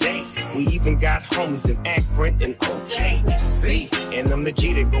new day. We even got homies in Akron and OKC. And I'm the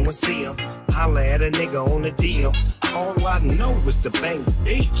G that go and see him. Holla at a nigga on the deal. All I know is to bang the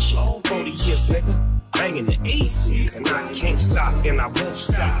beach. 40 years, nigga. Banging the east, and I can't stop and I won't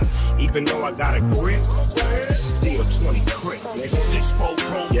stop. Even though I got a grip, still 20 crit, nigga. 6-4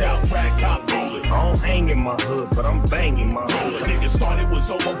 chromed out, rag top rolling. I don't hang in my hood, but I'm banging my hood. Niggas thought it was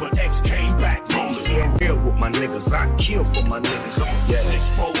over, but X came back rolling. See, I'm real with my niggas, I kill for my niggas. Yeah.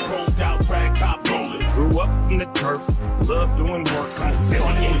 6-4 chromed out, rag top rolling. Grew up from the turf, love doing work, I'm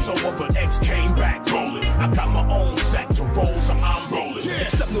thought it feeling was over, but X came back rolling. I got my own sack to roll, so I'm rolling.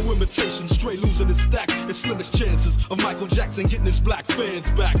 Accept no imitation, straight losing his stack. It's slimmest chances of Michael Jackson getting his black fans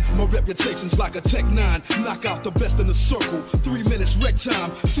back. My reputation's like a Tech 9, knock out the best in the circle. 3 minutes wreck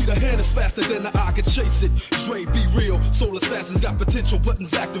time, see the hand is faster than the eye can chase it. Dre, be real, soul assassins got potential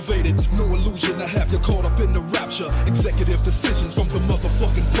buttons activated. No illusion to have you caught up in the rapture. Executive decisions from the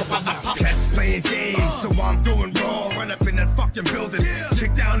motherfucking puppet master. Cats playing games, so I'm doing raw. Run up in that fucking building,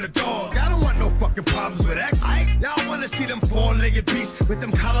 kick down the dog. I don't want no fucking problems with X. Y'all wanna see them four-legged beasts with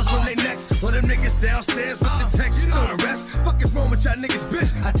them collars on their necks, or them niggas downstairs with the text, you know the rest. Fuck is wrong with y'all niggas,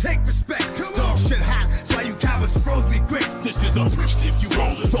 bitch? I take respect. Dog shit hot, that's why you cowards froze me quick. This is a bitch if you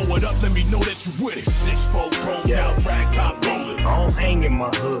rollin'. Throw it up, let me know that you with it. 6-4 chromed out, rag top rolling. I don't hang in my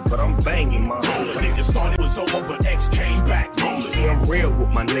hood, but I'm banging my hood. Niggas thought it was over, but X came back rolling. See, I'm real with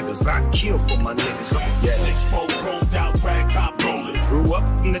my niggas, I kill for my niggas. Yeah. 6-4 chromed out, rag top rolling. Grew up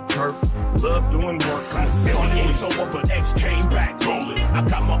from the turf, love doing work, I'm Thought it feeling was over, but X came back rolling. I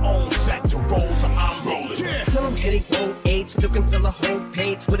got my own sack to roll, so I'm rolling. Till I'm hitting old age, looking for the whole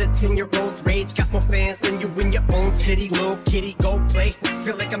page with a 10-year-old's rage. Got more fans than you in your own city. Little kitty, go play.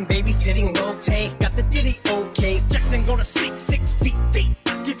 Feel like I'm babysitting Lil Tay. Got the ditty, okay. Jackson go to sleep 6 feet deep.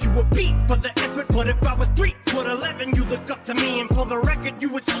 Give you a beat for the effort, but if I was 3'11", you look up to me, and for the record, you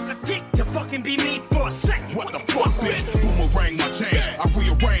would suck a dick to fucking be me for a second. What the fuck, bitch? Boomerang my change. I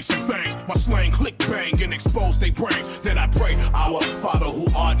rearrange some things. My slang click bang and expose they brains. Then I pray, our Father who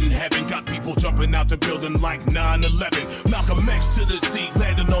art in heaven. Got people jumping out the building like 9/11. Malcolm X to the sea,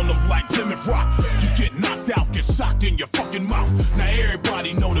 landing on them like Plymouth Rock. You get knocked out, get socked in your fucking mouth. Now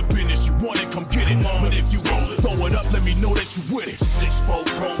everybody know the business. You want it, come get it. But if you roll it, throw it up, let me know that you with it. 6-4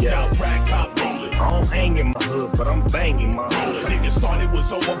 chromed out, rag top rolling. I don't hang in my hood, but I'm banging my hood. Niggas thought it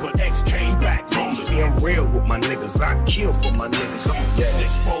was over, but X came back rolling. See, I'm real with my niggas, I kill for my niggas. Yeah.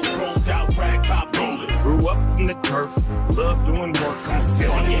 6-4 chromed out, rag top rolling. Grew up from the turf, love doing work, I'm Thought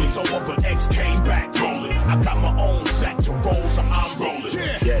feeling it was over, but X came back rolling. I got my own sack to roll, so I'm rolling.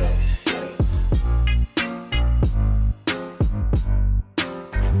 Yeah.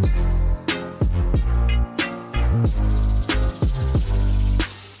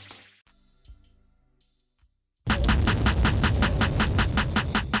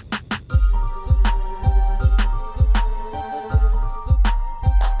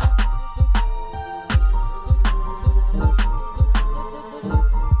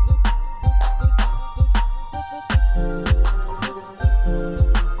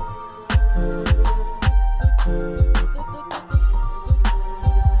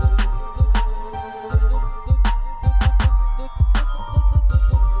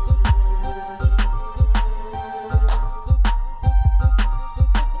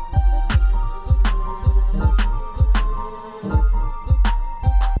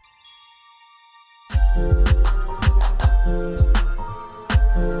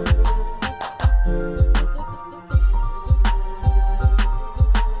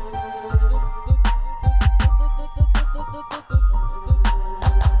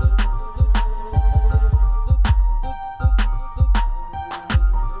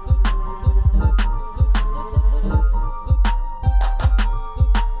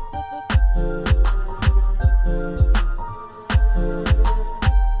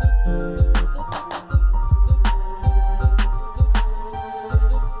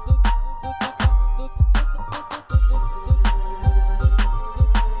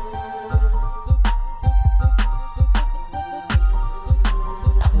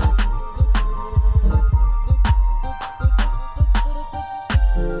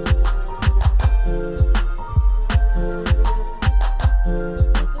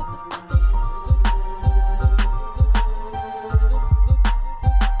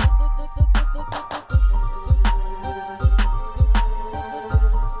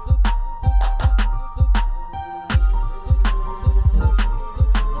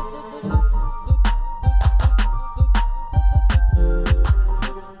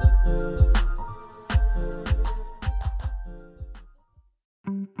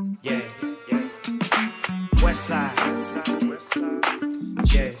 Yeah, yeah. West side.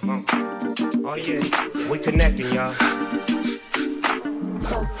 Yeah. Oh yeah. We connecting, y'all.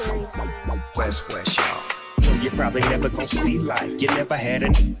 West, y'all. You probably never gon' see like. You never had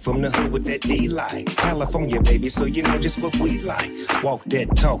a from the hood with that D like. California, baby, so you know just what we like. Walk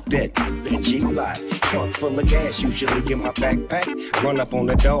that, talk that G like. Trunk full of gas, usually in my backpack. Run up on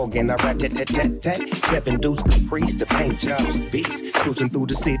the dog and I rat tat tat tat tat. Stepping dudes caprice to paint jobs with beats. Cruising through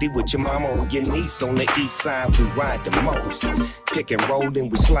the city with your mama or your niece. On the east side, we ride the most. Pick and roll, then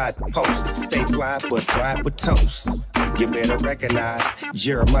we slide the post. Stay fly, but ride with toast. You better recognize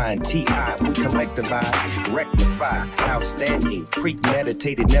Jeremiah and T.I. We collectivize, rectify, outstanding,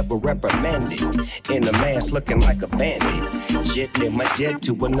 premeditated, never reprimanded. In the mask looking like a bandit. Jetting in my jet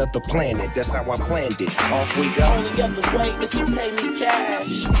to another planet. That's how I planned it. Off we go. Only other way is to pay me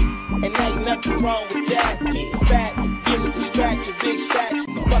cash. And ain't nothing wrong with that. Get fat, give me the scratch and big stacks.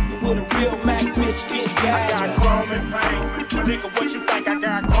 I'm fucking with a real Mac, bitch, get gas. I got chrome and pain. Nigga, what you think? I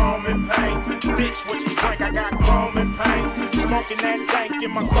got chrome and pain. Bitch, what you think? I got chrome and pain. Smoking that dank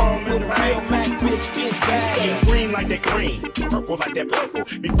in my phone with a real Mac, bitch, get gas. Stay green like that green, purple like that purple.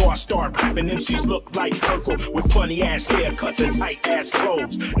 Before I start rapping, MCs look like purple. With funny ass haircuts and tight ass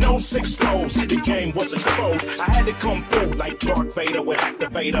clothes. No 6 flows, the game was exposed. I had to come through like Darth Vader with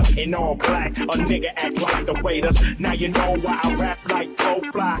activator. In all black, a nigga act like the waiters. Now you know why I rap like Go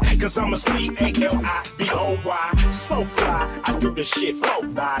Fly. Cause I'm a C-A-L-I-B-O-Y. So fly, I do the shit flow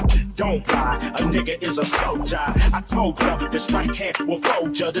by. Don't lie, a nigga is a soldier. I told ya, this right hand will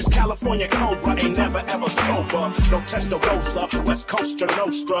fold ya. This California Cobra ain't never ever sober. No Testarossa, West Coast to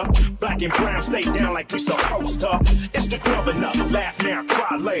Nostra. Black and brown stay down like we supposed to. It's the governor, laugh now,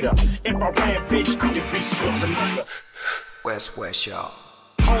 cry later. If I ran, bitch, I could be slips and mother. West, y'all.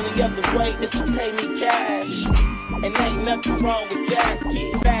 Only other way is to pay me cash. And ain't nothing wrong with that.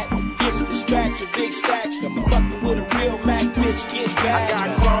 Get fat, give me the scratch and big stacks. I'm fucking with a real Mac, bitch, get gas. I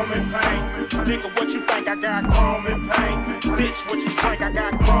got chrome and pain. Nigga, what you think? I got chrome and pain. Bitch, what you think? I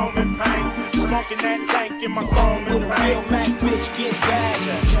got chrome and pain. Smoking that dank in my phone with a real Mac, bitch, get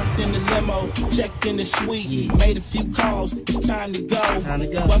gas. Jumped in the limo, checked in the suite. Made a few calls, it's time to go.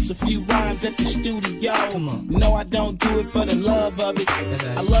 Bust a few rhymes at the studio. No, I don't do it for the love of it.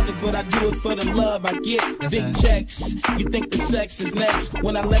 I love it, but I do it for the love I get. Big checks, you think the sex is next.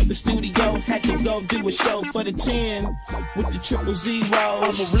 When I left the studio, had to go do a show for the 10 with the 000. I'm a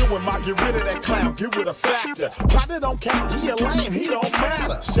real one, ma, get rid of that clown, get rid of factor. Partner don't count, he a lame, he don't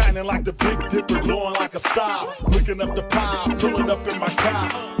matter. Shining like the Big Dipper, glowing like a star. Looking up the pile, pulling up in my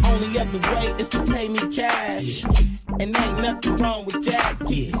car. Only other way is to pay me cash. And ain't nothing wrong with that.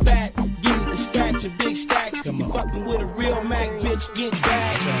 Get fat, give me the scratch and big stacks. You fucking with a real Mac, bitch, get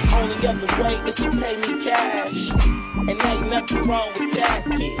back. Only other way is to pay me cash. And ain't nothing wrong with that.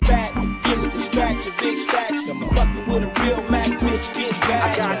 Get fat, give me the scratch and big stacks. You fucking with a real Mac, bitch, get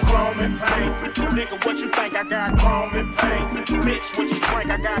back. I got chrome and pain. Nigga, what you think? I got chrome and pain. Bitch, what you think?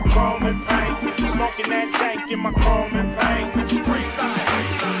 I got chrome and pain. Smoking that dank in my chrome and pain. Straight line.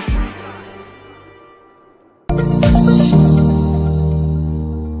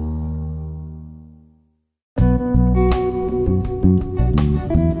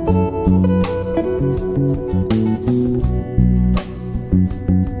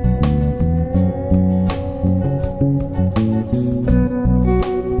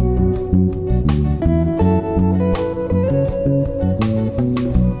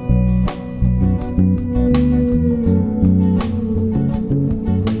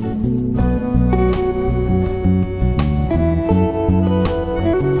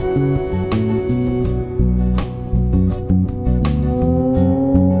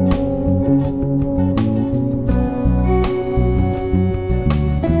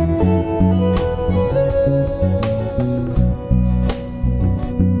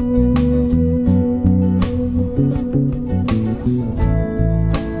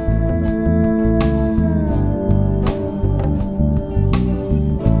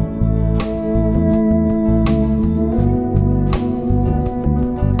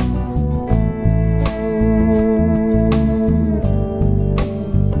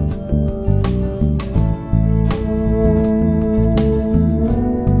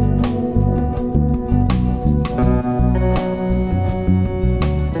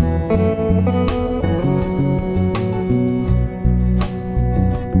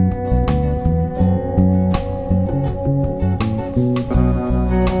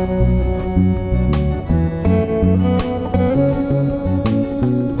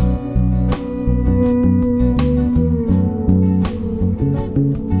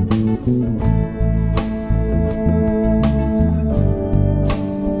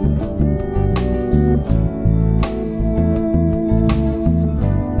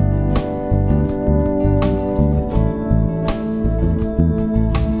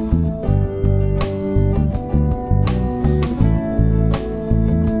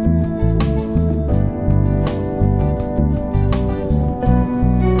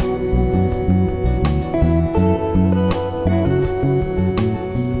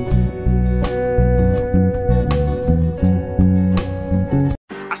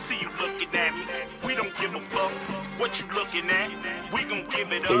 What you looking at? We gon' give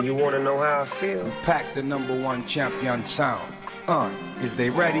it up. And you wanna know how I feel? Pack the #1 champion sound. Is they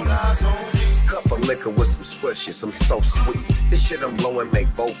ready? Cup of liquor with some swishes, I'm so sweet. This shit I'm blowing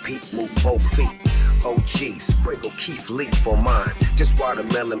make Bo Peep move 4 feet. OG, sprinkle Keith Leaf on mine. This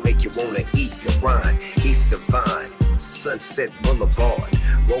watermelon make you wanna eat your rind. Easter Vine, Sunset Boulevard.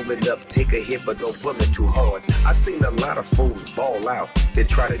 Roll it up, take a hit, but don't pull it too hard. I seen a lot of fools ball out. They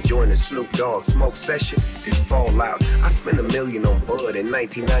try to join the Snoop Dogg smoke session, then fall out. I spent $1 million on bud in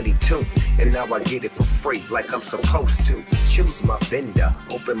 1992, and now I get it for free like I'm supposed to. Choose my vendor,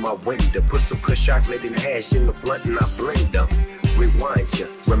 open my window, put some kush chocolate and hash in the blunt and I blend them. Rewind ya,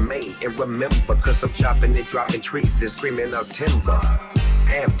 remain and remember, cause I'm chopping and dropping trees and screaming out timber.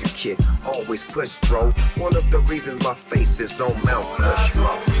 After kid, always push bro. One of the reasons my face is on Mount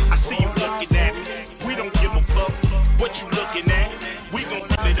Rushmore. I see you looking at me, we don't give a fuck. What you looking at? We gon'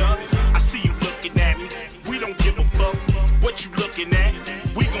 give it up. I see you looking at me, we don't give a fuck. What you looking at?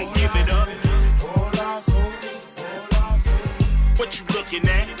 We gon' give it up. What you looking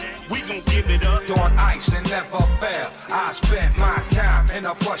at? We gon' give it up. On ice and never fail. I spent my time in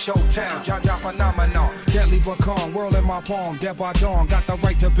a plush hotel. Jaja phenomenon. Deadly Bacon, whirl in my palm. Dead by dawn, got the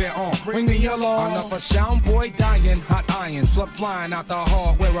right to bear on. Bring me along. Enough of sound boy dying. Hot irons, slug flying out the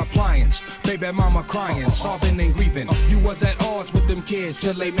hardware appliance. Baby mama crying, sobbing and grieving. You was at odds with them kids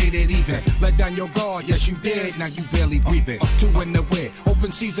till they made it even. Let down your guard, yes you did. Now you barely breathing. 2 in the wind,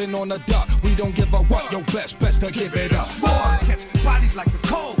 open season on the duck. We don't give a what. Your best to give it up. Boy, catch bodies like the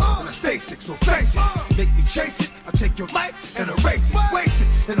cold. And I stay sick, so face it. Make me chase it. I take your life and erase it. Waste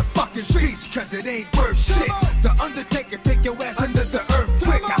it in the fucking streets, cause it ain't worth shit. The Undertaker take your ass under the earth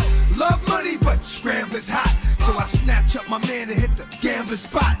quick. I love money, but scrambling's hot. So I snatch up my man and hit the gambling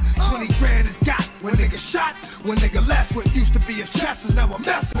spot. 20 grand is got when nigga shot. When nigga left what used to be his chest is now a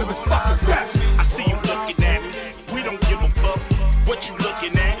mess of his fucking best. I see you looking at me, we don't give a fuck. What you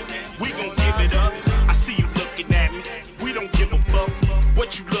looking at? We gon' give it up. I see you looking at me, we don't give a fuck.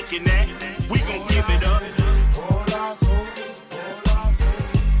 What you looking at? We gon' give it up.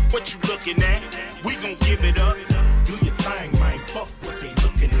 What you looking at? We gon' give it up. Do your thing, man. Fuck what they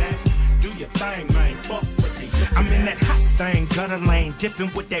looking at. Do your thing, man. Fuck what they looking at. I'm in that hot thing, gutter lane,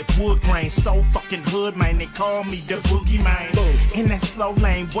 dipping with that wood grain. So fucking hood, man. They call me the boogie man. In that slow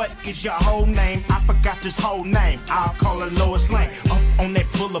lane, what is your whole name? I forgot this whole name. I'll call her Lois Lane. Up on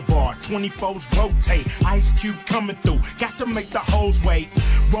that boulevard, 24s rotate. Ice Cube coming through, got to make the hoes wait.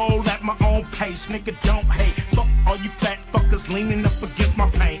 Roll at my own pace, nigga don't hate. Fuck all you fat fuckers leaning up against my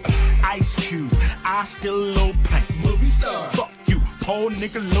paint. Ice Cube, I still a little paint. Movie star. Fuck you, poor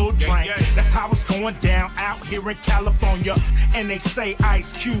nigga, little drink. That's how it's going down out here in California. And they say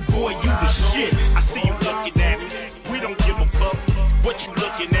Ice Cube, boy, you the shit. I see you looking at me, we don't give a fuck. What you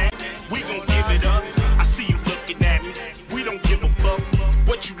looking at? We gon' give it up. I see you looking at me, we don't give a fuck.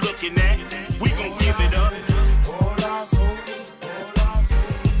 What you looking at? We gon' give it up.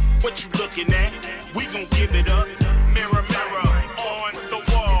 What you looking at? We gon' give it up. Mirror, mirror, on the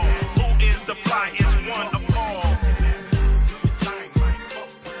wall, who is the flyest one of all?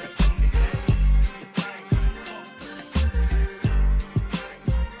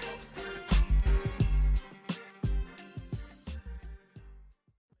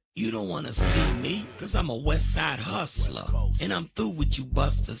 You don't wanna see me, cause I'm a West Side hustler. And I'm through with you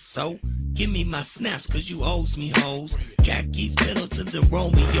busters, so give me my snaps, cause you owes me hoes. Khakis, Pendletons, and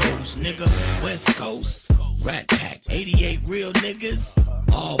Romeos, nigga. West Coast, Rat Pack, 88 real niggas,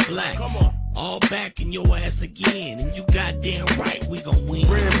 all black. All back in your ass again, and you goddamn right we gon' win.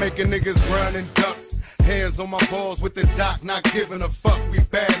 Red making niggas run and duck. Hands on my balls with the doc, not giving a fuck. We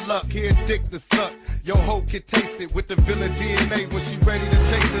bad luck, here dick to suck. Yo hoe can taste it with the villain DNA when she ready to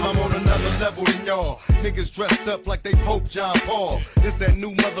chase it. I'm on another level than y'all. Niggas dressed up like they Pope John Paul. This that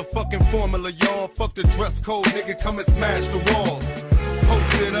new motherfucking formula, y'all. Fuck the dress code, nigga, come and smash the walls.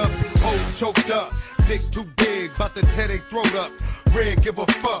 Posted up, hoes choked up. Dick too big, bout to tear they throat up. Red, give a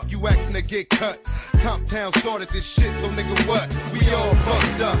fuck, you asking to get cut. Comptown started this shit, so nigga what? We all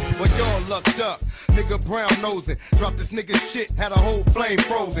fucked up, but y'all lucked up. Nigga brown nosing, dropped this nigga shit, had a whole flame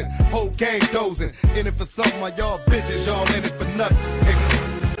frozen. Whole game dozing, in it for something, while y'all bitches, y'all in it for nothing. Nigga.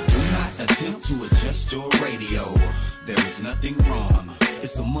 Do not attempt to adjust your radio. There is nothing wrong.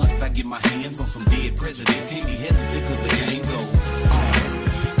 It's a must I get my hands on some dead presidents. Can't be hesitant cause the game goes on.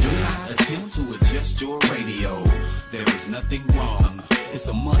 Do not attempt to adjust your radio. There is nothing wrong. It's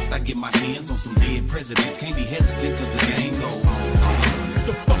a must I get my hands on some dead presidents. Can't be hesitant cause the game goes on.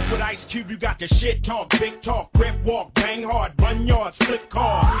 The fuck with Ice Cube, you got the shit talk, big talk, grip walk, bang hard, run yards, flip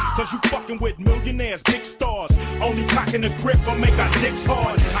cars. Cause you fucking with millionaires, big stars. Only cocking the grip will make our dicks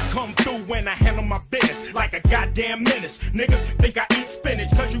hard. I come through when I handle my business like a goddamn damn menace. Niggas think I eat spinach,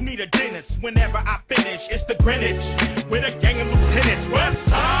 cause you need a dentist. Whenever I finish, it's the Greenwich with a gang of lieutenants. West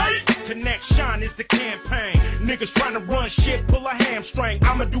Side Connection is the campaign. Niggas trying to run shit, pull a hamstring.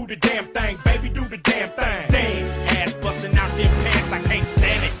 I'ma do the damn thing, baby, do the damn thing. Damn, ass busting out their pants, I can't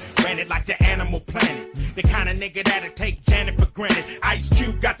stand it. Ran it like the Animal Planet. The kind of nigga that'll take Janet for granted. Ice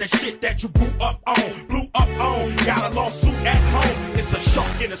Cube got the shit that you blew up on. Got a lawsuit at home. It's a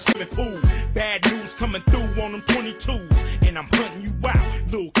shark in a swimming pool. Bad news coming through on them 22s. And I'm hunting you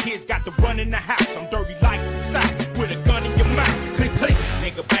out. Little kids got to run in the house. I'm dirty like the South. With a gun in your mouth. Click, click.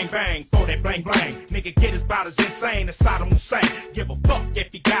 Nigga bang, bang. For that blang, blang. Nigga get his about as insane as Saddam Hussein. Give a fuck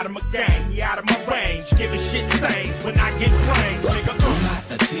if he got him a gang. He out of my range. Giving shit stains when I get brains. Nigga, do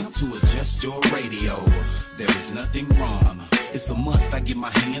not attempt to adjust your radio. There is nothing wrong. It's a must. I get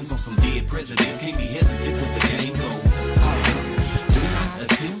my hands on some dead presidents. Can't be hesitant cause the game goes on. Do not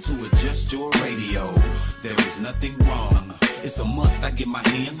attempt to adjust your radio. There is nothing wrong. It's a must. I get my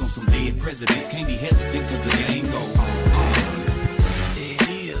hands on some dead presidents. Can't be hesitant cause the game goes on. There it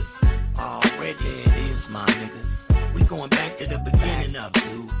is. Already there it is, my niggas. We going back to the beginning of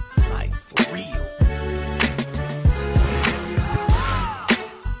you. Like, for real.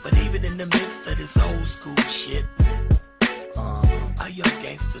 But even in the midst of this old school shit, our young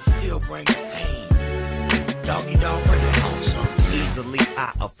gangsters still bring pain. Doggy dog bring on some. Easily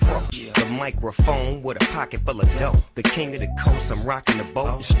I approach the microphone with a pocket full of dough. The king of the coast, I'm rocking the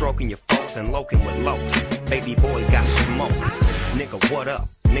boat and stroking your folks and loking with locs. Baby boy got smoke. Nigga, what up?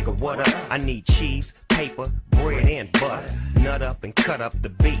 Nigga, what up? I need cheese, paper, bread, and butter. Nut up and cut up the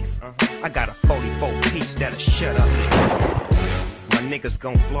beef. I got a 44 piece that'll shut up. My niggas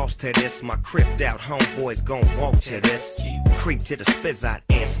gon' floss to this. My cripped out homeboys gon' walk to this. Creep to the spizzot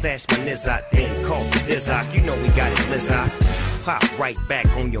and stash my nizzot. Then call the dizzot. You know we got it blizzard. Pop right back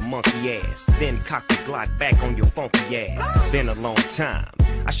on your monkey ass. Then cock the Glock back on your funky ass. Been a long time.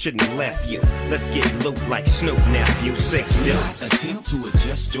 I shouldn't have left you. Let's get loot like Snoop nephew. 6 Do not attempt to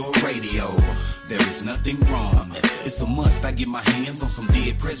adjust your radio. There is nothing wrong. It's a must. I get my hands on some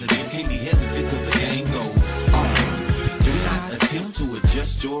dead presidents. Can't be hesitant cause the game goes on. Do not attempt to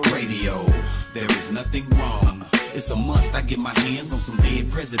adjust your radio. There is nothing wrong. It's a must. I get my hands on some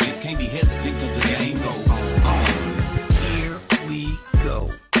dead presidents. Can't be hesitant cause the game goes on. Here we go.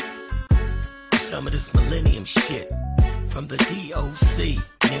 Some of this millennium shit from the DOC,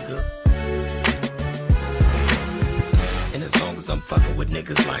 nigga. And as long as I'm fucking with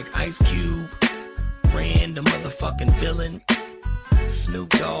niggas like Ice Cube, Ran the motherfucking villain, Snoop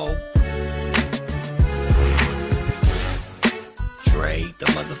Dogg, Dre the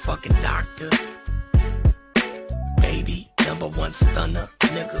motherfucking doctor, Baby #1 stunner,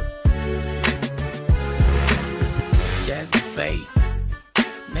 nigga, Jazzy Faye,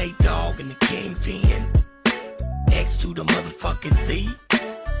 Nate Dogg and the Kingpin, X to the motherfucking Z,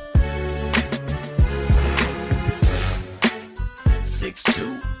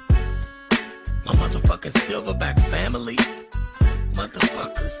 6'2", my motherfucking Silverback family,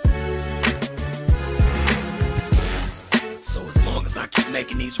 motherfuckers. So as long as I keep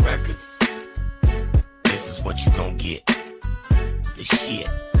making these records, this is what you gon' get. The shit.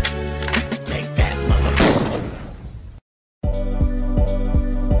 Take that, motherfucker.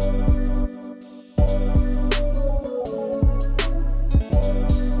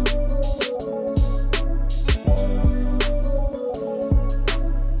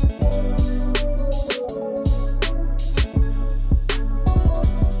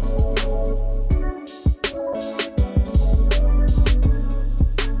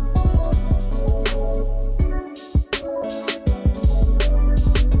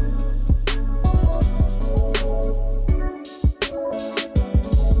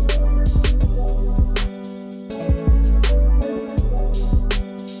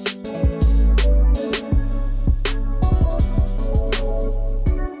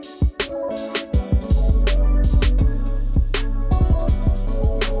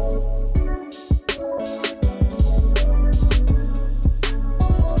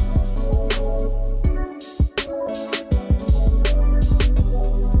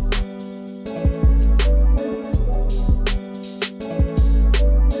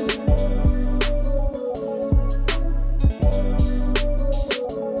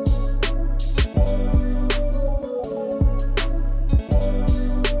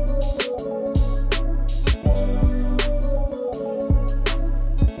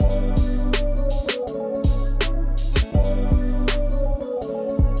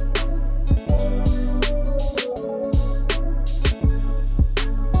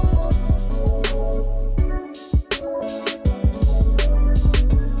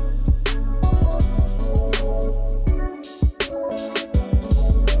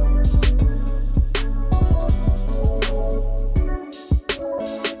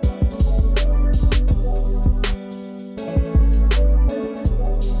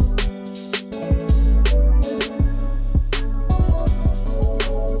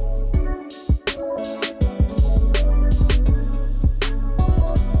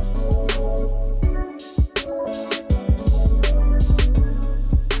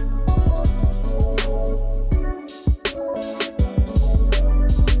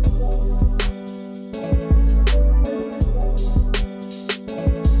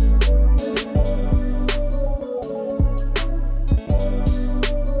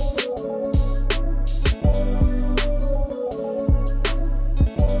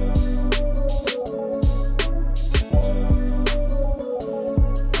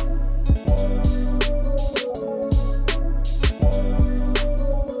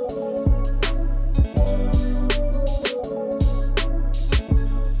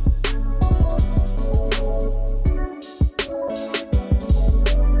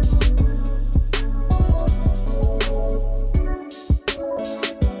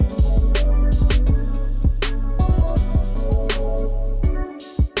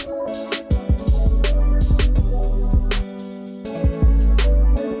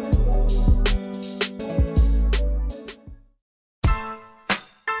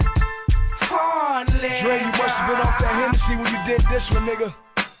 Dre, you must have been off that Hennessy when you did this one, nigga.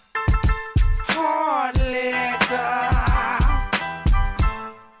 Hard liquor.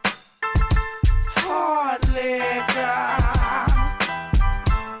 Hard liquor.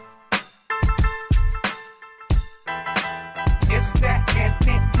 Is there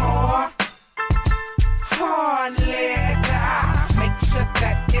any more? Hard liquor. Make sure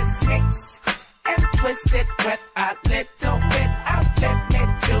that it's mixed and twisted with a little bit of lemon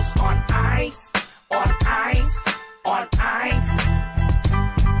juice on ice, on ice, on ice.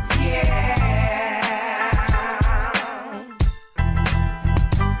 Yeah.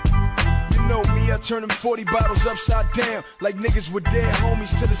 You know me, I turn them 40 bottles upside down like niggas with dead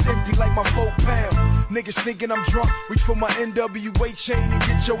homies till it's empty like my 4 pound. Niggas thinking I'm drunk, reach for my NWA chain and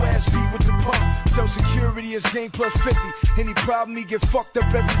get your ass beat with the pump. Tell security it's game plus 50. Any problem, he get fucked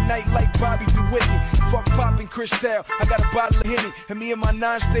up every night like Bobby do Whitney. Fuck poppin' Cristal, I got a bottle of Henny, and me and my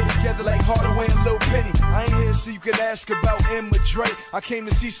 9 stay together like Hardaway and Lil Penny. I ain't here so you can ask about M or Dre. I came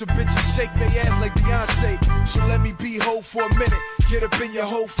to see some bitches shake their ass like Beyonce. So let me be hoe for a minute, get up in your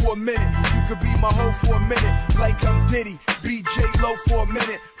hoe for a minute. You could be my hoe for a minute, like I'm Diddy, BJ Low for a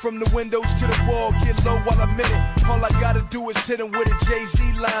minute. From the windows to the wall, get low while I'm in it. All I gotta do is hit him with a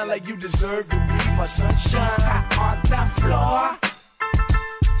Jay-Z line like you deserve to be my sunshine. On the floor,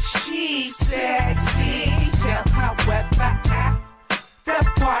 she's sexy. Tell her where the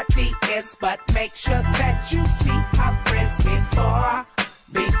party is, but make sure that you see her friends before.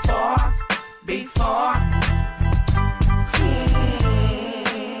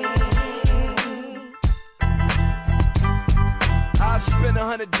 I spend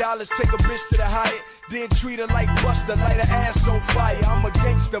 $100, take a bitch to the Hyatt, then treat her like Buster, light her ass on fire. I'm a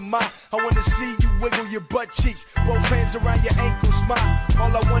gangster, ma. I wanna see you wiggle your butt cheeks, both hands around your ankles, ma.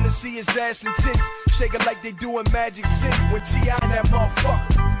 All I wanna see is ass and titties, shake it like they do in Magic City when T.I. and that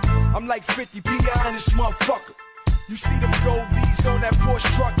motherfucker. I'm like 50 P.I. in this motherfucker. You see them gold D's on that Porsche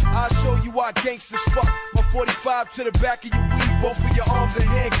truck, I'll show you why gangsters fuck. My 45 to the back of your weed, both of your arms in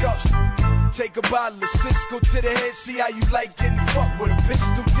handcuffs. Take a bottle of Cisco to the head, see how you like getting fucked with a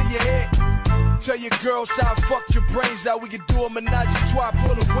pistol to your head. Tell your girls how I fucked your brains out. We can do a menage a trois,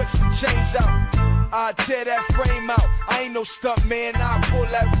 pull the whips and chains out. I tear that frame out. I ain't no stunt man, I pull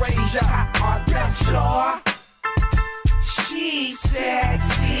that range out. On the floor, she's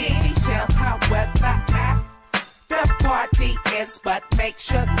sexy. Tell her where the party is, but make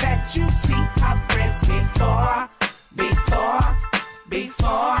sure that you see her friends before.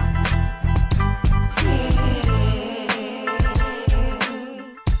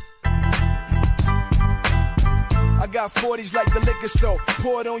 I got 40s like the liquor store.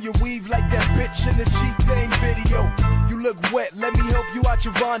 Pour it on your weave like that bitch in the Jeep Dang video. You look wet, let me help you out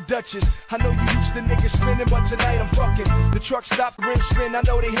your Von Dutchess. I know you used to niggas spinning, but tonight I'm fucking. The truck stop, rim spin, I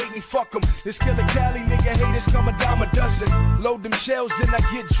know they hate me, fuck them. This Killer Cali nigga haters come a dime a dozen. Load them shells, then I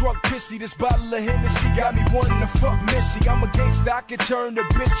get drunk pissy. This bottle of Hennessy got me wanting to fuck Missy. I'm a gangster, I can turn the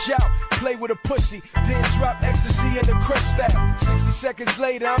bitch out, play with a pussy, then drop ecstasy in the crystal. 60 seconds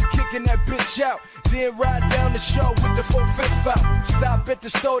later, I'm kicking that bitch out, then ride down the show with the 4/5 out. Stop at the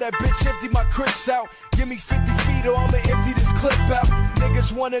store, that bitch empty my Chris out. Give me 50 feet or I'ma empty this clip out.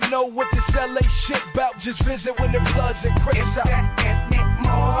 Niggas wanna know what this LA shit bout. Just visit when the bloods and Crips out.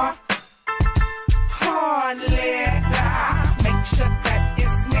 More hard liquor. Make sure that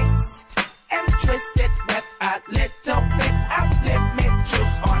it's mixed and twisted with a little bit of lemon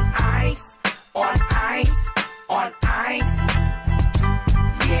juice on ice, on ice, on ice.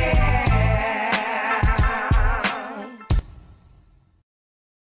 Yeah.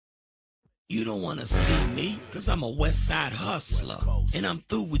 You don't wanna see me, cause I'm a West Side hustler. And I'm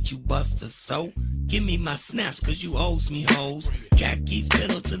through with you busters, so give me my snaps, cause you owes me hoes. Khakis,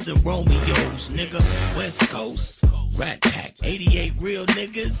 Pendletons, and Romeos, nigga. West Coast, Rat Pack, 88 real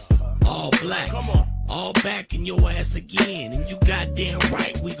niggas, all black. All back in your ass again, and you goddamn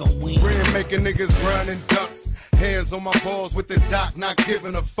right we gon' win. Red making niggas run and duck. Hands on my balls with the doc, not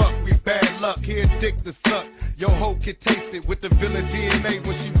giving a fuck. We bad luck, here dick to suck. Your hoe can taste it with the villain DNA.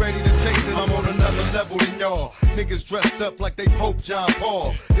 When she ready to chase it, I'm on another level than y'all. Niggas dressed up like they Pope John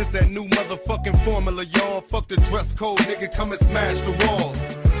Paul. It's that new motherfucking formula, y'all. Fuck the dress code, nigga, come and smash the walls.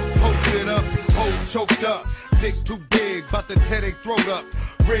 Posted up, hoes choked up. Dick too big, bout to tear they throat up.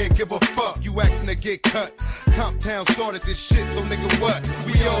 Red, give a fuck, you asking to get cut. Comptown started this shit, so nigga what?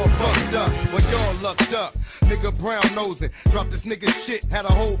 We all fucked up, but y'all lucked up. Nigga brown nosing, dropped this nigga shit, had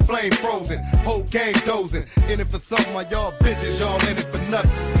a whole flame frozen. Whole game dozing, in it for something, while y'all bitches, y'all in it for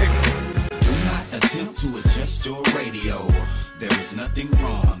nothing, nigga. Do not attempt to adjust your radio. There is nothing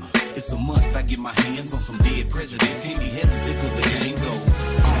wrong. It's a must, I get my hands on some dead presidents. Can't be hesitant cause the game goes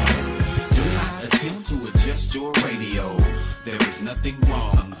on. Do not attempt nothing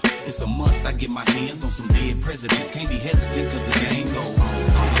wrong. It's a must I get my hands on some dead presidents. Can't be hesitant cause the game goes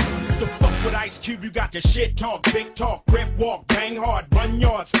on. The fuck with Ice Cube, you got the shit talk, big talk, rip walk, bang hard, run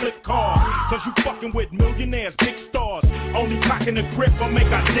yards, flip cars. Cause you fucking with millionaires, big stars. Only cocking the grip will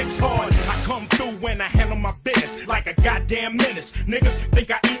make our dicks hard. I come through when I handle my business like a goddamn menace. Niggas think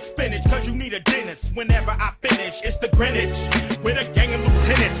I eat spinach cause you need a dentist. Whenever I finish, it's the Greenwich with a gang of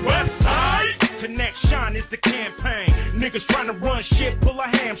lieutenants. West Side Connection is the campaign. Niggas trying to run shit, pull a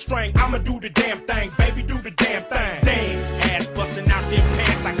hamstring. I'ma do the damn thing, baby, do the damn thing. Damn, ass busting out their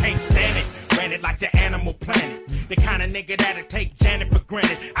pants, I can't stand it. Ran it like the Animal Planet. The kind of nigga that'll take Janet for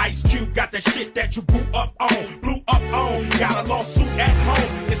granted. Ice Cube got the shit that you blew up on. Got a lawsuit at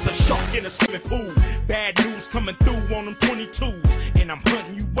home. It's a shark in a swimming pool. Bad news coming through on them 22s. And I'm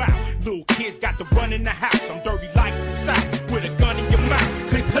hunting you out. Little kids got to run in the house. I'm dirty like the South. With a gun in your mouth.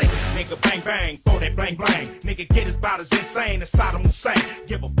 Click, click. Nigga bang bang. For that blang blang. Nigga get his bout as insane as Saddam Hussein.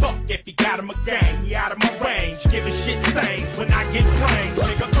 Give a fuck if he got him a gang. He out of my range. Giving shit stains when I get brains.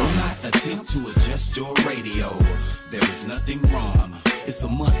 Nigga, do not attempt to adjust your radio. There is nothing wrong. It's a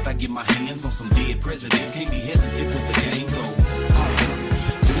must I get my hands on some dead presidents. Can't be hesitant cause the game goes on.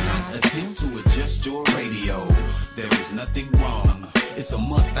 Do not attempt to adjust your radio. There is nothing wrong. It's a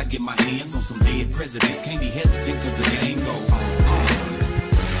must I get my hands on some dead presidents. Can't be hesitant cause the game goes on.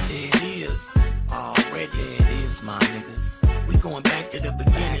 It is. Already it is, my niggas. We going back to the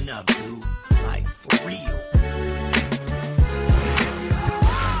beginning of it, dude. Like, for real.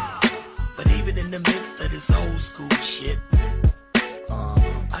 But even in the midst of this old school shit,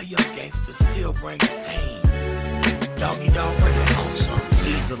 our young gangsters still bring pain. Doggy dog break on some.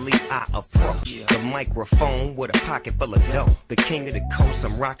 Easily I approach the microphone with a pocket full of dough. The king of the coast,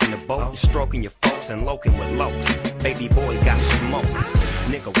 I'm rocking the boat, stroking your folks and loking with locs. Baby boy got smoke.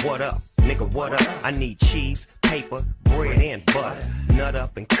 Nigga, what up? Nigga, what up? I need cheese, paper, bread, and butter. Nut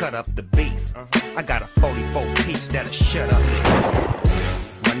up and cut up the beef. I got a 44 piece that'll shut up.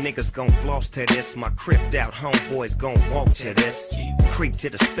 My niggas gon' floss to this. My cripped out homeboys gon' walk to this. Creep to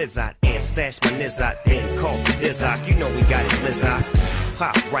the spizzot and stash my nizzot. Then call the dizzot. You know we got it blizzot.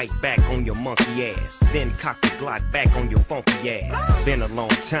 Pop right back on your monkey ass. Then cock the Glock back on your funky ass. Been a long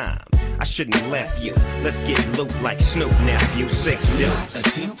time. I shouldn't have left you. Let's get loot like Snoop nephew. 6 dudes.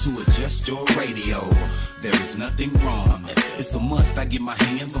 Attempt to adjust your radio. There is nothing wrong. It's a must I get my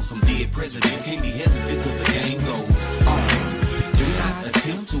hands on some dead presidents. Can't be hesitant cause the game goes on. Do not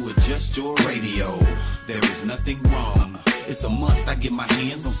attempt to adjust your radio. There is nothing wrong. It's a must I get my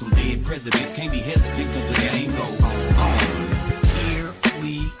hands on some dead presidents. Can't be hesitant cause the game goes on. Here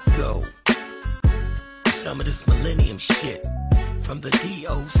we go. Some of this millennium shit from the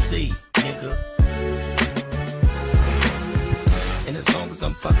DOC, nigga. And as long as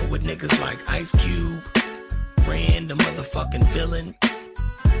I'm fucking with niggas like Ice Cube, Ran the motherfucking villain,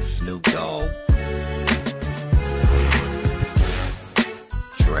 Snoop Dogg,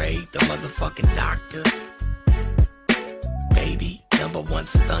 Dre the motherfucking doctor, Baby #1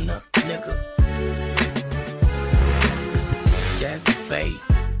 stunner, nigga, Jazzy Faye,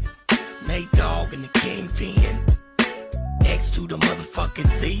 Nate Dogg and the Kingpin, X to the motherfucking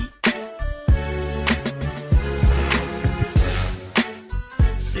Z,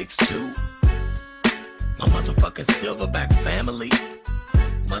 6'2", my motherfucking Silverback family,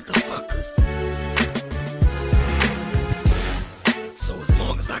 motherfuckers. So as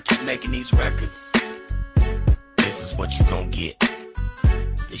long as I keep making these records, this is what you gon' get.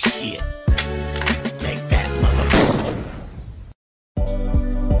 The shit. Take that, motherfucker.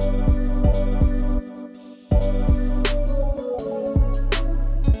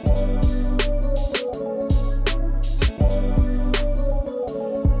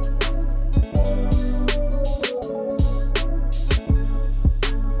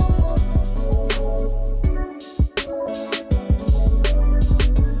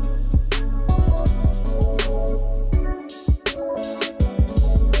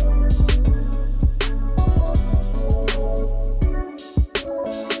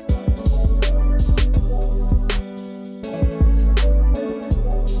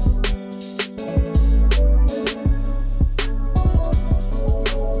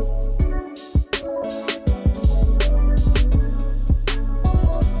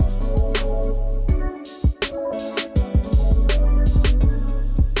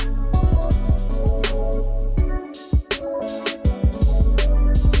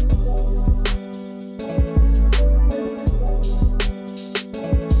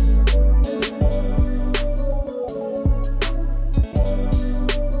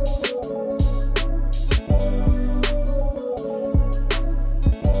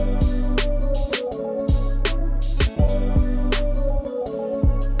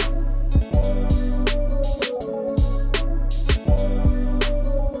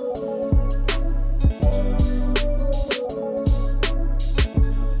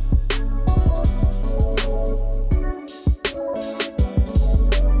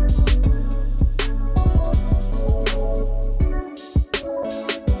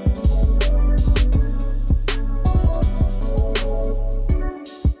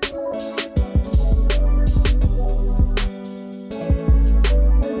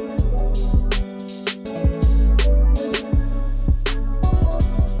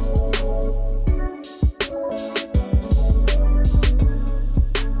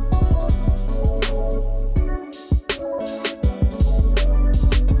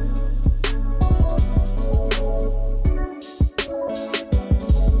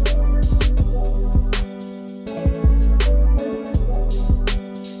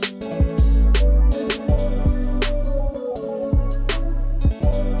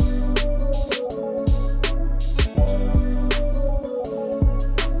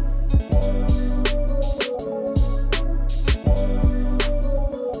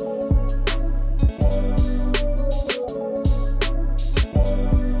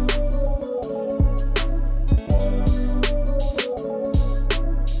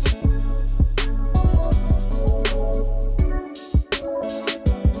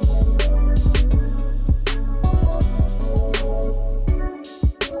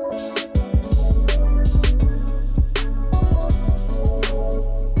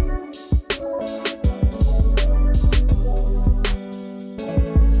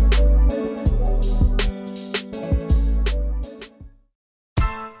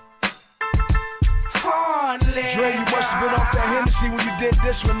 did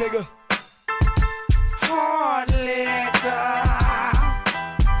this one, nigga. Hard liquor.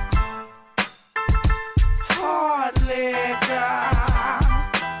 Hard liquor.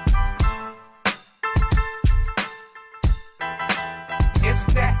 Is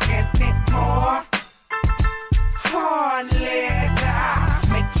there any more? Hard liquor.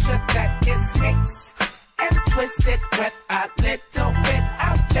 Make sure that it's mixed and twisted with a little bit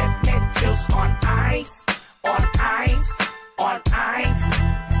of lemon juice on ice, on ice, on ice.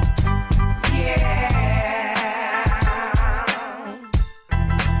 Yeah.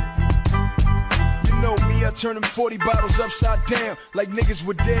 You know me, I turn them 40 bottles upside down like niggas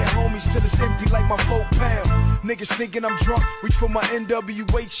with dead homies till it's empty like my 4 pound. Niggas thinking I'm drunk, reach for my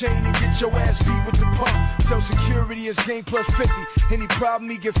NWA chain and get your ass beat with the pump. Tell security it's game plus 50. Any problem,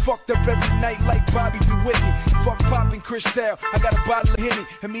 he get fucked up every night like Bobby do with me. Fuck poppin' Cristal, I got a bottle of Henny,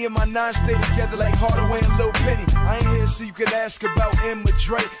 and me and my 9 stay together like Hardaway and Lil Penny. I ain't here so you can ask about M or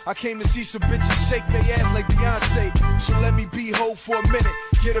Dre. I came to see some bitches shake their ass like Beyonce. So let me be hoe for a minute,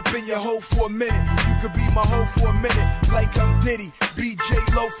 get up in your hoe for a minute. You could be my hoe for a minute, like I'm Diddy,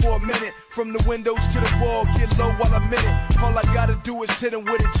 BJ Low for a minute. From the windows to the wall, get low while I'm in it. All I gotta do is hit him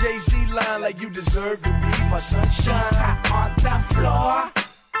with a Jay-Z line like you deserve to be my sunshine. On the floor,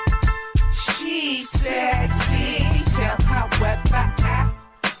 she's sexy. Tell her where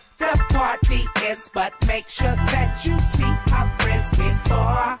the party is, but make sure that you see her friends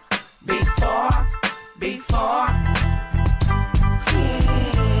before.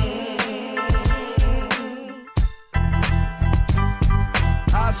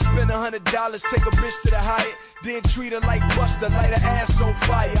 I spend $100, take a bitch to the Hyatt, then treat her like Buster, light her ass on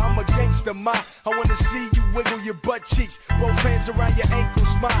fire. I'm a gangster, ma. I wanna see you wiggle your butt cheeks, both hands around your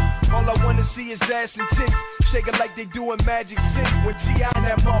ankles, ma. All I wanna see is ass and titties, shake it like they do in Magic City when T.I. and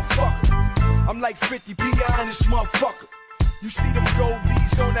that motherfucker. I'm like 50 P.I. in this motherfucker. You see them gold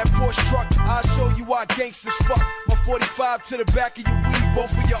D's on that Porsche truck, I'll show you why gangsters fuck. My 45 to the back of your weed,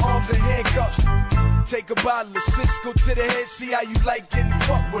 both of your arms in handcuffs. Take a bottle of Cisco to the head, see how you like getting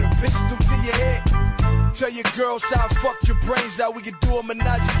fucked with a pistol to your head. Tell your girls how I fucked your brains out. We can do a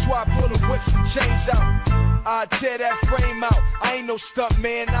menage a trois, pull the whips and chains out. I tear that frame out. I ain't no stunt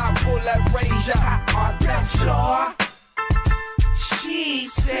man, I pull that range out. On the floor,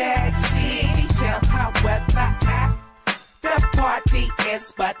 she's sexy. Tell her where the party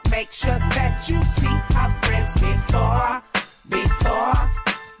is, but make sure that you see her friends before.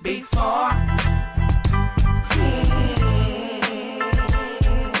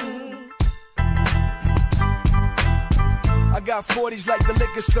 I got 40s like the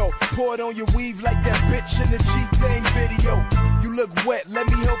liquor store, pour it on your weave like that bitch in the G-Thing video. You look wet, let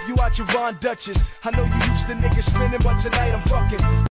me help you out your Von Dutchess. I know you used to niggas spinning, but tonight I'm fucking.